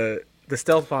Jet, the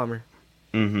stealth bomber.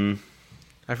 Mm-hmm.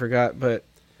 I forgot, but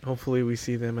hopefully we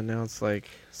see them announce like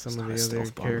some of the other It's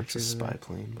a characters. in spy there.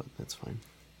 plane, but that's fine.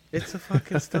 It's a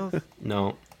fucking stealth.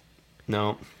 No.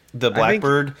 The I think-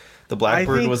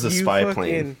 Blackbird was a spy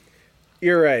plane.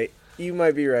 You're right. You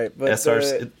might be right, but The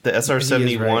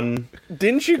SR-71.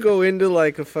 didn't you go into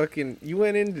like a fucking? You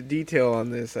went into detail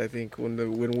on this, I think,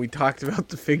 when we talked about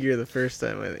the figure the first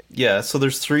time. I think. Yeah, so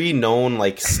there's 3 known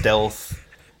like stealth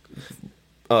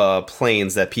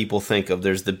planes that people think of.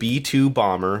 There's the B-2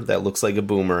 bomber that looks like a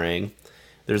boomerang.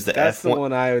 There's the That's the F1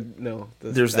 one I would know.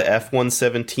 There's the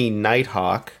F-117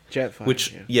 Nighthawk, Jetfire,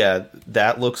 which yeah.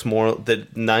 that looks more. The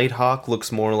Nighthawk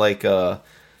looks more like a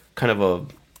kind of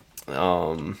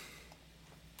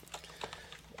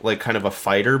a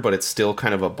fighter, but it's still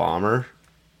kind of a bomber.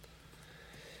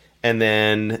 And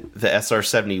then the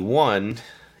SR-71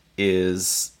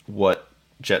 is what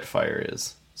Jetfire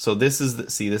is. So this is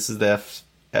the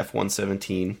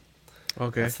F-117.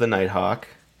 Okay. That's the Nighthawk.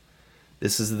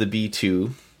 This is the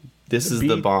B-2. This The is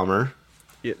the B- bomber.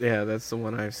 Yeah, that's the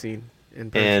one I've seen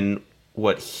in person. And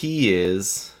what he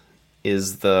is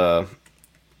the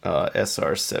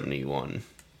SR-71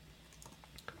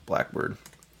 Blackbird.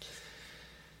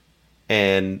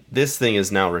 And this thing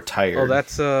is now retired. Oh,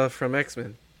 that's from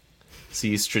X-Men.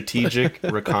 See, strategic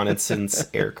reconnaissance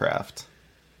aircraft.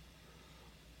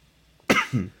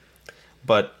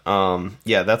 But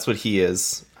yeah, that's what he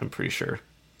is. I'm pretty sure.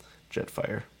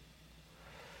 Jetfire.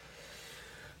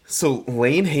 So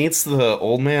Lane hates the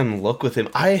old man look with him.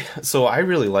 I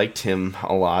really liked him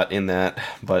a lot in that,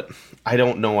 but I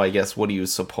don't know, I guess, what he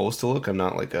was supposed to look. I'm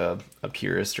not like a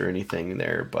purist or anything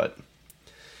there, but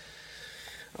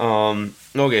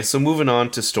okay, so moving on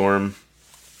to Storm.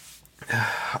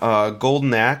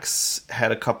 Golden Axe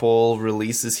had a couple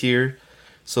releases here.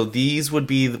 So these would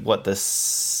be the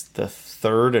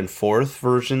third and fourth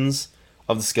versions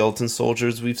of the Skeleton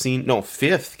Soldiers we've seen. No,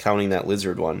 fifth, counting that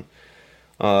lizard one.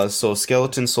 So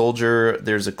Skeleton Soldier,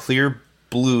 there's a clear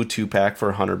blue 2-pack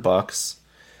for $100.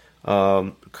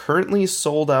 Currently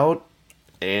sold out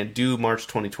and due March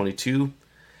 2022.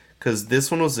 Because this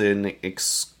one was an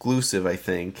exclusive, I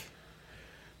think.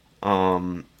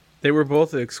 They were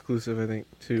both exclusive, I think,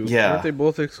 too. Yeah. Weren't they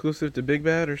both exclusive to Big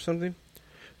Bad or something?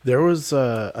 There was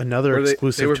another Or they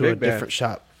exclusive were to a Big Bad. different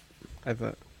shop, I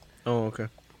thought. Oh, okay.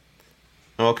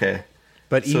 Okay.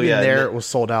 but So, even yeah, there and it was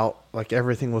sold out. Like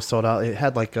everything was sold out. It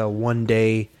had like a 1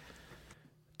 day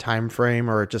time frame,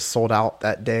 or it just sold out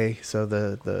that day. So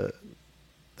the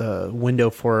window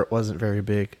for it wasn't very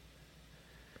big.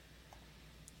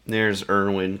 There's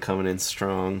Irwin coming in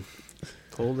strong.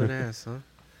 Golden Ass, huh?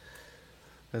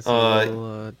 That's a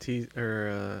little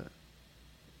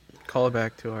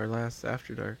callback to our last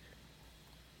After Dark.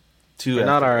 Or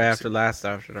not our last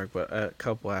After Dark, but a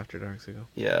couple After Darks ago.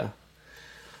 Yeah.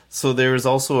 So there was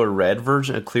also a red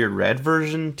version, a clear red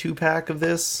version 2-pack of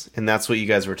this, and that's what you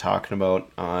guys were talking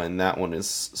about, and that one is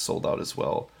sold out as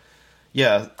well.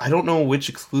 Yeah, I don't know which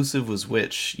exclusive was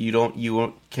which.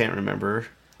 Can't remember,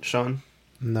 Sean?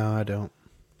 No, I don't.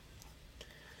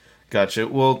 Gotcha.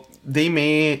 Well, they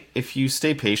may, if you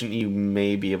stay patient, you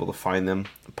may be able to find them,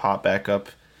 pop back up.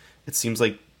 It seems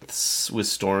like with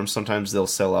Storm, sometimes they'll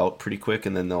sell out pretty quick,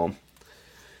 and then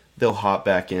they'll hop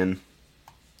back in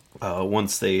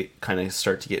once they kind of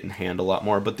start to get in hand a lot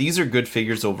more. But these are good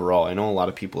figures overall. I know a lot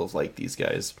of people have liked these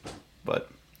guys, but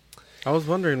I was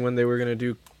wondering when they were going to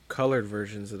do colored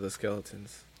versions of the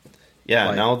skeletons. yeah,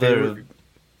 Like, now they're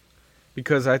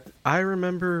because I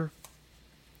remember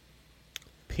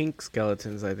pink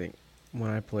skeletons, I think,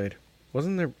 when I played.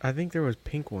 Wasn't there? I think there was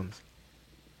pink ones.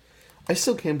 I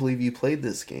still can't believe you played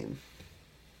this game.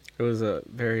 It was a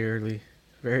very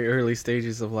early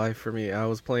stages of life for me. I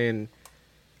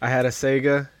had a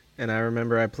Sega, and I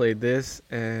remember I played this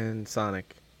and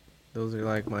Sonic. Those are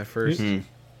like my first.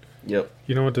 Yep.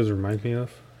 You know what this reminds me of?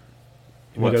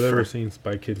 Have What, you guys for- ever seen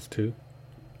Spy Kids 2?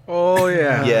 Oh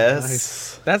yeah. Yes.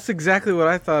 Nice. That's exactly what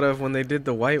I thought of when they did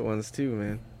the white ones too,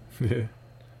 man. Yeah.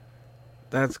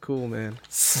 That's cool, man.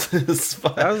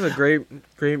 Spy- That was a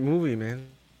great movie, man.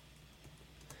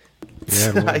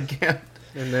 Yeah, I can't.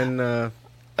 And then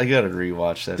I gotta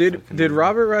rewatch that. did fucking did movie.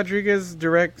 Robert Rodriguez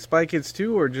direct Spy Kids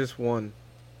 2 or just one?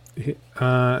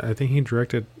 I think he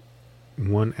directed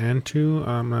 1 and 2.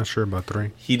 I'm not sure about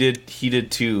 3. He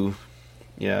did too.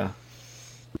 Yeah.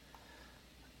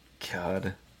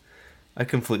 God, I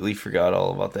completely forgot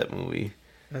all about that movie.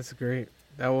 That's great.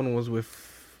 That one was with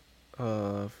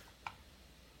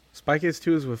Spy Kids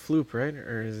 2 is with Floop, right?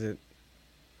 Or is it?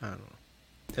 I don't know.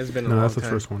 It's been a No, long that's the time.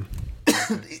 first one.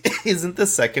 Isn't the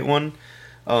second one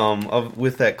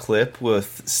with that clip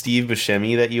with Steve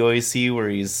Buscemi that you always see where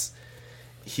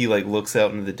he like looks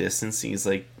out into the distance and he's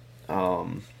like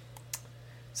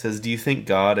says, "Do you think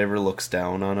God ever looks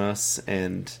down on us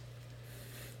and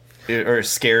or is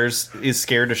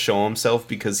scared to show himself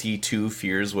because he too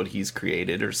fears what he's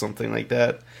created," or something like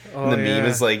that? Oh, And the meme yeah.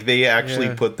 is like they actually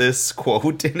Yeah. put this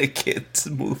quote in a kid's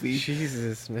movie.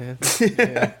 Jesus, man.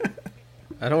 Yeah.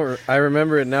 I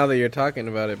remember it now that you're talking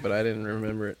about it, but I didn't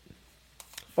remember it.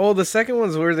 Oh, the second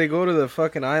one's where they go to the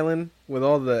fucking island with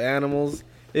all the animals.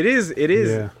 It is.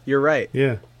 Yeah. You're right.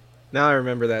 Yeah. Now I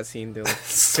remember that scene, Dylan.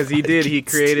 Because he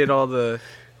created all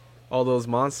those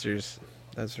monsters.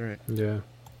 That's right. Yeah.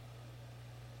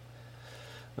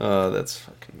 Oh, that's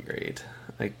fucking great.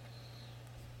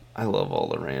 I love all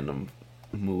the random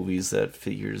movies that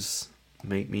figures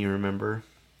make me remember.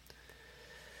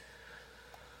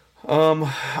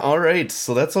 All right,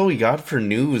 so that's all we got for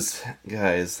news,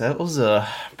 guys. That was a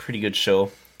pretty good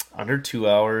show. Under 2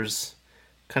 hours.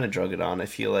 kind of drug it on. I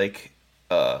feel like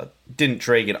didn't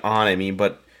drag it on. I mean,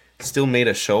 but still made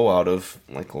a show out of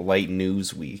like light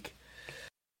news week.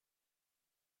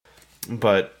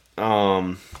 But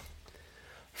Fern,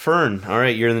 all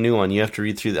right, you're the new one. You have to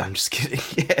read through that. I'm just kidding.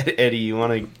 Eddie, you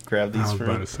want to grab these? I was for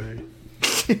about me? to say.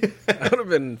 That would have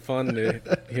been fun to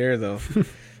hear, though.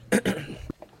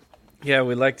 Yeah,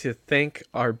 we'd like to thank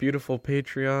our beautiful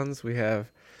Patreons. We have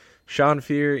Sean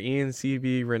Fear, Ian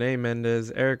CB, Renee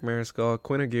Mendez, Eric Mariscal,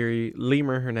 Quinn Aguirre,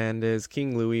 Lemur Hernandez,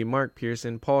 King Louie, Mark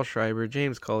Pearson, Paul Schreiber,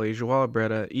 James Colley, Joao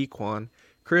Bretta, Equan,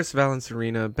 Chris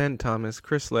Valencerina, Ben Thomas,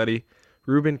 Chris Letty,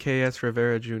 Ruben K.S.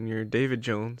 Rivera Jr., David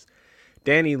Jones,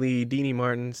 Danny Lee, Deanie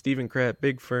Martin, Stephen Kratt,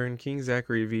 Big Fern, King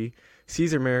Zachary V,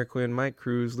 Caesar Mariquin, Mike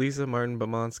Cruz, Lisa Martin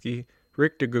Bomonsky,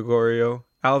 Rick DeGregorio,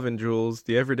 Alvin Jules,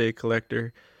 The Everyday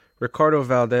Collector, Ricardo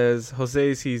Valdez,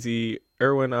 Jose CZ,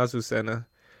 Erwin Azucena,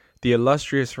 The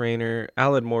Illustrious Rainer,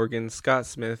 Alan Morgan, Scott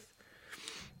Smith,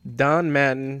 Don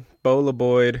Madden, Bo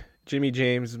LeBoyd, Jimmy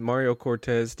James, Mario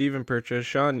Cortez, Stephen Percha,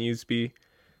 Sean Usby,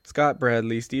 Scott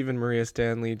Bradley, Stephen Maria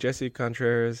Stanley, Jesse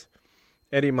Contreras,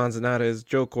 Eddie Manzanares,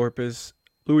 Joe Corpus,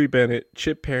 Louis Bennett,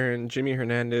 Chip Perrin, Jimmy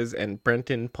Hernandez, and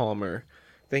Brenton Palmer.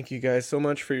 Thank you guys so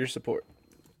much for your support.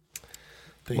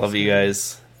 Thanks, Love you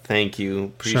guys. Thank you.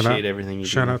 Appreciate everything you do.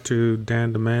 Shout out to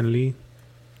Dan the Man Lee.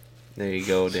 There you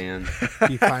go, Dan.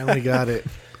 He finally got it.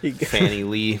 Fanny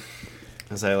Lee,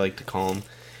 as I like to call him.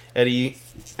 Eddie,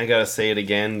 I gotta say it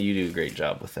again. You do a great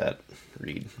job with that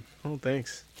read. Oh,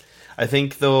 thanks. I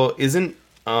think though, isn't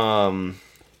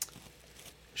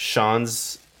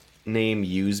Sean's name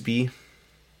Usby?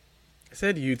 I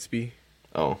said Utesby.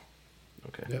 Oh,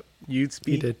 okay. Yep. Utesby?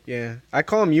 He did. Yeah. I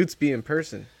call him Utesby in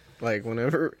person. Like, when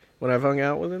I've hung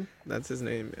out with him, that's his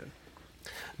name, man.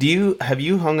 Have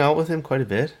you hung out with him quite a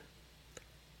bit?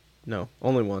 No,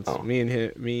 only once. Oh.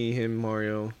 Me, him,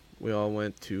 Mario, we all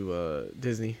went to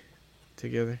Disney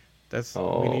together. We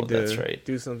need to that's right.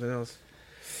 do something else.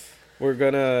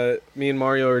 Me and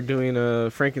Mario are doing a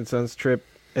Frankincense trip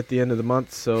at the end of the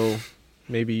month, so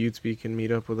maybe Utesby can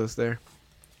meet up with us there.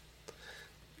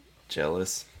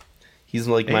 Jealous. He's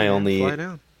like my only. Fly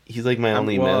down. He's like my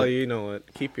only. Well, you know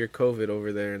what? Keep your COVID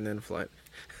over there and then fly.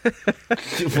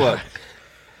 What?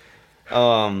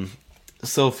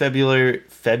 So February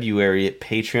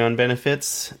Patreon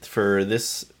benefits for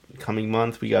this coming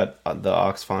month, we got the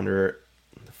Oxfather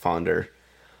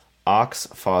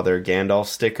Gandalf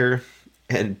sticker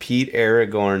and Pete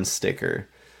Aragorn sticker.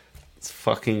 It's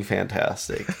fucking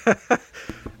fantastic.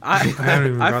 I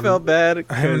felt bad.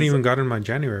 I haven't even gotten my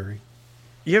January.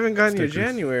 You haven't gotten stickers. your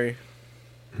January.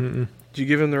 Mm-mm. Did you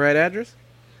give him the right address?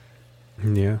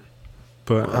 Yeah,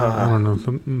 but I don't know.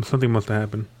 Something must have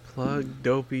happened. Plug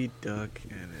Dopey Duck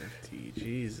NFT.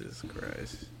 Jesus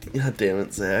Christ. God damn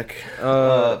it, Zach.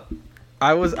 I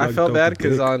Plug felt bad Dopey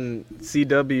because Dick. on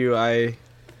CW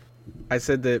I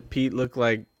said that Pete looked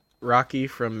like Rocky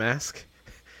from Mask.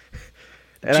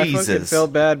 And I fucking Jesus.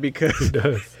 felt bad because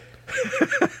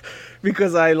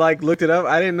because I looked it up.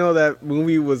 I didn't know that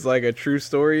movie was like a true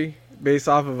story based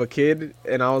off of a kid,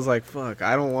 and I was like, fuck,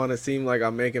 I don't want to seem like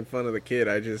I'm making fun of the kid.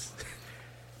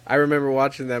 I remember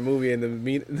watching that movie, and the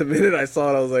minute I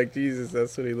saw it, I was like, Jesus,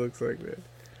 that's what he looks like, man.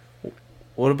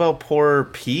 What about poor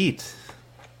Pete?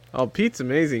 Oh, Pete's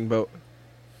amazing, but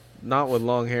not with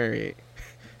long hair. He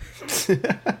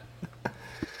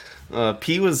ain't.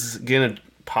 Pete was gonna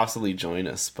possibly join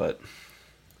us, but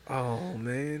Oh,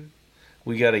 man.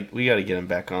 we gotta get him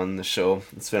back on the show.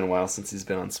 It's been a while since he's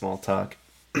been on Small Talk.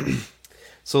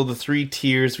 So the 3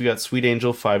 tiers, we got Sweet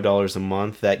Angel, $5 a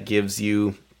month. That gives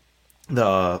you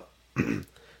the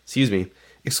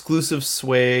exclusive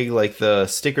swag, like the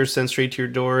stickers sent straight to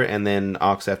your door, and then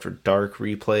Ox After Dark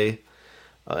replay.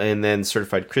 And then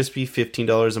Certified Crispy,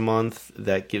 $15 a month.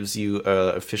 That gives you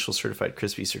a official Certified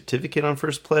Crispy certificate on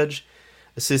first pledge.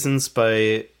 Assistance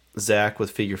by Zach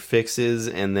with figure fixes,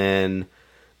 and then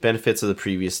benefits of the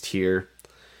previous tier.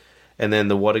 And then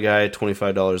the What a Guy,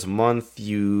 $25 a month.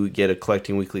 You get a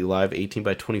Collecting Weekly Live 18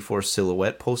 by 24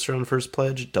 silhouette poster on first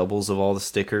pledge, doubles of all the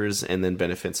stickers, and then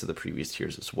benefits of the previous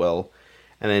tiers as well.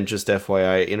 And then just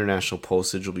FYI, international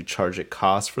postage will be charged at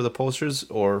cost for the posters,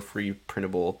 or free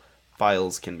printable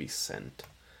files can be sent.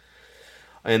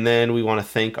 And then we want to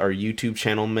thank our YouTube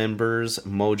channel members,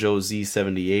 Mojo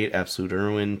Z78, Absolute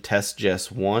Irwin, Test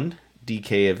Jess 1,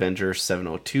 DK Avenger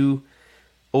 702,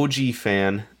 OG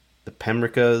Fan, the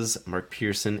Pemricas, Mark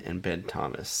Pearson, and Ben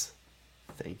Thomas.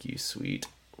 Thank you, sweet,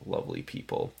 lovely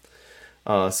people.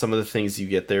 Some of the things you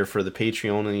get there for the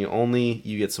Patreon only,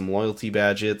 you get some loyalty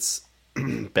badges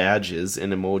and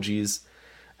emojis,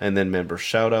 and then member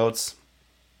shoutouts.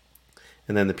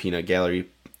 And then the Peanut Gallery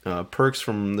perks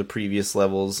from the previous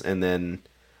levels, and then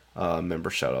member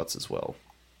shoutouts as well.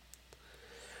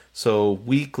 So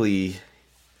weekly.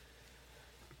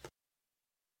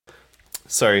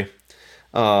 Sorry.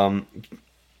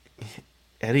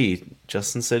 Eddie,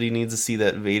 Justin said he needs to see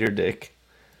that Vader dick.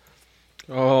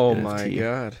 Oh NFT. my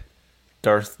god.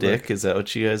 Darth Dick, is that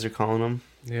what you guys are calling him?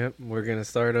 Yep, we're gonna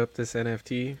start up this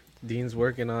NFT. Dean's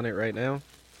working on it right now.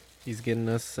 He's getting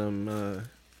us some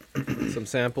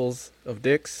samples of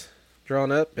dicks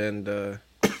drawn up, and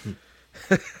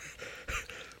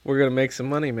we're gonna make some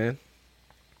money, man.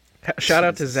 Shout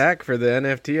out to Zach for the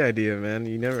NFT idea,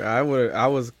 man. I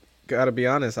was gotta be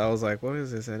honest. I was like, what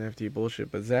is this NFT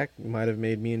bullshit? But Zach might have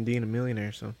made me and Dean a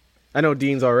millionaire. So I know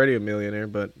Dean's already a millionaire,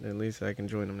 but at least I can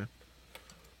join him now.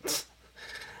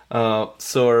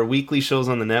 So our weekly shows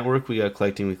on the network, we got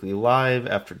Collecting Weekly Live,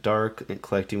 After Dark, and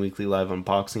Collecting Weekly Live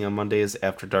Unboxing on Mondays,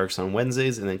 After Darks on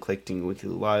Wednesdays, and then Collecting Weekly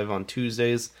Live on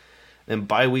Tuesdays. And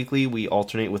bi-weekly, we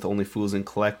alternate with Only Fools and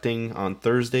Collecting on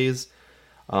Thursdays.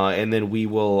 And then we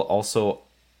will also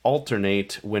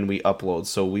alternate when we upload.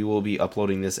 So we will be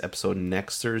uploading this episode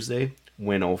next Thursday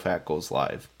when OFAC goes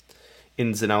live.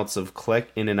 Ins and outs of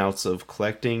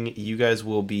collecting, you guys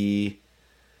will be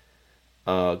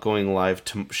going live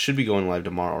should be going live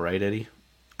tomorrow, right, Eddie?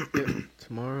 Yep.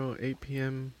 Tomorrow, 8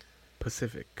 p.m.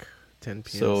 Pacific, 10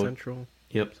 p.m. So, Central.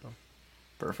 Yep. So.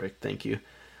 Perfect. Thank you.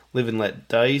 Live and Let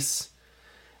Dice.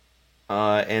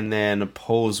 And then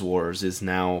Pose Wars is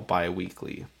now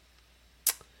bi-weekly.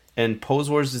 And Pose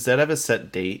Wars, does that have a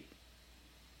set date?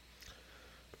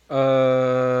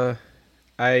 I'm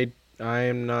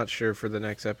not sure for the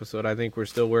next episode. I think we're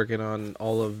still working on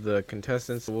all of the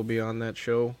contestants that will be on that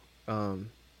show.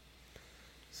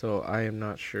 So I am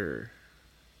not sure.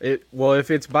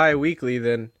 If it's bi-weekly,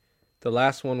 then the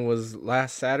last one was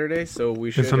last Saturday, so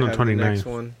we should It's on the have the 29th. next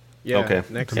one. Yeah, Okay.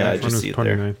 next Yeah, I Saturday. just see it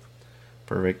there.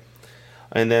 Perfect.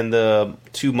 And then the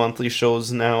 2 monthly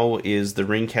shows now is the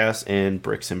Ringcast and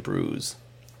Bricks and Brews.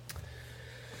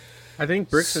 I think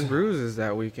Bricks and Brews is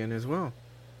that weekend as well.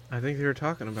 I think they were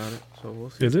talking about it, so we'll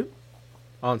see. Is it?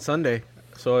 On Sunday.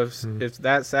 So if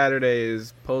that Saturday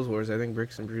is Pose Wars, I think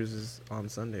Bricks and Brews is on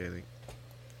Sunday, I think.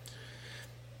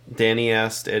 Danny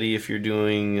asked Eddie if you're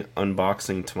doing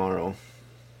unboxing tomorrow.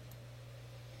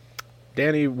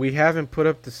 Danny, we haven't put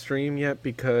up the stream yet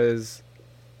because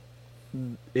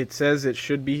it says it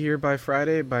should be here by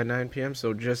Friday, by 9 p.m.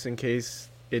 So just in case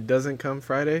it doesn't come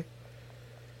Friday,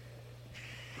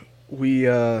 we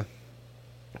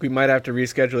might have to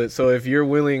reschedule it. So if you're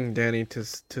willing, Danny, to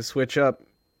switch up,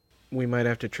 we might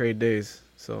have to trade days.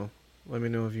 So let me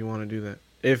know if you want to do that.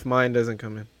 If mine doesn't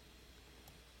come in.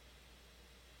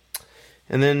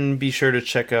 And then be sure to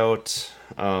check out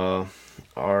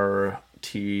our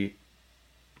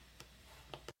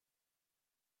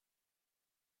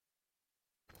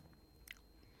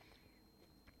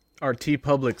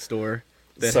TeePublic store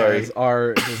that Sorry. has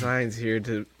our designs here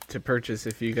to purchase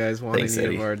if you guys want Thanks, any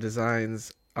Eddie. of our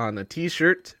designs on a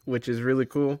t-shirt, which is really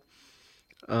cool.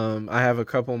 I have a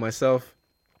couple myself.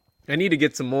 I need to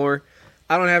get some more.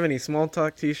 I don't have any Small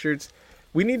Talk t-shirts.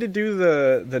 We need to do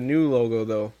the new logo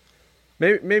though.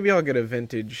 Maybe I'll get a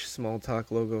vintage Small Talk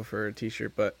logo for a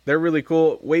t-shirt, but they're really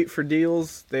cool. Wait for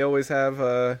deals. They always have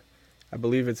I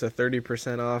believe it's a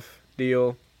 30% off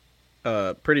deal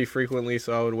pretty frequently,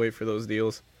 so I would wait for those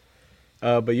deals.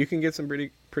 But you can get some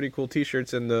pretty cool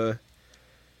t-shirts, and the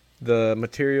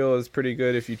material is pretty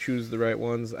good if you choose the right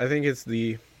ones. I think it's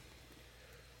the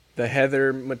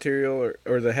heather material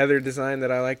or the heather design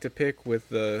that I like to pick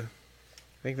with I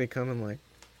think they come in like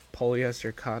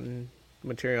polyester cotton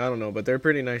material. I don't know, but they're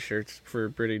pretty nice shirts for a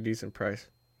pretty decent price.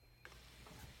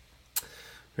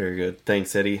 Very good.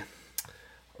 Thanks, Eddie.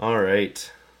 All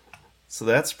right. So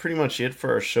that's pretty much it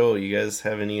for our show. You guys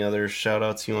have any other shout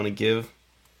outs you want to give?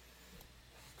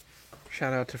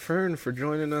 Shout out to Fern for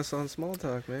joining us on Small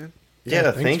Talk, man.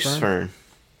 Yeah, thanks, thanks, Fern.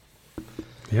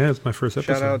 Yeah, it's my first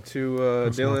episode. Shout out to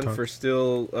of Small Dylan Talk. for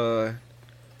still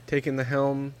taking the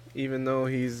helm, even though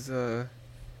he's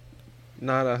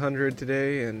not 100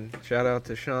 today. And shout out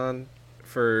to Sean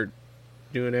for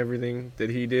doing everything that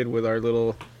he did with our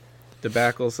little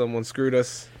debacle. Someone screwed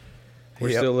us. We're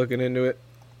Yep. still looking into it.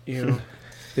 You know,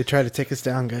 They tried to take us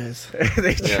down, guys.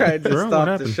 they tried to Bro, what stop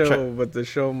the happened? show, but the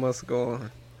show must go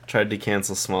on. Tried to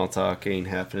cancel Small Talk, ain't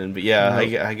happening. But yeah, No.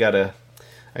 I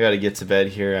gotta get to bed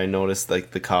here. I noticed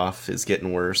like the cough is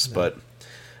getting worse, but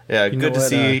yeah, You know good to what,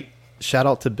 see. Shout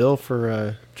out to Bill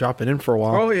for dropping in for a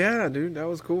while. Oh yeah, dude, that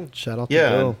was cool. Shout out to Yeah,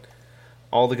 Bill.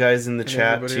 all the guys in the And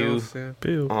chat everybody too. else, yeah.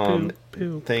 Bill, Um,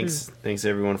 Bill, Thanks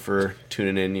everyone for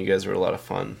tuning in. You guys were a lot of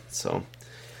fun. So,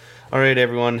 All right,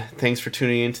 everyone. Thanks for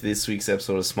tuning in to this week's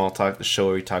episode of Small Talk, the show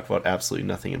where we talk about absolutely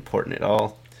nothing important at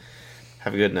all.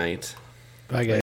 Have a good night. Bye, guys.